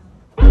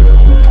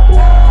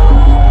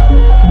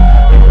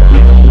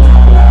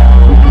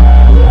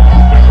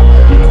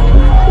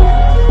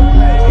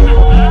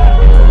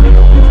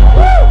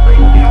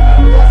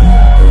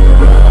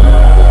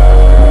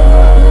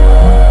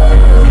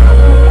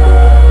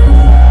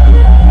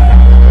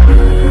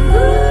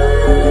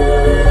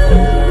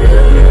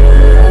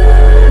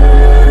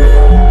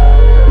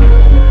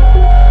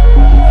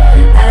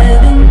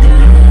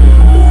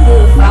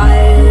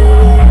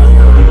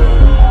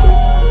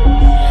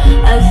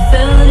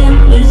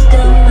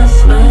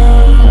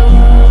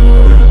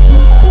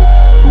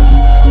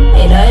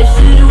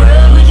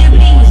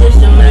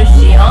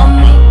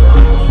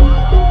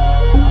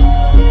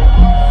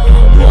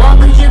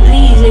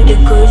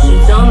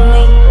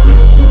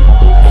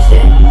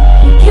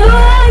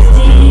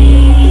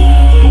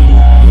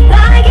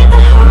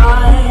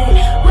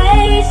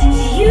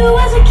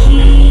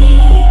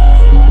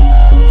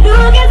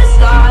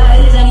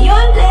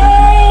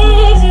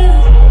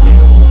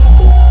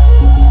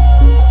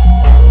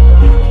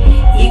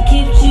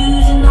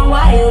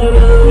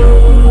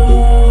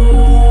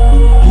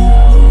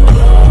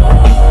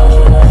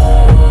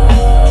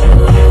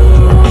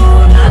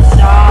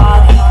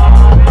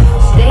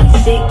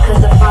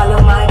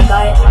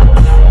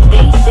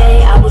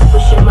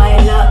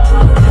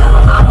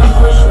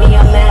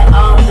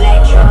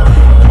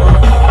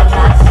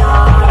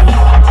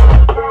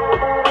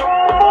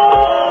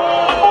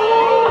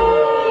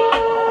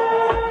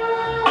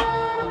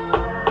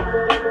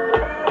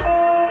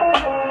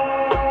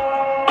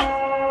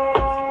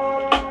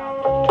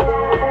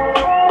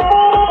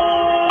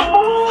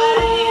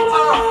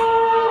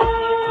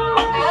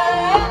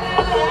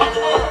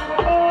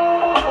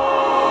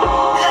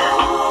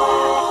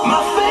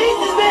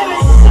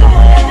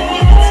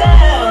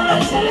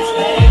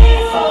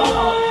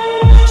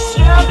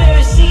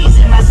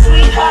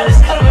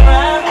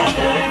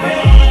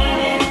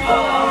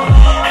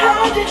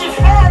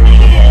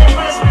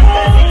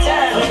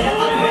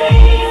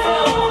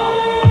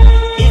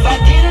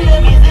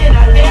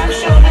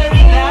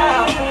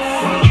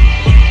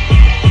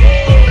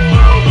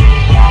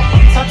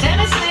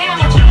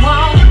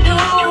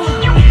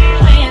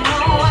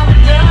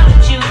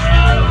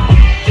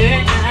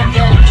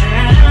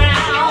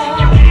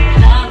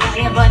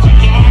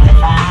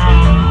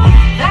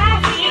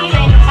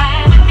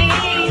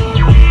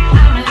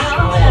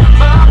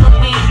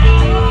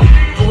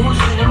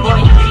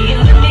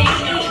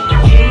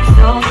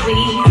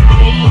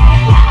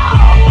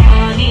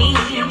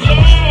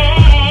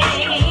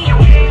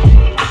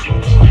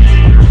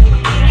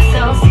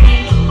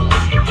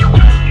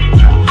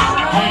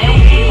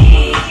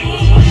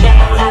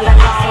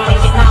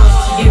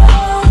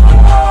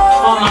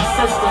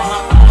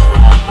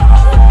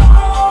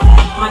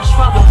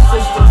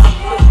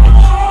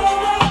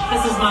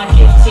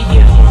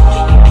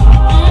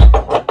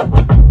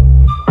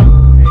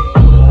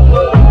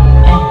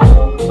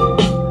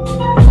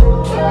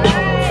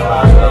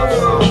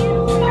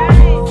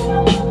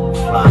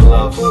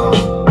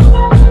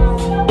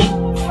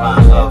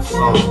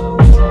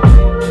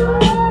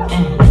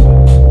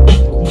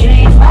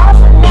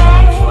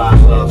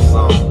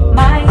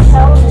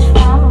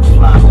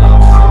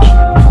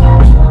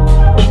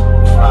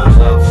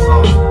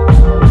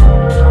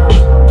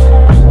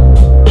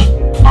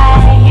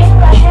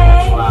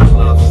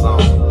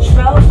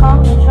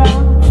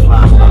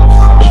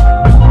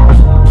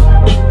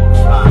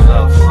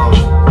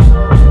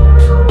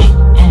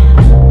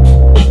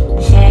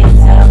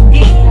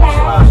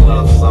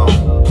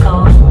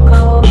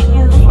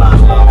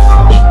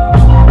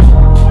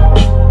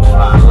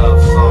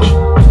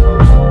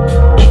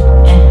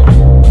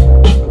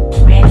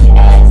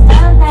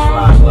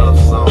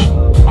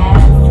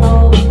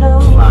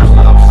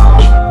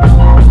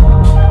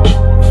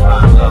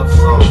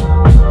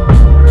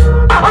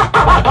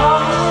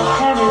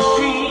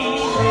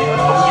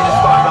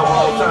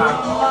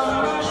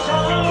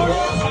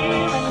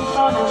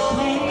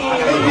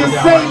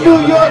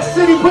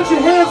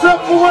 hands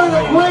up for one of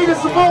the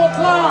greatest of all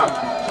time.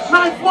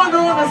 Ninth Wonder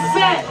on the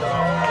set.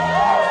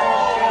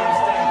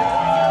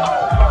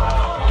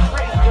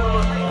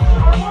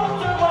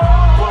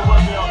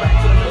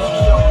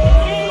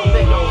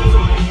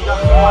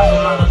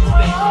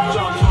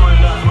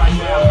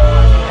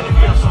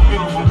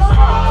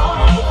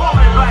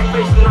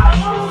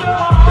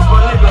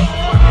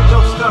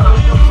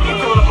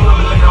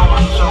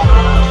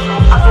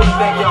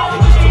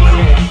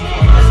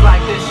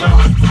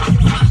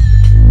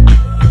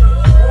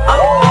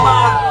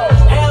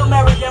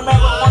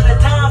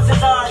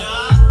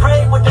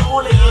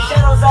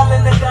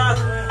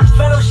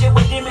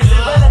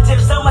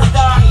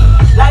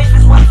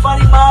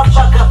 Funny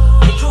motherfucker,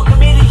 a true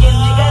comedian,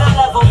 you gotta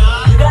love him,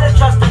 you gotta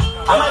trust him.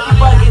 I might be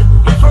bugging,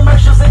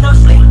 infomercials and no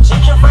sleep.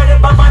 Shit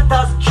about my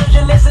thoughts,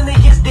 children listen, it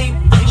gets deep.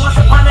 See, once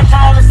upon a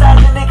time,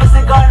 inside the niggas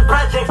and garden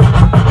projects.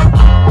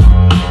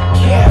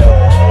 Yeah,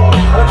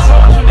 I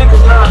told you niggas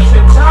 9,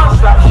 10 times,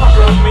 stop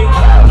fucking with me.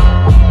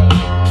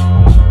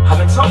 I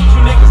done told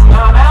you niggas 9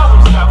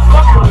 albums, stop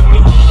fucking with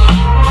me.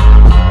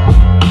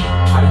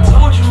 I done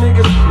told you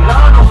niggas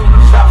 9 of them,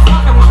 stop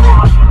fucking with me.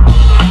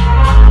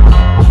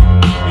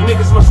 You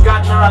niggas must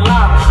got 9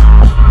 lives.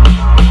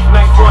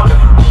 Ninth Wonder.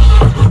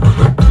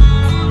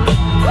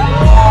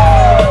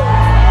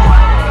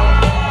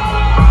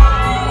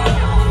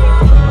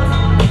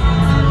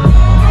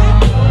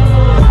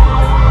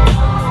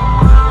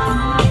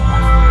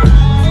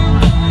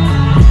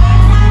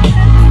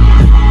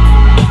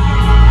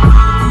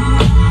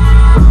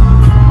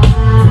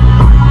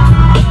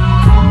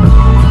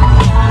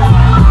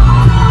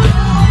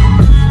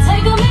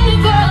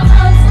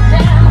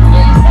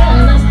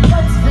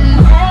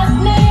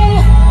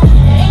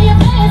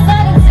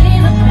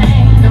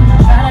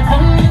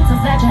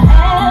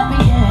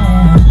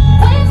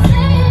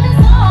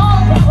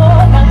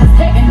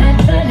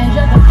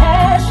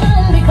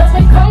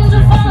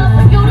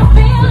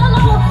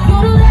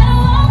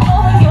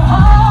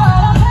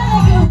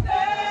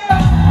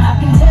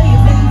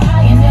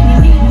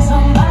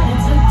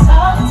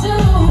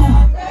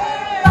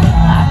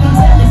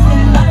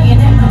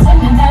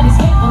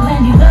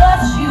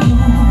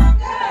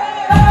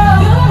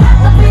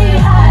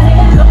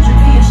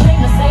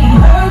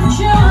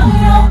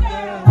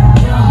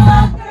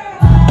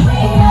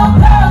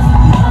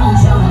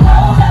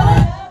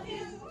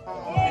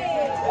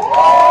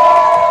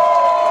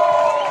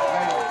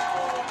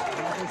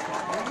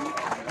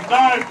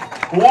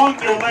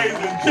 Wonder, ladies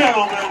and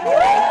gentlemen.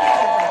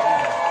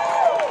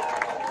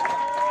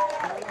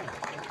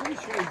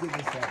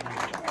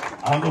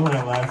 I don't know who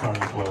that last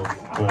artist was,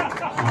 but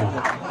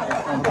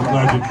I'm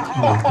glad you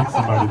pick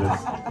somebody that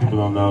people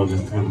don't know,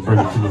 just to bring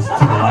it to the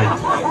light.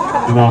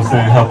 You know what I'm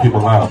saying? Help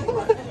people out.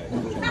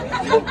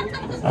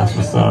 That's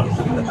what's up.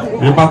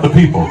 You're about the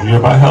people. You're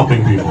about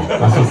helping people.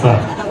 That's what's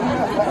up.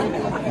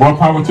 More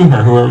power to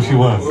her, whoever she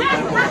was.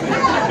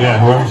 Yeah,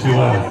 whoever she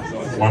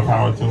was. More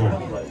power to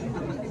her.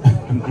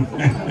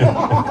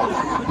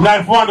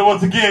 Ninth Wonder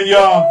once again,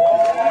 y'all.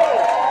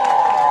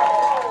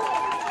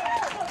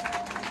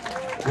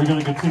 We're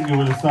gonna continue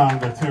with a song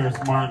that Terrace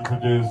Martin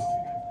produced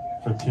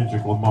for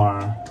Kendrick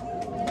Lamar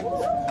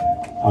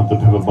on The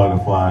Pimp a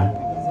Butterfly,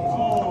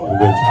 in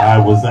which I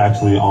was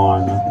actually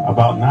on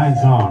about 9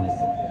 songs,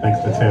 thanks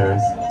to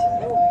Terrace,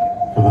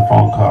 for the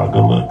phone call.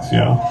 Good looks,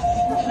 yo.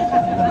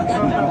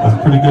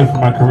 That's pretty good for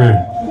my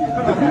career.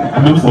 I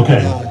mean, it was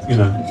okay, you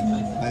know.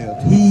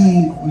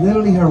 He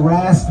literally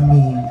harassed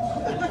me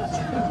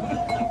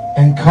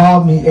and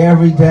called me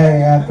every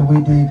day after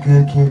we did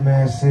Good Kid,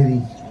 Mad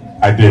City.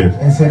 I did.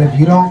 And said, if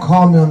you don't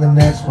call me on the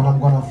next one, I'm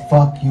gonna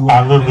fuck you up.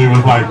 I literally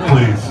was like,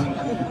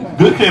 please.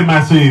 Good Kid,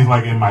 Mad City is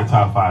like in my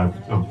top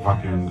 5 of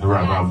fucking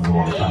rap albums of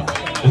all time.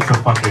 It's a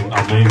fucking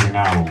amazing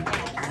album.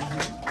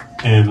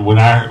 And when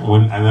I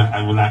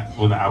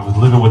was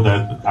living with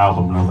that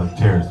album, and I was like,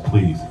 Terrace,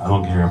 please, I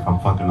don't care if I'm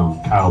fucking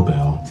on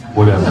cowbell,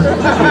 whatever.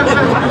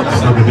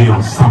 Just let me be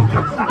on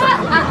something.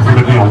 Just let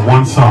me be on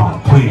one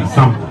song, please,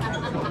 something.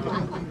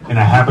 And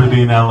I happened to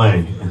be in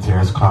LA, and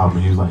Terrace called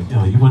me. He was like,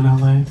 yo, you in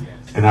LA?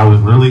 And I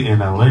was really in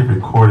LA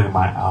recording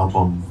my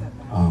album,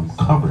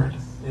 Covered,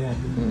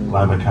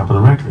 live at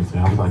Capitol Records.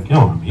 And I was like,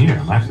 yo, I'm here.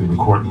 I'm actually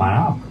recording my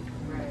album.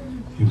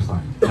 He was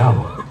like,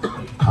 yo,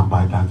 come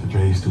by Dr.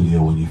 Dre's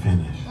studio when you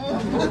finish.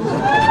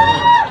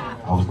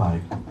 I was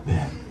like,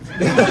 bet.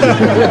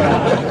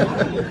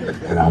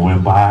 And I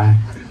went by,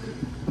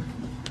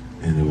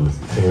 and it was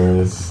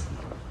Terrace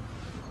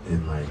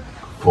and like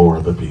 4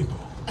 other people.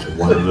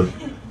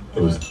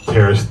 It was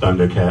Terrace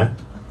Thundercat,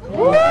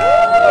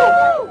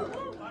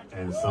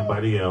 and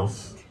somebody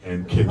else,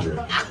 and Kendrick.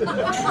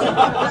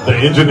 The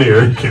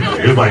engineer, Kendrick.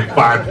 It was like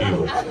 5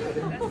 people.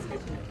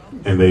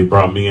 And they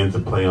brought me in to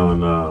play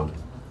on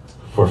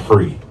for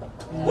free.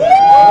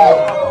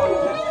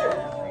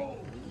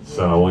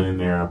 So I went in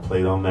there, I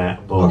played on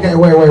that. Boom. Okay,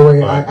 wait.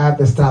 I have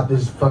to stop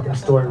this fucking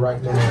story right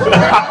now.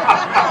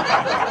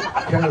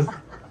 Because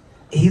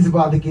he's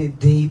about to get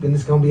deep and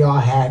it's going to be all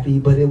happy,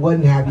 but it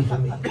wasn't happy for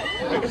me.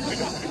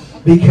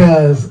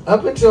 Because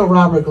up until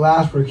Robert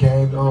Glasper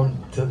came on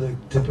to the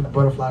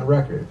Butterfly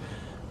record,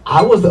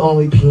 I was the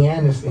only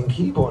pianist and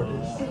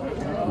keyboardist.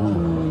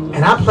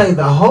 And I played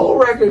the whole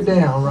record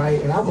down,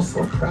 right? And I was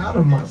so proud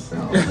of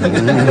myself.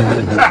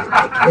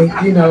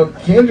 And, you know,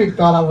 Kendrick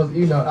thought I was,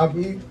 you know,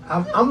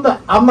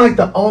 I'm like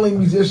the only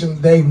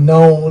musician they've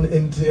known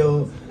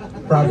until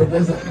Robert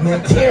was like,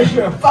 man, Terrace,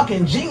 you're a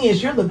fucking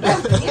genius. You're the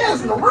best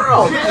pianist in the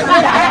world.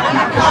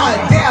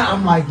 God damn.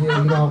 I'm like, yeah,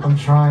 you know, I'm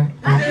trying.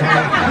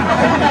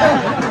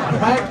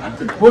 Right?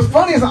 What's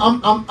funny is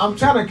I'm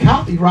trying to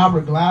copy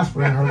Robert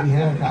Glasper and Herbie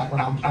Hancock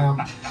when I'm playing.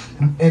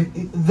 And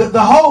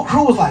the whole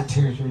crew was like,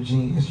 Terrace, you're a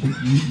genius.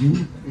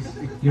 You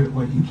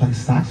play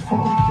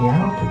saxophone,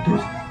 piano,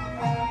 produce.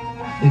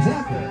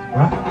 Exactly,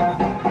 right?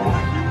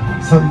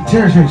 So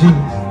Terrace, you're a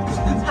genius.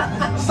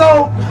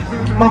 So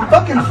my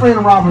fucking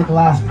friend Robert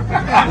Glasper,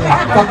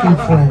 fucking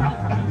friend,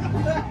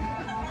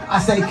 I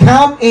say,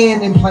 come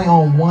in and play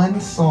on one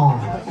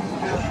song.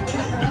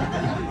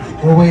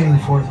 We're waiting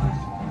for you.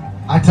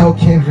 I told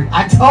Kendrick,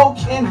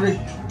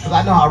 because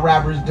I know how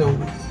rappers do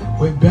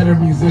with better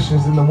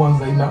musicians than the ones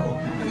they know.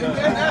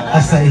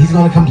 I say, he's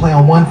gonna come play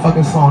on one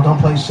fucking song, don't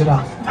play shit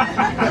else.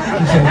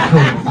 He said,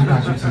 cool, I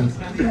got you too.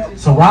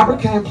 So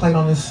Robert came and played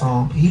on this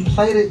song. He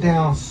played it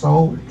down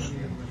so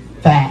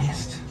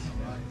fast.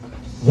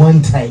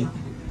 One take.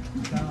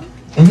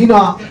 And you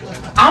know,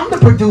 I'm the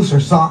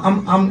producer, so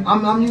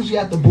I'm usually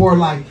at the board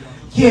like,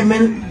 yeah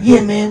man,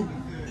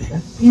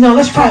 you know,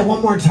 let's try it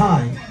one more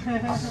time.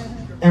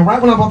 And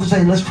right when I'm about to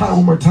say, let's try it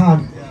one more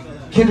time,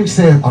 Kendrick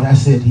said, oh,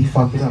 that's it, he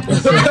fucked it up.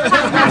 That's it.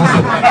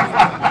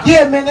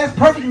 Yeah, man, that's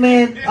perfect,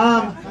 man.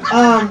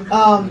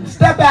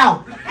 Step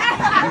out.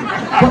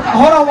 But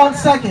hold on 1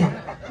 second.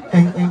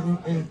 And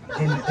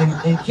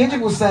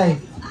Kendrick will say,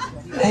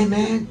 hey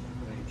man,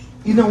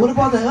 you know, what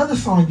about that other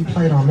song you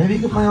played on? Maybe you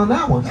can play on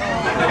that one. So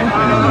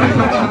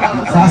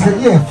I said,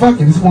 yeah,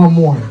 fuck it, it's one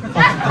more.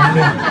 Fuck it, one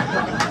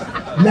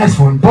more. Next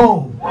one,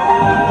 boom.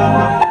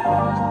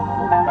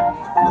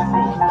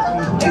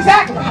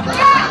 Exactly.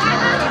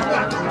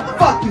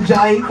 Fuck you,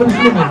 Jai, for this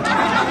minute.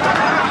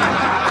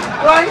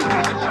 Right?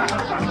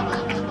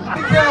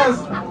 Because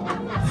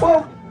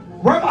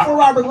right before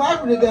Robert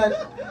Glasper did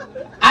that,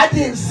 I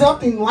did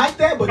something like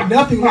that, but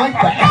nothing like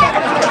that.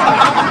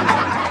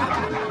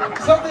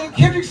 So then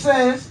Kendrick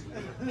says,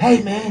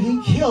 hey man,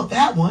 he killed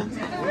that one.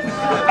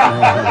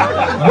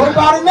 What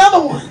about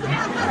another one?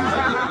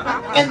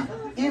 And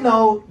you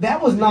know, that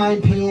was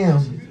 9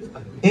 p.m.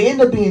 It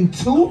ended up being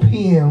 2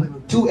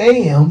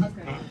 a.m.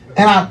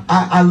 And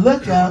I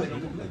look up,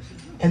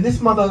 and this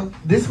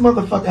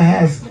motherfucker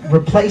has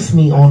replaced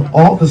me on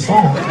all the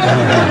songs.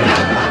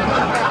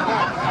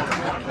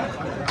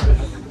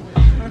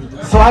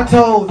 So I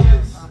told,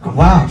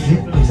 wow,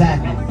 shit,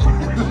 exactly.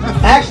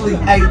 Actually,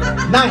 hey,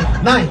 night.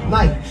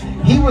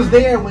 He was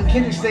there when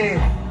Kendrick said,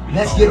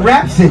 let's get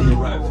Rhapsody.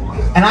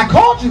 And I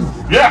called you.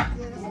 Yeah.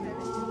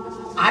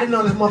 I didn't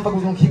know this motherfucker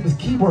was gonna keep his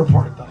keyboard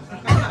part though.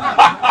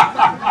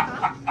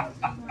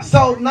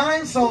 So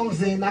 9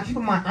 songs in, now keep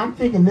in mind, I'm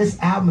thinking this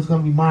album is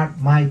gonna be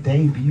my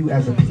debut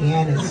as a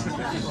pianist.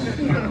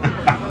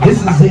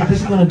 This is it,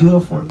 this is gonna do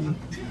it for me.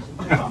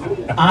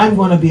 I'm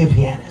gonna be a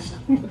pianist.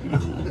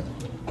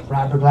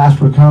 Robert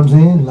Glasper comes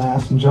in,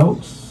 laughs and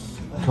jokes,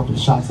 a couple of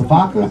shots of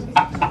vodka.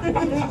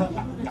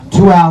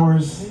 2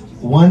 hours,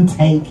 1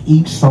 take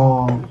each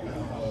song.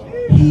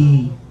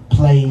 He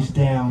plays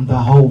down the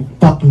whole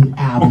fucking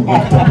album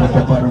of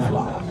the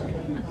Butterfly.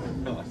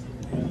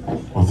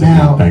 Once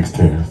again, thanks,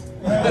 Terrace.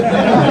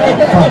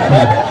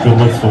 Good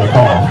looks for the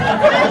call.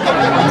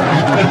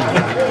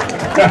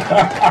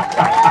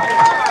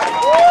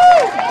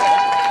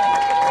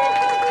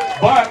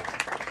 But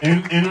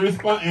in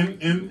response,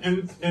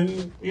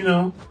 in you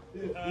know,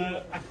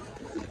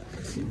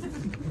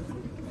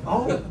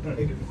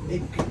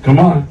 come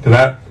on,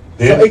 cause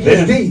it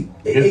gets deep.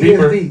 It gets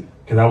deeper.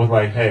 Cause I was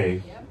like,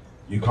 hey,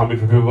 you call me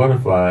for Pimp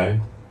Butterfly,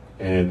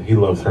 and he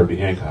loves Herbie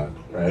Hancock,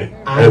 right?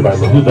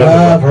 Everybody who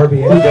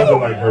doesn't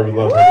like Herbie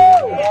loves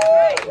Herbie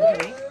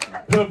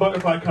Hancock. Pimp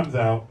Butterfly comes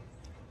out.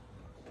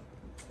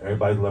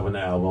 Everybody's loving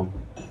the album.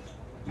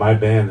 My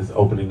band is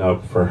opening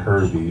up for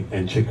Herbie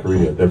and Chick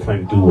Corea. They're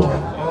playing duo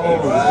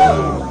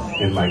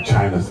in like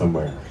China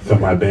somewhere. So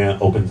my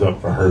band opens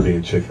up for Herbie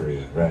and Chick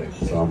Corea, right?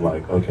 So I'm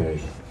like, okay,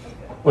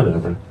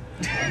 whatever.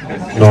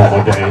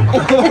 Normal day.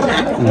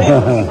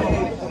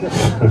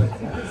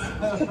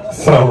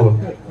 So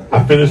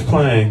I finish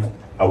playing.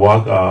 I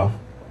walk off,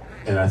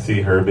 and I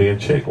see Herbie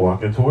and Chick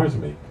walking towards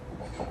me.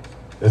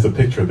 There's a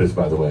picture of this,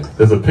 by the way.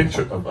 There's a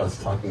picture of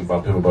us talking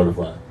about Pimp a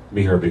Butterfly.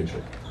 Me, Herbie, and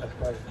Chick.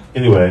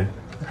 Anyway,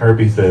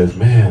 Herbie says,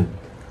 man,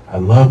 I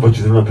love what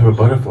you're doing on Pimp a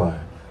Butterfly.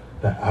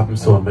 That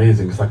album's so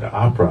amazing. It's like an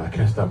opera. I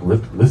can't stop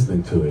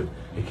listening to it.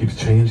 It keeps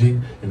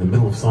changing. In the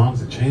middle of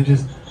songs, it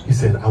changes. He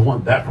said, I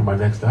want that for my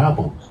next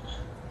album.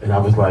 And I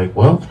was like,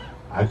 well,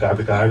 I got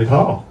the guy to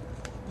call.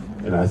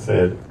 And I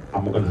said,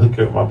 I'm going to hook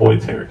you up with my boy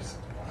Terrace.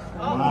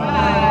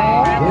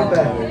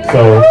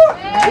 So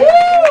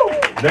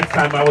next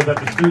time I was at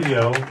the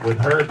studio with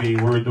Herbie,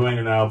 we were doing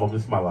an album,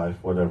 It's My Life,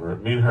 whatever.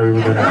 Me and Herbie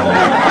were doing an album.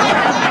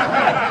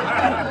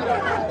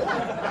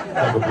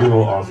 Like a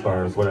Bruno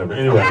All-Stars, whatever.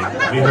 Anyway,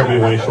 me and Herbie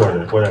Wayne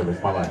Shorter, whatever,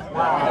 It's My Life.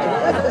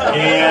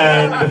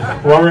 And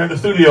while we were in the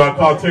studio, I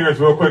called Terrace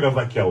real quick. I was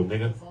like, yo,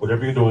 nigga,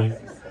 whatever you're doing,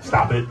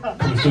 stop it. Come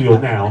to the studio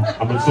now.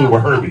 I'm in the studio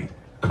with Herbie.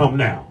 Come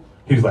now.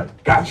 He was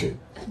like, gotcha.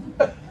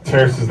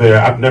 Terrace is there.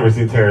 I've never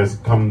seen Terrace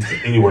come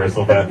anywhere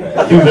so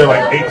fast. He was there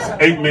like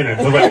 8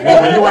 minutes. I was like,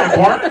 were you around the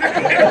corner?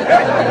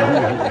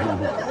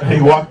 He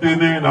walked in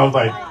there and I was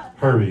like,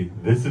 Herbie,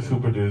 this is who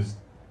produced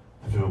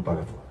The Pimp a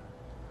Butterfly.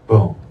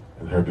 Boom.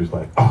 And Herbie was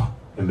like, oh.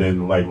 And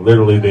then like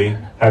literally they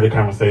had a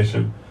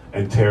conversation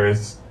and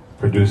Terrace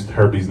produced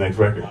Herbie's next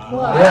record.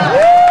 Yeah.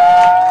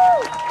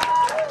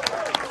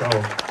 So,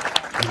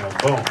 you know,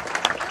 boom.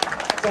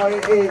 So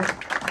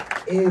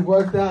it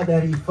worked out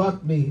that he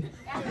fucked me.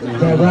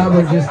 That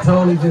Robert just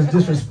totally just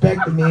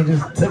disrespected me and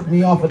just took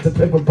me off with the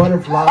Pimp a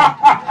Butterfly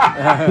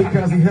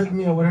because he hooked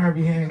me up with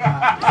Herbie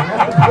Hancock.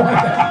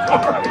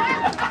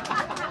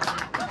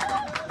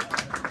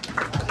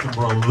 That's the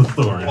moral of the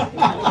story. I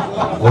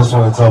just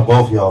want to tell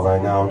both of y'all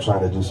right now, I'm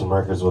trying to do some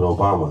records with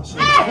Obama. So.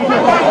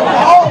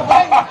 Oh,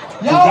 wait.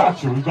 Yo,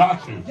 we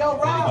got you. Yo,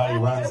 Rob. Anybody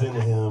runs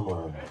into him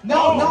or...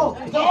 No,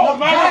 matter of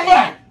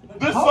fact,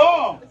 this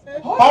song.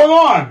 Hold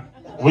on.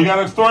 We got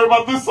a story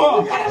about this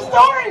song. We got a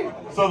story.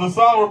 So the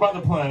song we're about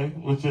to play,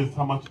 which is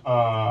how much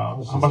a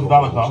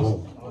dollar costs.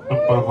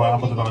 How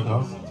much a dollar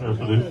costs? Terrace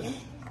produced.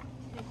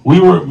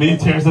 Me and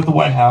Terrace at the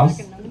White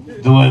House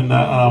doing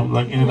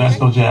like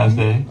International Jazz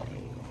Day,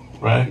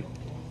 right?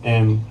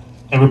 And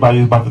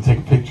everybody's about to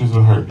take pictures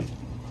with Herbie.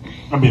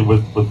 I mean,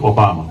 with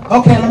Obama.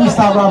 Okay, let me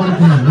stop Robert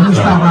again. Let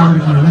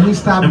me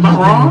stop. Am I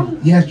wrong?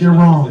 Yes, you're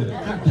wrong.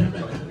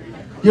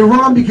 You're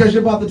wrong because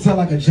you're about to tell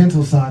like a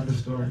gentle side of the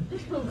story.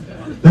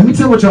 Let me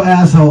tell what your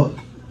asshole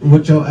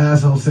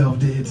self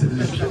did to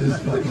this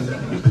fucking.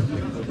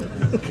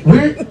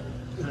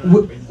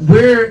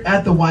 We're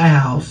at the White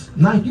House.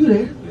 Not you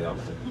there.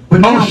 But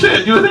now,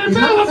 shit, you were there too.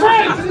 That's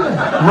right.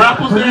 Rap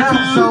was there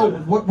too. So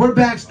we're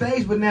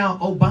backstage, but now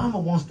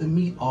Obama wants to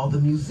meet all the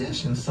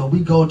musicians. So we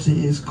go to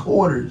his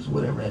quarters,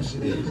 whatever that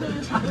shit is.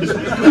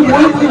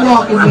 When we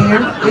walk in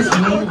there, it's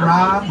me,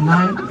 Rob,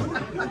 Knight,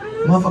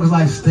 motherfuckers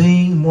like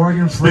Sting,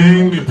 Morgan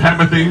Freeman, Pat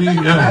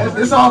Metheny, yeah.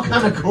 It's all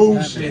kind of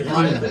cool shit.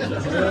 Like, take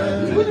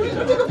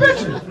a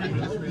picture.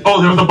 Oh,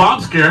 there was a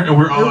bomb scare, and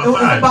we're all outside. It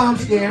was a bomb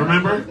scare.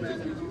 Remember?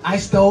 I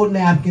stole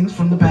napkins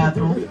from the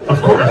bathroom.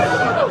 Of course.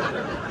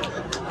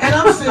 And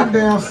I'm sitting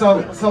down,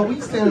 so we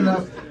standing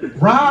up.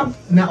 Rob,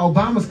 now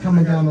Obama's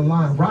coming down the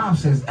line. Rob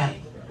says,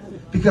 hey,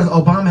 because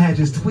Obama had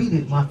just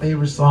tweeted, my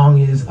favorite song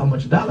is How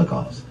Much a Dollar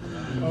Costs.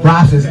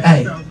 Rob says,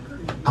 hey,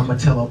 I'm going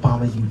to tell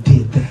Obama you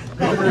did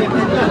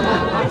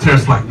that.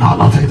 Terrace like, no,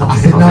 don't take I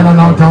said,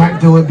 no, don't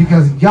do it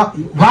because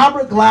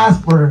Robert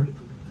Glasper,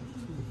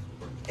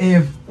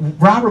 if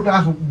Robert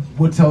Glasper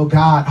would tell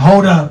God,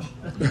 hold up,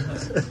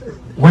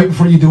 wait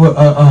before you do a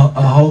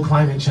whole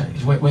climate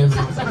change. Wait a minute.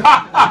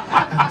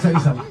 I'll tell you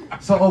something.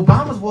 So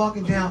Obama's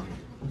walking down.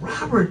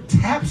 Robert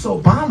taps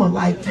Obama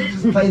like he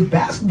just plays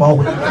basketball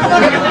with him.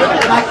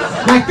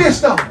 like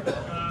this though.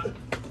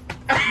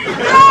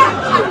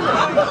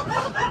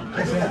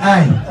 I said,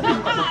 hey,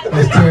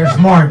 that's Terrace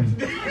Martin.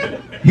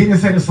 He didn't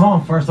say the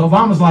song first.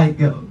 Obama's like,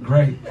 yo,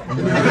 great. yo.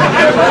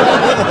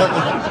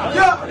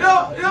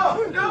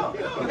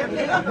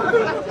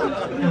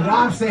 And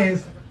Rob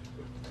says,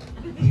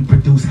 he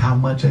produced How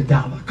Much a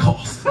Dollar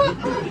Costs.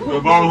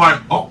 Obama was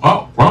like,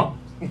 well.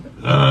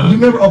 You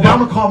remember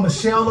Obama called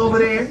Michelle over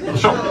there?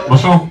 Michelle.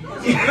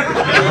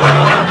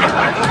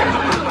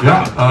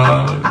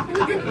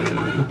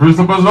 Bruce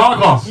How Much a Dollar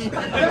Costs.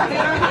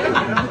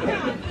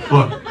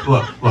 Look.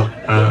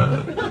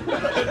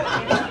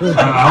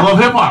 I love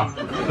hip hop.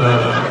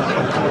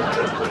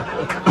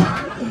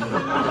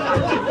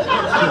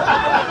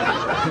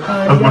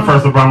 That's my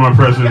first Obama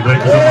impression.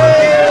 Thank you so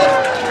much.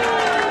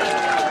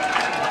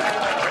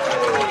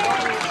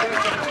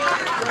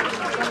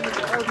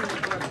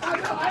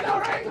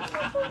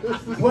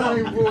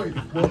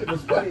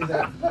 What's funny is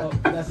that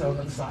that's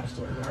another side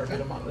story.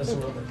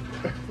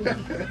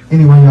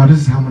 Anyway, y'all, this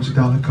is How Much a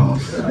Dollar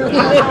Costs.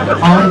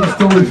 All the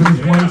story for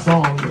this one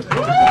song.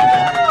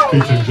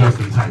 Featuring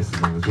Justin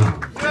Tyson on the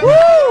drums.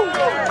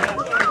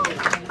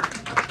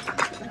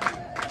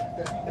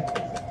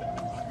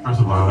 First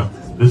of all,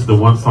 this is the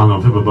one song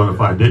on Pimp a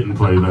Butterfly I didn't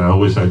play that I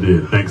wish I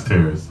did. Thanks,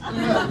 Terrace.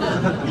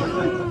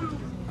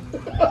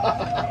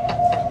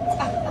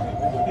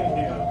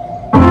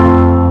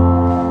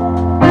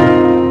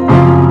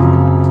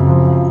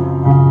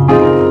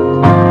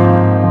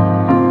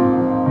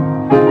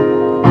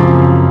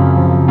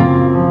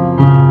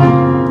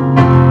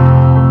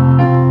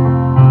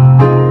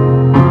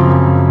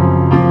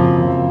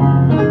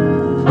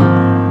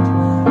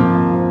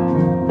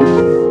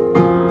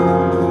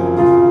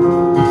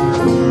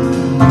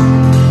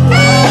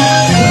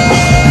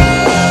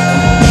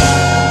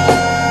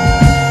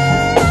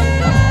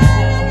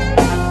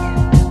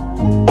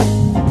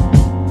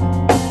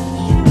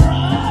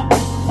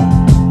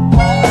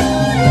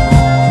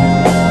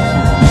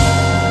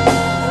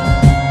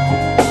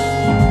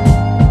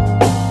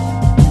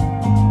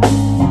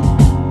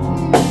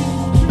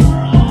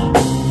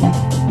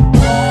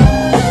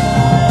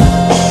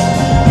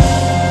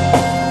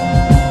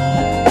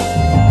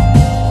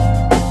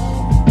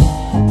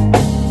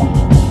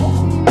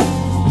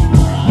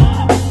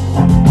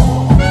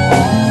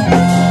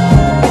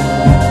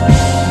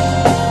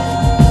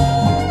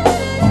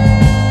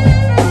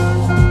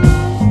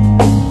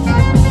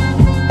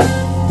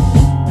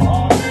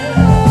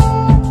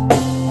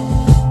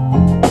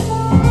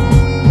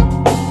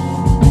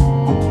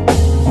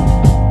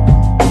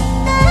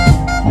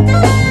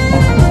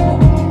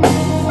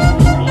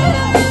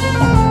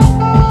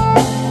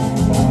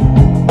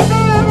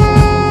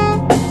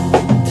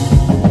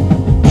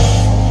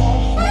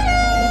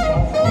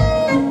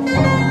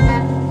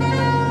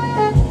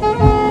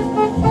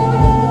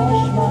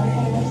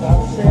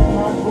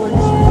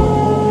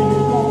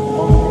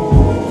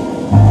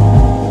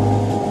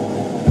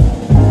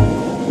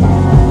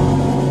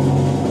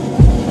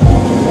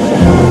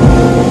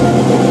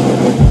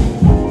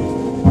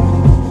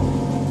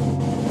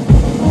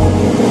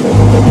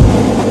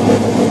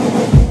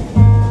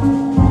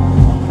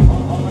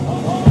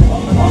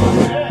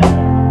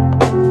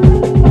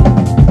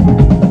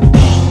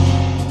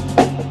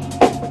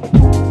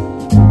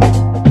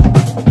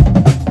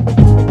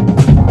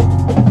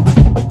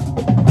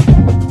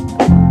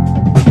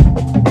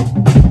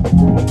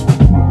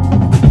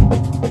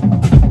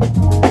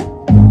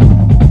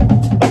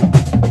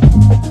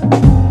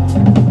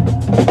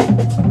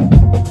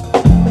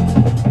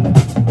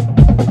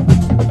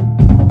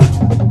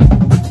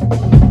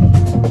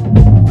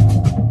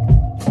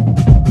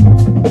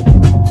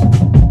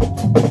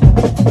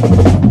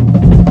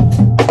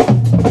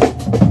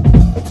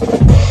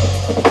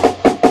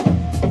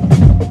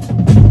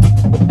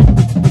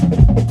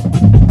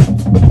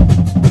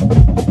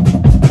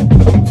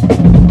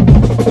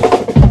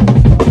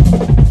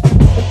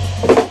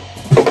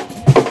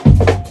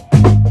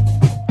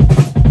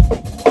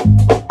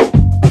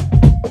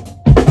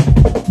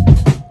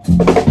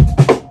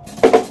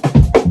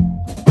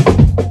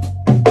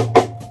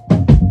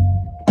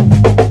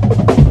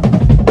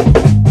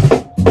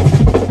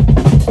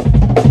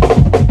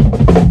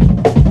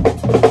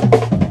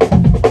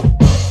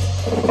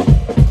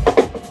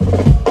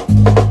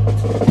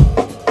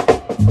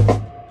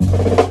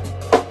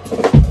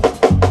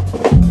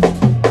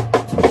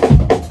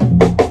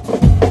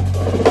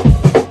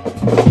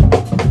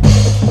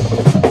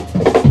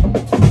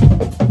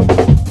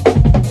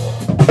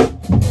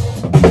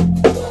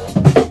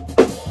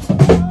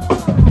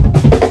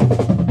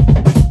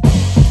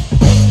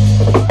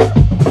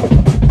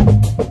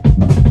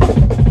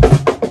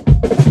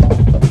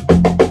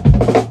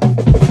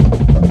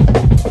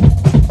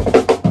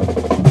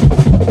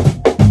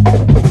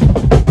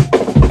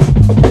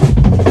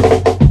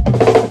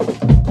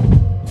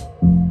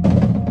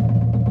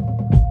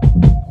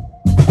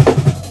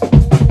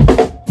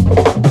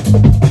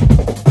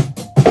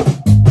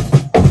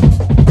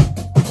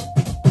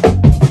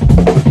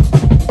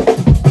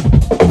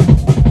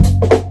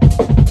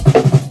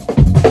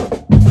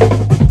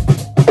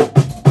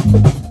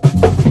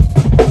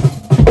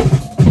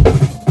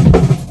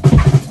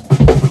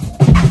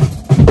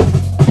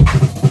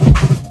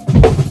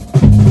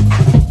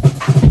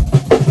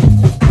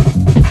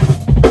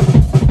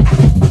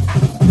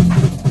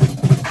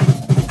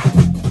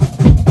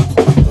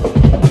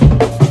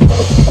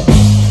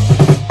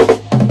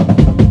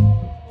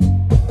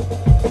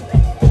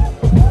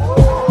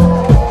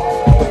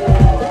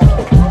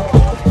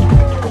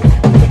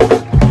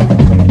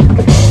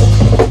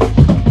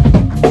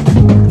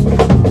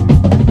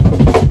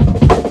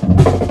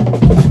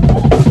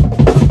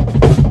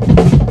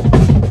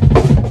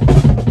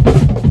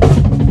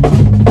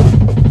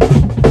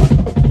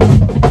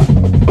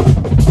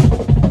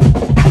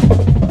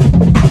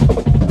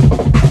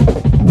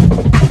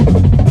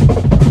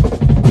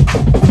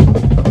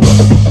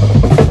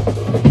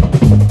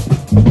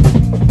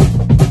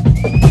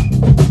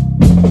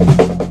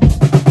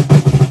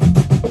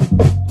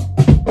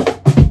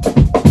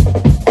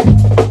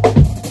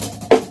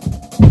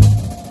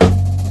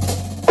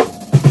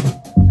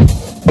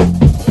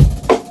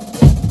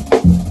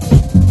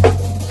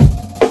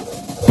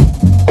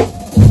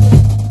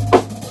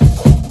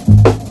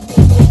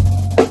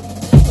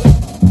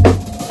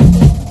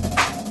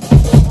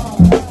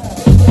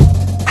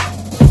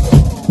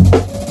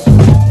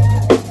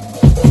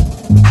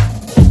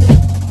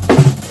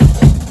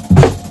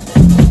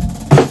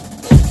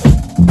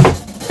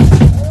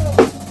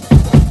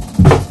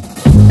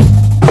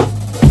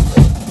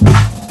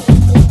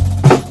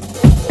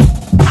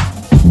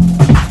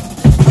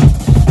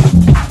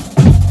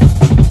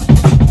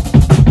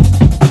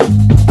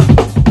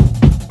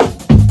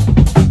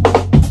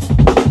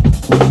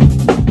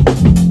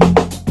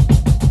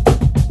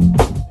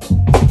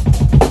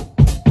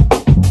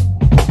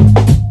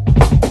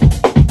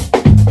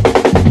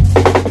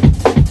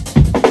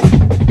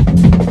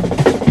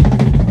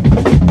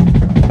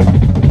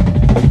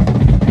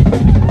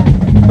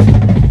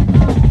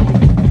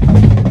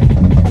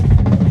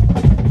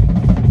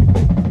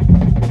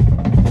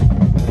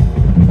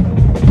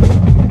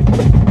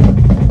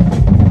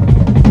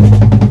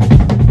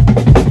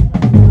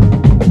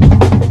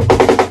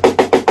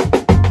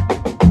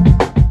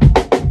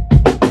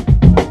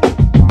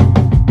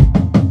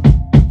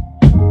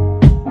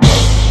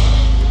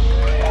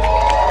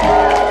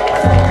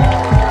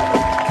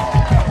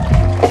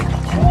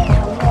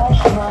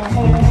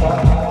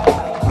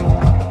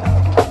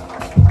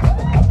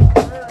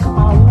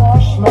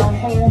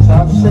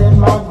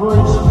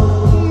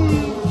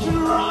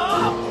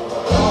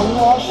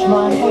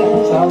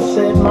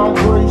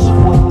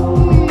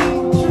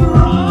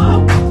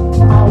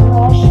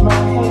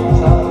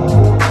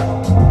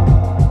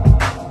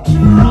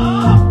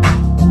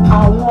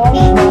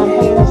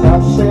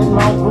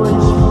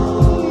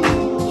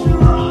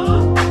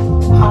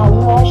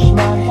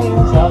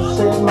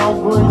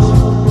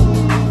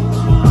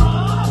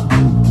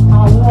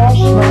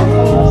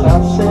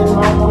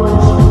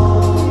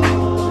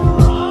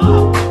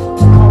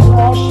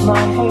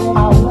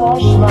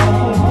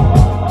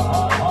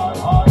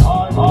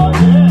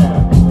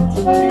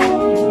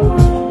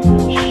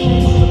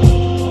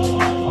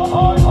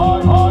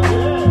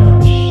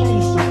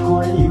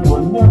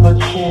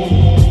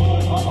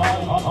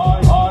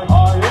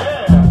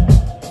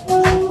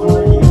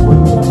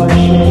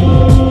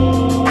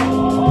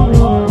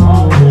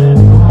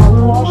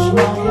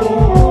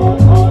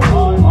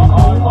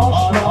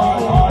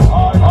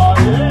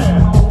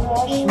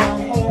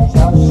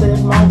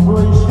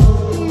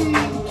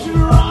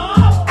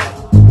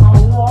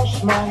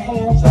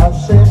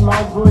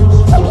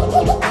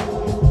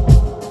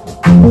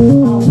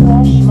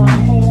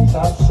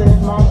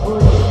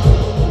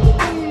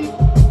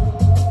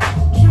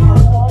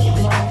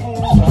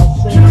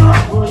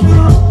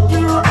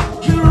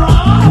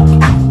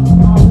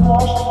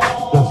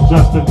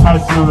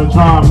 Tyson on the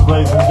drums,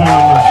 ladies and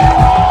gentlemen.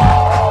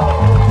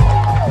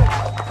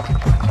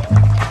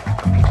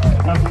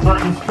 That's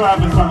Burton's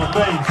Travis on the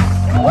bass.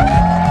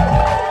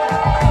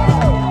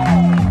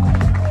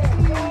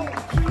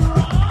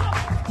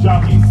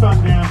 Jockey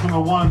Sundance on the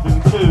ones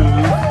and twos.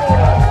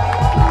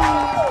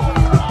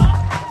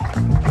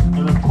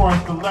 And of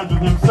course the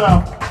legend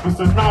himself,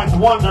 Mr. Ninth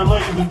Wonder,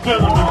 ladies and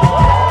gentlemen.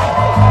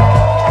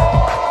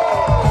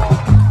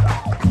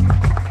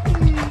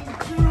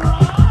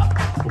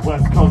 The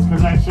West Coast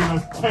Connection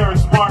is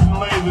Terrace Martin,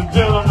 ladies and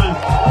gentlemen.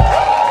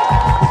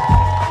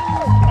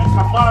 And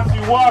Kamasi,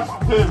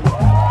 Washington.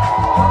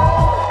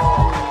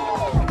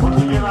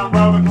 Once again, I'm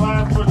Robert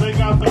Glasper. They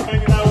got them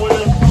hanging out with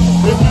us.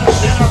 This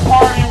is dinner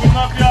party. We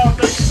love y'all.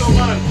 Thank you so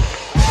much.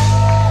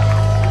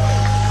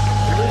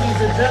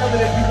 Ladies and gentlemen,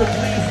 if you could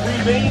please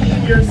remain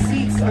in your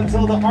seats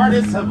until the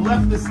artists have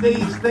left the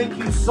stage. Thank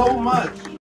you so much.